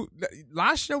this too.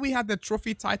 Last year we had the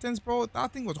Trophy Titans, bro.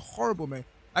 That thing was horrible, man.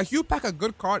 Like, you pack a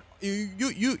good card, and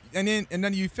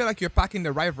then you feel like you're packing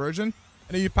the right version,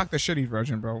 and then you pack the shitty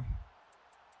version, bro.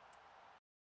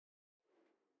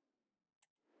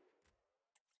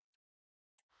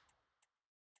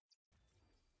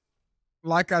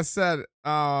 Like I said,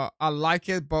 I like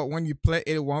it, but when you play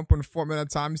it 1.4 million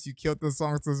times, you killed the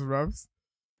songs as refs.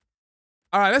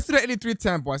 All right, let's do the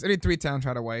 8310, boys. 8310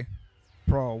 right away.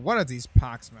 Bro, what are these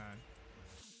packs, man?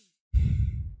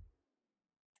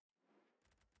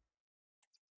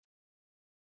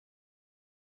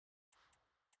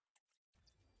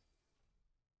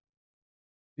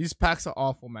 These packs are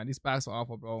awful, man. These packs are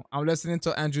awful, bro. I'm listening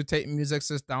to Andrew Tate music.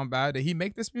 Says down bad. Did he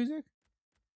make this music?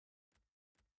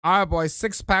 All right, boys.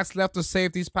 6 packs left to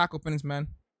save these pack openings, man.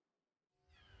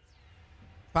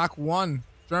 Pack 1,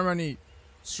 Germany,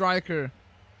 striker,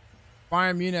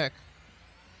 Bayern Munich,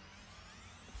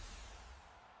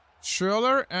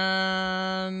 Schürrle,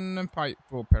 and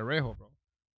bro, Parejo, bro.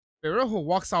 Parejo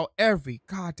walks out every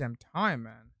goddamn time,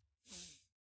 man.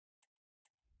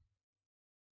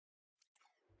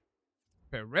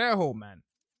 Parejo, man.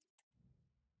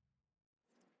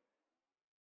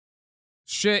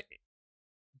 Shit.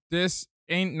 This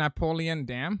ain't Napoleon,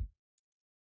 damn.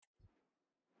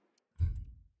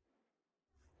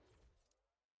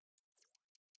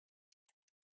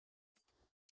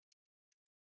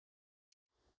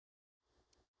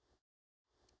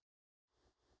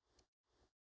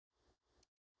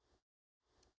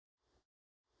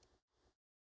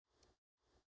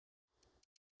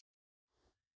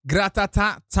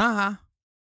 Gratata.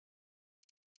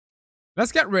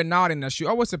 Let's get Renard in there. She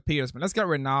always appears, man. Let's get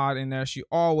Renard in there. She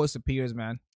always appears,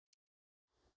 man.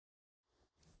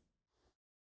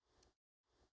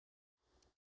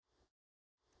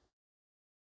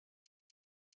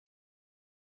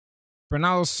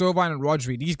 Bernardo Silva and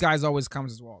Rodri. These guys always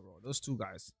comes as well, bro. Those 2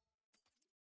 guys.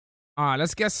 All right,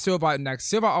 let's get Silva next.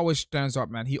 Silva always turns up,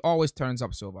 man. He always turns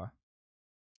up, Silva.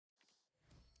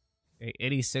 Okay,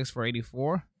 86 for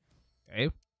 84. Okay.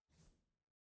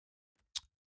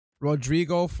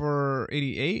 Rodrigo for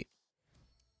 88.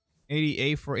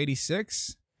 88 for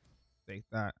 86. Take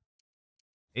that.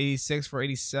 86 for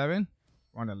 87.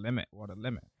 We're on the limit. What a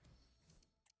limit.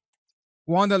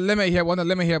 We're on the limit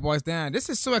here, boys. Damn, this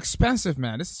is so expensive,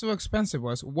 man. This is so expensive,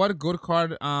 boys. What a good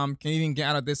card can you even get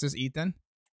out of this is Ethan.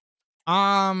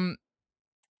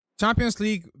 Champions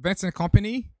League Vincent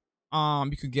Kompany.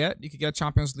 You could get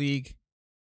Champions League.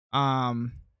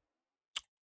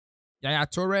 Yaya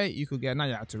Toure, you could get not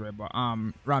Yaya Toure, but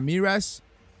Ramirez.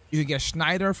 You could get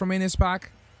Schneider from in this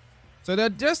pack. So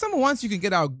there's some ones you can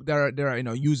get out that are you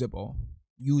know usable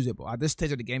at this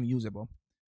stage of the game. Usable.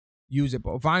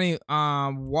 Vani,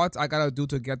 what I gotta do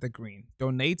to get the green?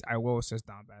 Donate. I will, says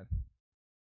down bad.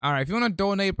 All right, if you wanna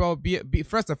donate, bro, be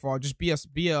first of all, just be a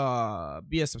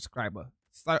subscriber.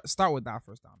 Start with that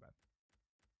first, down bad.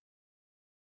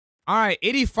 All right,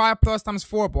 85 plus times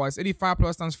 4, boys. 85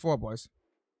 plus times 4, boys.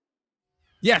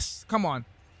 Yes, come on.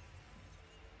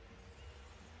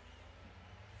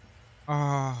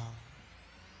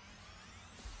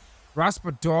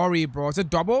 Raspadori, bro. Is it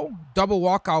double? Double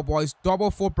walkout, boys. Double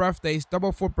 4 birthdays.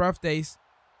 Double 4 birthdays.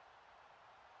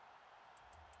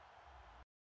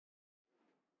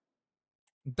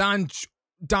 Dan,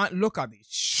 look at these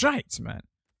shites, man.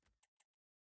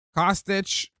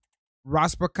 Kostic,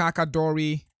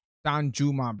 Raspakakadori, Dan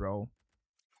Juma, bro.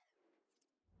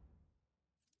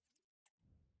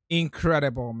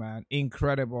 Incredible, man.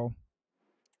 Incredible.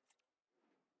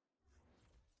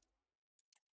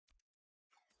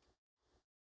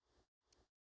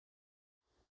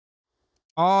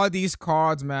 All these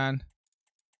cards, man.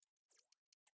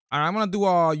 Alright, I'm gonna do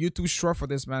a YouTube short for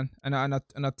this, man. And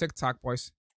a TikTok,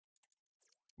 boys.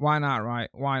 Why not, right?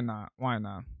 Why not? Why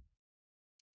not?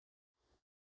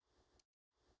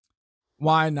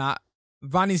 Why not?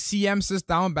 Vani CM says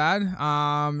down bad.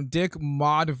 Dick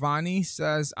Mod Vani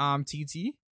says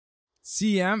TT.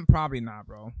 CM probably not,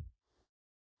 bro.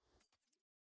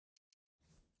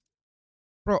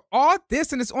 Bro, all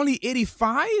this and it's only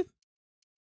 85?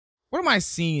 What am I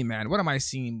seeing, man? What am I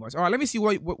seeing, boys? All right, let me see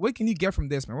what can you get from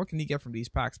this, man? What can you get from these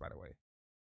packs, by the way?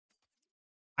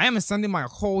 I am sending my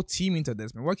whole team into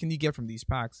this, man. What can you get from these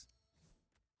packs?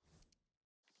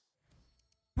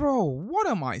 Bro, what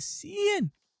am I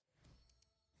seeing?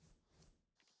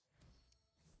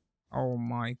 Oh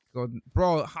my god.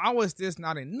 Bro, how is this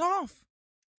not enough?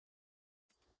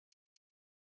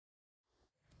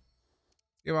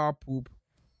 Give our poop.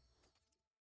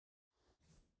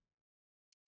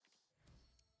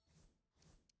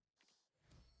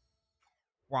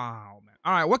 Wow, man.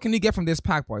 All right, what can you get from this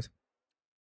pack, boys?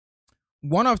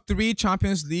 1 of 3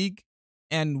 Champions League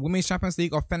and Women's Champions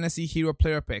League or Fantasy Hero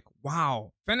Player Pick.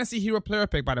 Wow. Fantasy Hero Player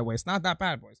Pick, by the way. It's not that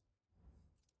bad, boys.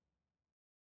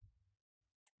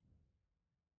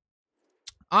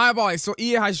 Alright, boys. So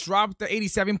EA has dropped the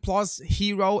 87 plus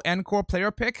Hero Encore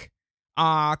Player Pick.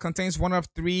 Contains 1 of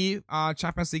 3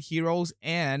 Champions League heroes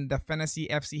and the Fantasy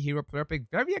FC Hero Player Pick.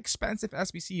 Very expensive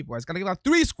SBC, boys. Gotta give out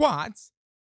 3 squads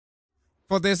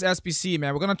for this SBC,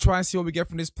 man. We're gonna try and see what we get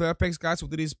from these player picks, guys. We'll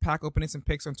do these pack openings and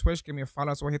picks on Twitch. Give me a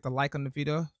follow as well. Hit the like on the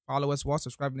video. Follow us while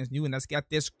subscribing is new, and let's get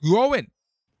this growing.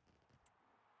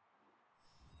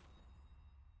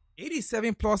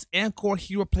 87 plus Encore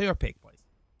Hero player pick, boys.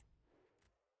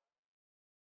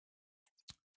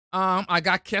 I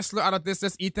got Kessler out of this.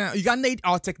 That's Ethan. You got Nate.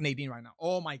 I'll take Nadine right now.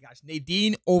 Oh my gosh.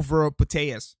 Nadine over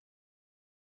Puteas.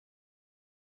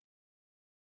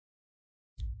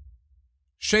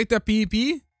 Shake the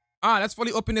PP. Let's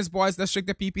fully open this, boys. Let's shake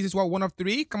the PPs as well. 1 of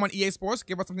 3. Come on, EA Sports.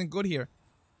 Give us something good here.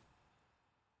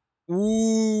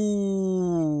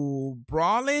 Ooh.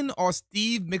 Brawlin or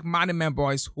Steve McManaman,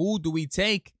 boys? Who do we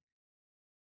take?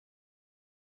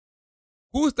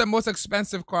 Who's the most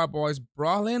expensive card, boys?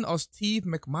 Brawlin or Steve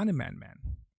McManaman, man?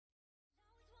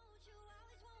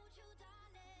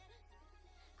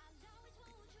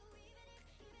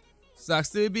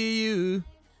 Sucks to be you.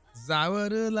 I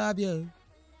would love you.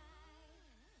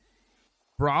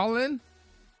 Brawlin?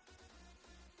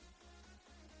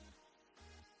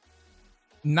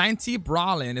 90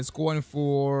 Brawlin is going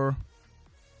for...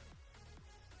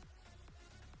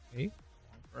 Okay,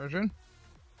 version.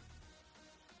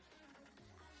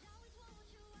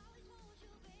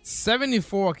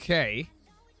 74K.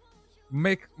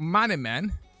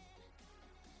 McManaman.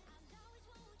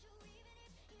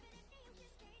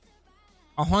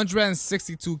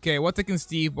 162K. We're taking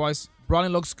Steve, boys.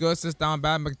 Brawlin looks good. Sits down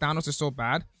bad. McDonald's is so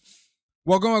bad.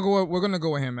 We're gonna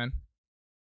go with him, man.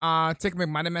 Take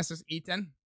McManaman says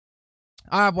Ethan.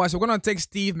 Alright, boys. We're gonna take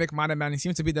Steve McManaman. He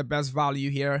seems to be the best value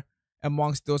here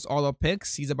amongst those auto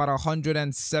picks. He's about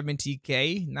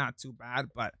 170K. Not too bad,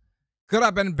 but could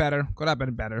have been better. Could have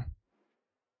been better.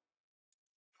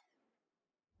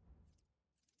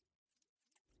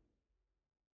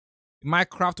 Might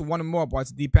craft one more,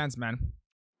 boys. It depends, man.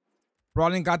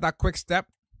 Brawlin got that quick step.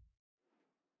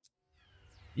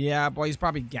 Yeah, boy, he's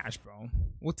probably gash, bro.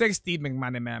 We'll take Steve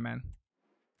McManaman, man.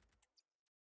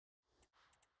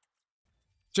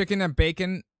 Chicken and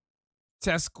bacon.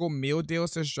 Tesco meal deal,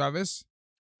 says Travis.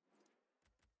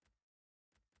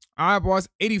 Alright, boys.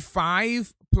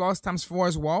 85 plus times 4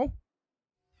 as well.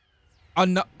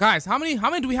 No, guys, how many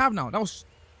do we have now? That was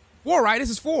 4, right? This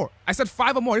is 4. I said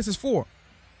 5 or more. This is 4.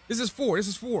 This is 4. This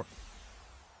is 4.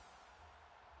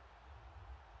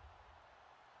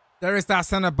 There is that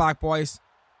center back, boys.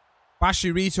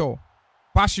 Bashirito,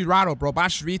 bro.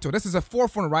 Bashirito. This is the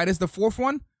 4th one, right? This is the 4th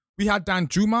one. We had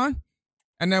Danjuma,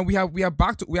 and then we had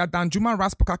Danjuma,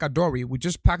 Raspakakadori. We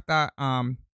just packed that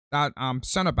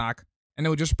center back, and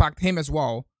then we just packed him as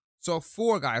well. So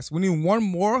 4 guys. We need one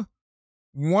more.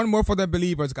 One more for the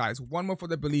believers, guys. One more for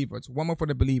the believers. One more for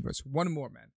the believers. One more,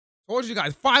 man. Told you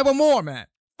guys, 5 or more, man.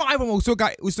 5 or more.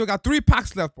 We still got 3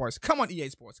 packs left, boys. Come on, EA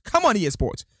Sports. Come on, EA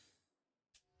Sports.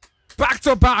 Back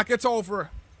to back. It's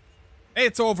over.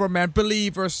 It's over, man.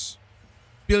 Believers.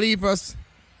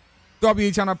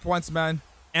 W channel points, man.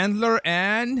 Endler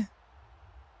and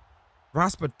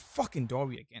Raspa fucking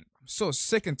Dory again. I'm so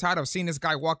sick and tired of seeing this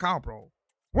guy walk out, bro.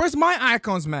 Where's my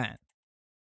icons, man?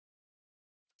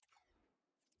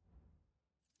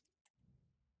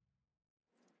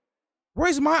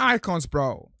 Where's my icons,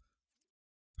 bro?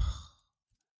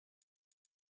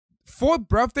 4th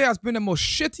birthday has been the most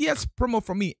shittiest promo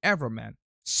for me ever, man.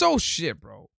 So shit,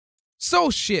 bro. So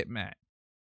shit, man.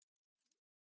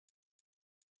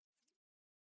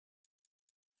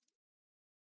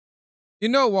 You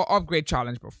know what? Upgrade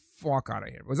challenge, bro. Fuck out of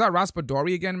here. Was that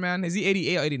Raspadori again, man? Is he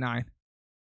 88 or 89?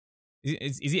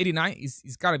 Is he 89?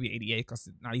 He's got to be 88 because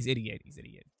nah, he's 88. He's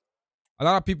 88. A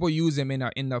lot of people use him in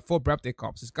the 4th birthday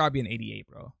cups. It's got to be an 88,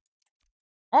 bro.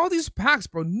 All these packs,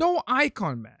 bro. No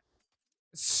icon, man.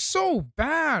 It's so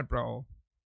bad, bro.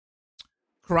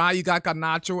 Cry, you got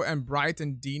Garnacho and Bright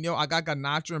and Dino. I got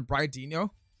Garnacho and Bright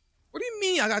Dino. What do you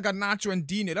mean I got Garnacho and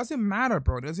Dino? It doesn't matter,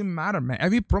 bro. It doesn't matter, man.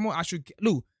 Every promo I should get.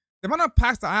 Look, the amount of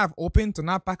packs that I have open to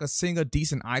not pack a single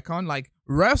decent icon. Like,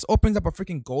 Refs opens up a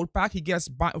freaking gold pack. He gets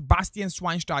Bastian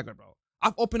Schweinsteiger, bro.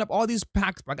 I've opened up all these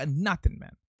packs, but I got nothing,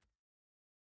 man.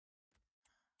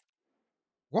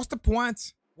 What's the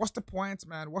point? What's the point,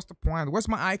 man? What's the point? Where's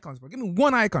my icons, bro? Give me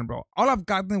one icon, bro. All I've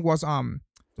gotten was, to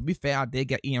be fair, I did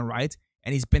get Ian Wright,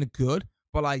 and he's been good.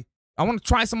 But, like, I want to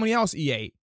try somebody else,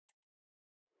 EA.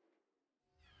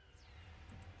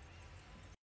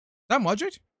 That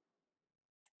Modric?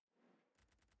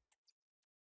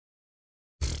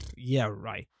 Yeah,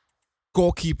 right.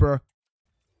 Goalkeeper.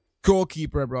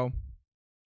 Goalkeeper, bro.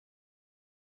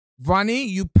 Vani,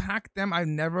 you pack them. I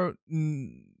never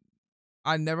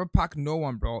pack no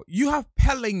one, bro. You have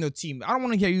Pele in your team. I don't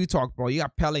want to hear you talk, bro. You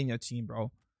got Pele in your team,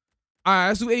 bro. Alright,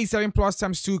 let's do 87 plus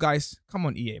times 2, guys. Come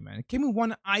on, EA, man. Give me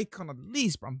one icon at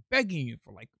least, bro. I'm begging you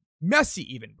for, like, Messi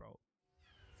even, bro.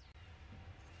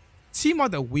 Team of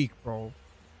the week, bro.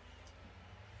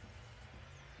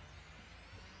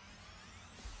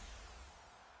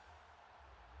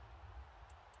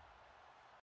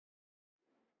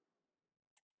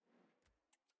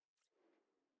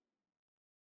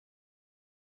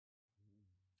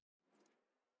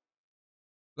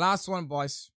 Last one,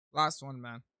 boys. Last one,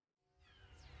 man.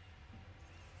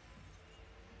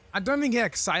 I don't even get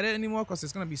excited anymore because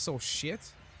it's gonna be so shit.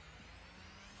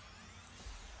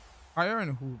 Pyro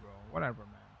and who, bro? Whatever,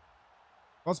 man.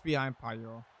 What's behind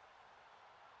Pyro?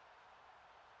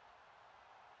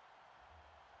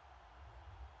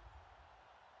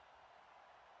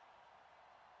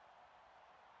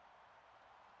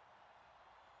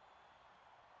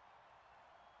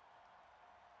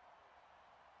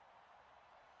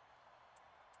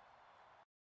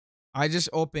 I just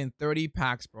opened 30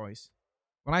 packs, boys.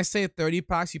 When I say 30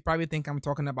 packs, you probably think I'm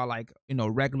talking about like, you know,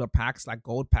 regular packs, like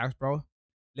gold packs, bro.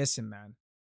 Listen, man.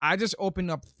 I just opened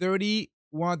up 30,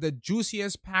 one of the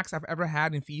juiciest packs I've ever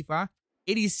had in FIFA.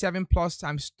 87 plus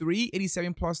times 3,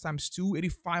 87 plus times 2,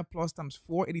 85 plus times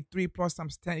 4, 83 plus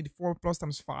times 10, 84 plus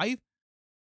times 5.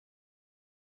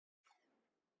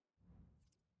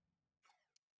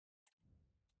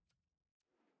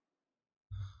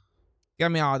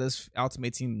 Get me out of this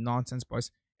Ultimate Team nonsense, boys.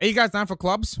 Are you guys down for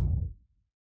clubs? Do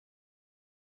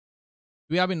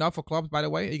we have enough for clubs, by the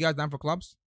way? Are you guys down for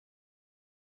clubs?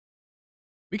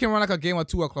 We can run like a game or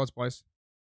two of clubs, boys.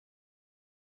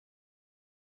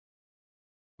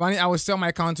 Funny, I will sell my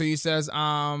account to you, says, TT.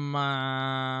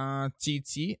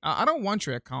 I don't want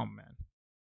your account, man.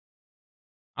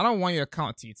 I don't want your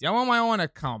account, TT. I want my own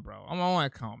account, bro. I want my own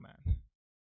account, man.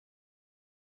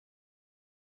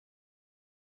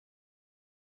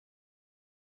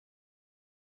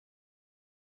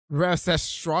 Rev says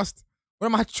trust. What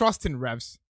am I trusting,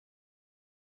 Revs?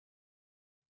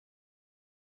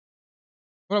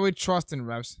 What are we trusting,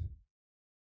 Revs?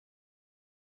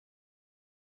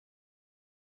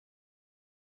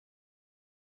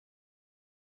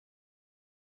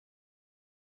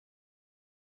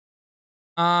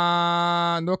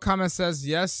 No comment says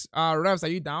yes. Revs, are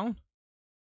you down?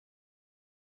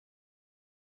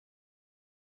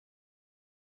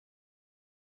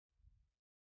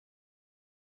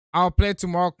 I'll play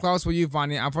tomorrow close with you,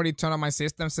 Vonnie. I've already turned on my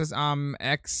system. Says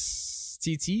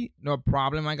XTT. No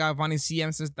problem. I got Vonnie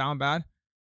CM says down bad.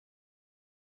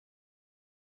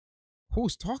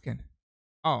 Who's talking?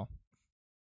 Oh.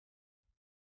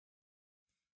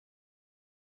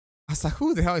 I was like,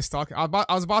 who the hell is talking? I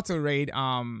was about to raid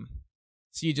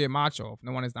CJ Macho if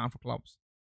no one is down for clubs.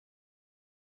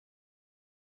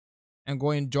 And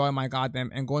go enjoy my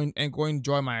goddamn go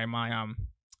enjoy my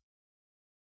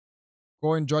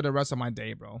go enjoy the rest of my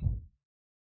day, bro.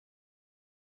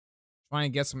 Try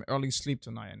and get some early sleep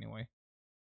tonight anyway.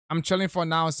 I'm chilling for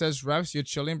now, says Revs. You're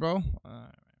chilling, bro?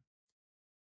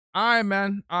 Alright,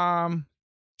 man.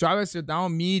 Jarvis, you're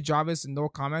down. Me, Jarvis, no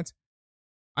comment.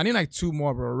 I need like 2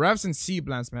 more, bro. Revs and C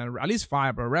blends, man. At least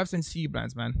 5, bro. Revs and C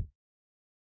blends, man.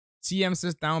 CM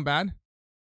says down bad.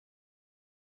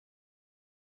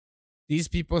 These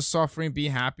people suffering, be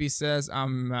happy, says TT.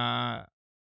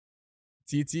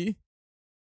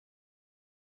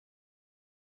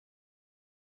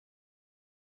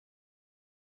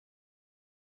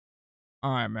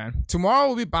 All right, man. Tomorrow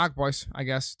we'll be back, boys, I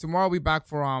guess. Tomorrow we'll be back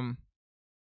for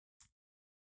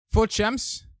Foot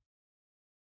Champs.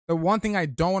 The one thing I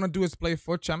don't want to do is play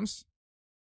Foot Champs.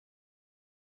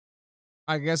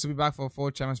 I guess we'll be back for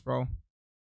Foot Champs, bro.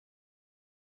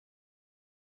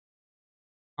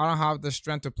 I don't have the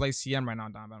strength to play CM right now,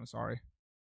 damn, I'm sorry.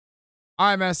 All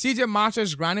right, man. CJ Macho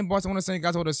is grinding, boys. I want to send you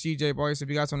guys over to CJ, boys. If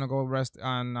you guys want to go rest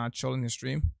and chill in the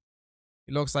stream.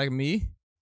 He looks like me.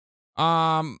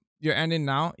 You're ending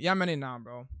now? Yeah, I'm ending now,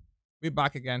 bro. We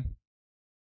back again.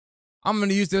 I'm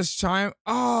gonna use this chime.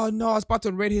 Oh no, I was about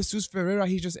to raid Jesus Ferreira.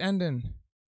 He's just ending.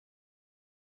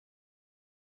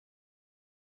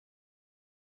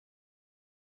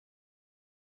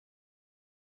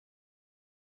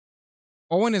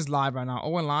 Owen is live right now.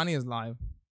 Owen Lonnie is live.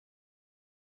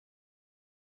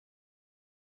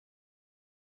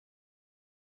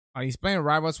 He's playing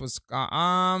rivals with Scott.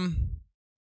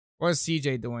 What is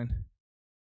CJ doing?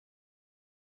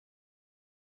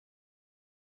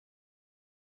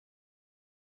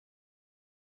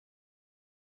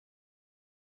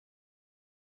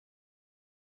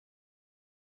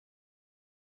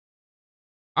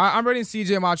 I'm ready,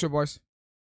 CJ Macho, boys.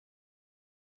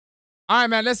 Alright,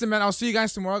 man. Listen, man. I'll see you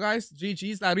guys tomorrow, guys.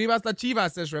 GG's. Arribas la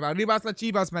Chivas, says Rev. Arribas la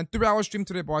Chivas, man. 3-hour stream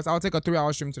today, boys. I'll take a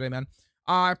 3-hour stream today, man.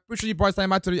 I appreciate you, boys.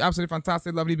 Time out to the absolutely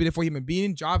fantastic, lovely, beautiful human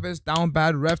being. Jarvis, down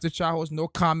bad, Rev, the chat host, no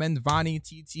comment, Vonnie,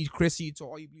 TT, Chrissy, to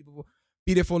all you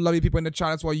beautiful, lovely people in the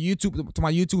chat as well. YouTube, to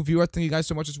my YouTube viewers, thank you guys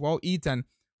so much as well. Ethan,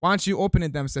 why don't you open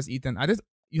it them, says Ethan.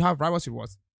 You have rivals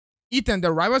rewards. Ethan,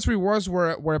 the rivals rewards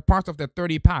were part of the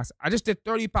 30 packs. I just did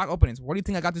 30 pack openings. What do you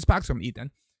think I got these packs from,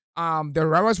 Ethan? The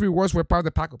Rivals rewards were part of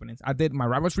the pack openings. I did my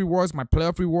Rivals rewards, my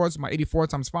playoff rewards, my 84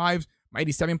 times 5s, my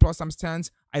 87 plus times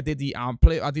 10s. I did the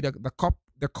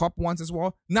the cup ones as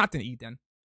well. Nothing, Ethan.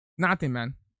 Nothing,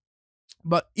 man.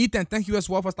 But Ethan, thank you as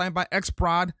well for stopping by.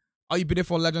 X-Prod, all you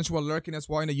beautiful legends who are lurking as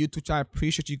well in the YouTube chat. I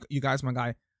appreciate you guys, my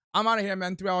guy. I'm out of here,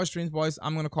 man. 3-hour streams, boys.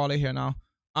 I'm gonna call it here now.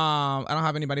 I don't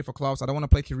have anybody for clubs. I don't want to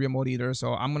play career mode either,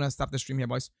 so I'm gonna stop the stream here,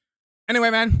 boys. Anyway,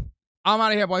 man, I'm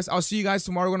out of here, boys. I'll see you guys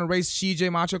tomorrow. We're gonna raise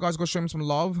CJ Macho, guys. Go show him some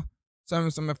love,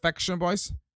 some affection,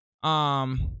 boys.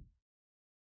 And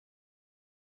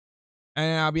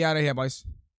I'll be out of here, boys.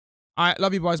 All right,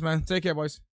 love you, boys, man. Take care,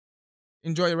 boys.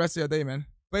 Enjoy the rest of your day, man.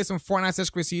 Play some Fortnite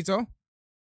session, Crisito.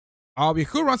 Oh, we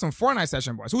could run some Fortnite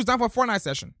session, boys. Who's down for Fortnite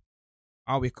session?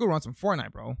 Oh, we could run some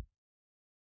Fortnite, bro.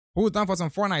 Who's down for some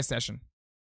Fortnite session?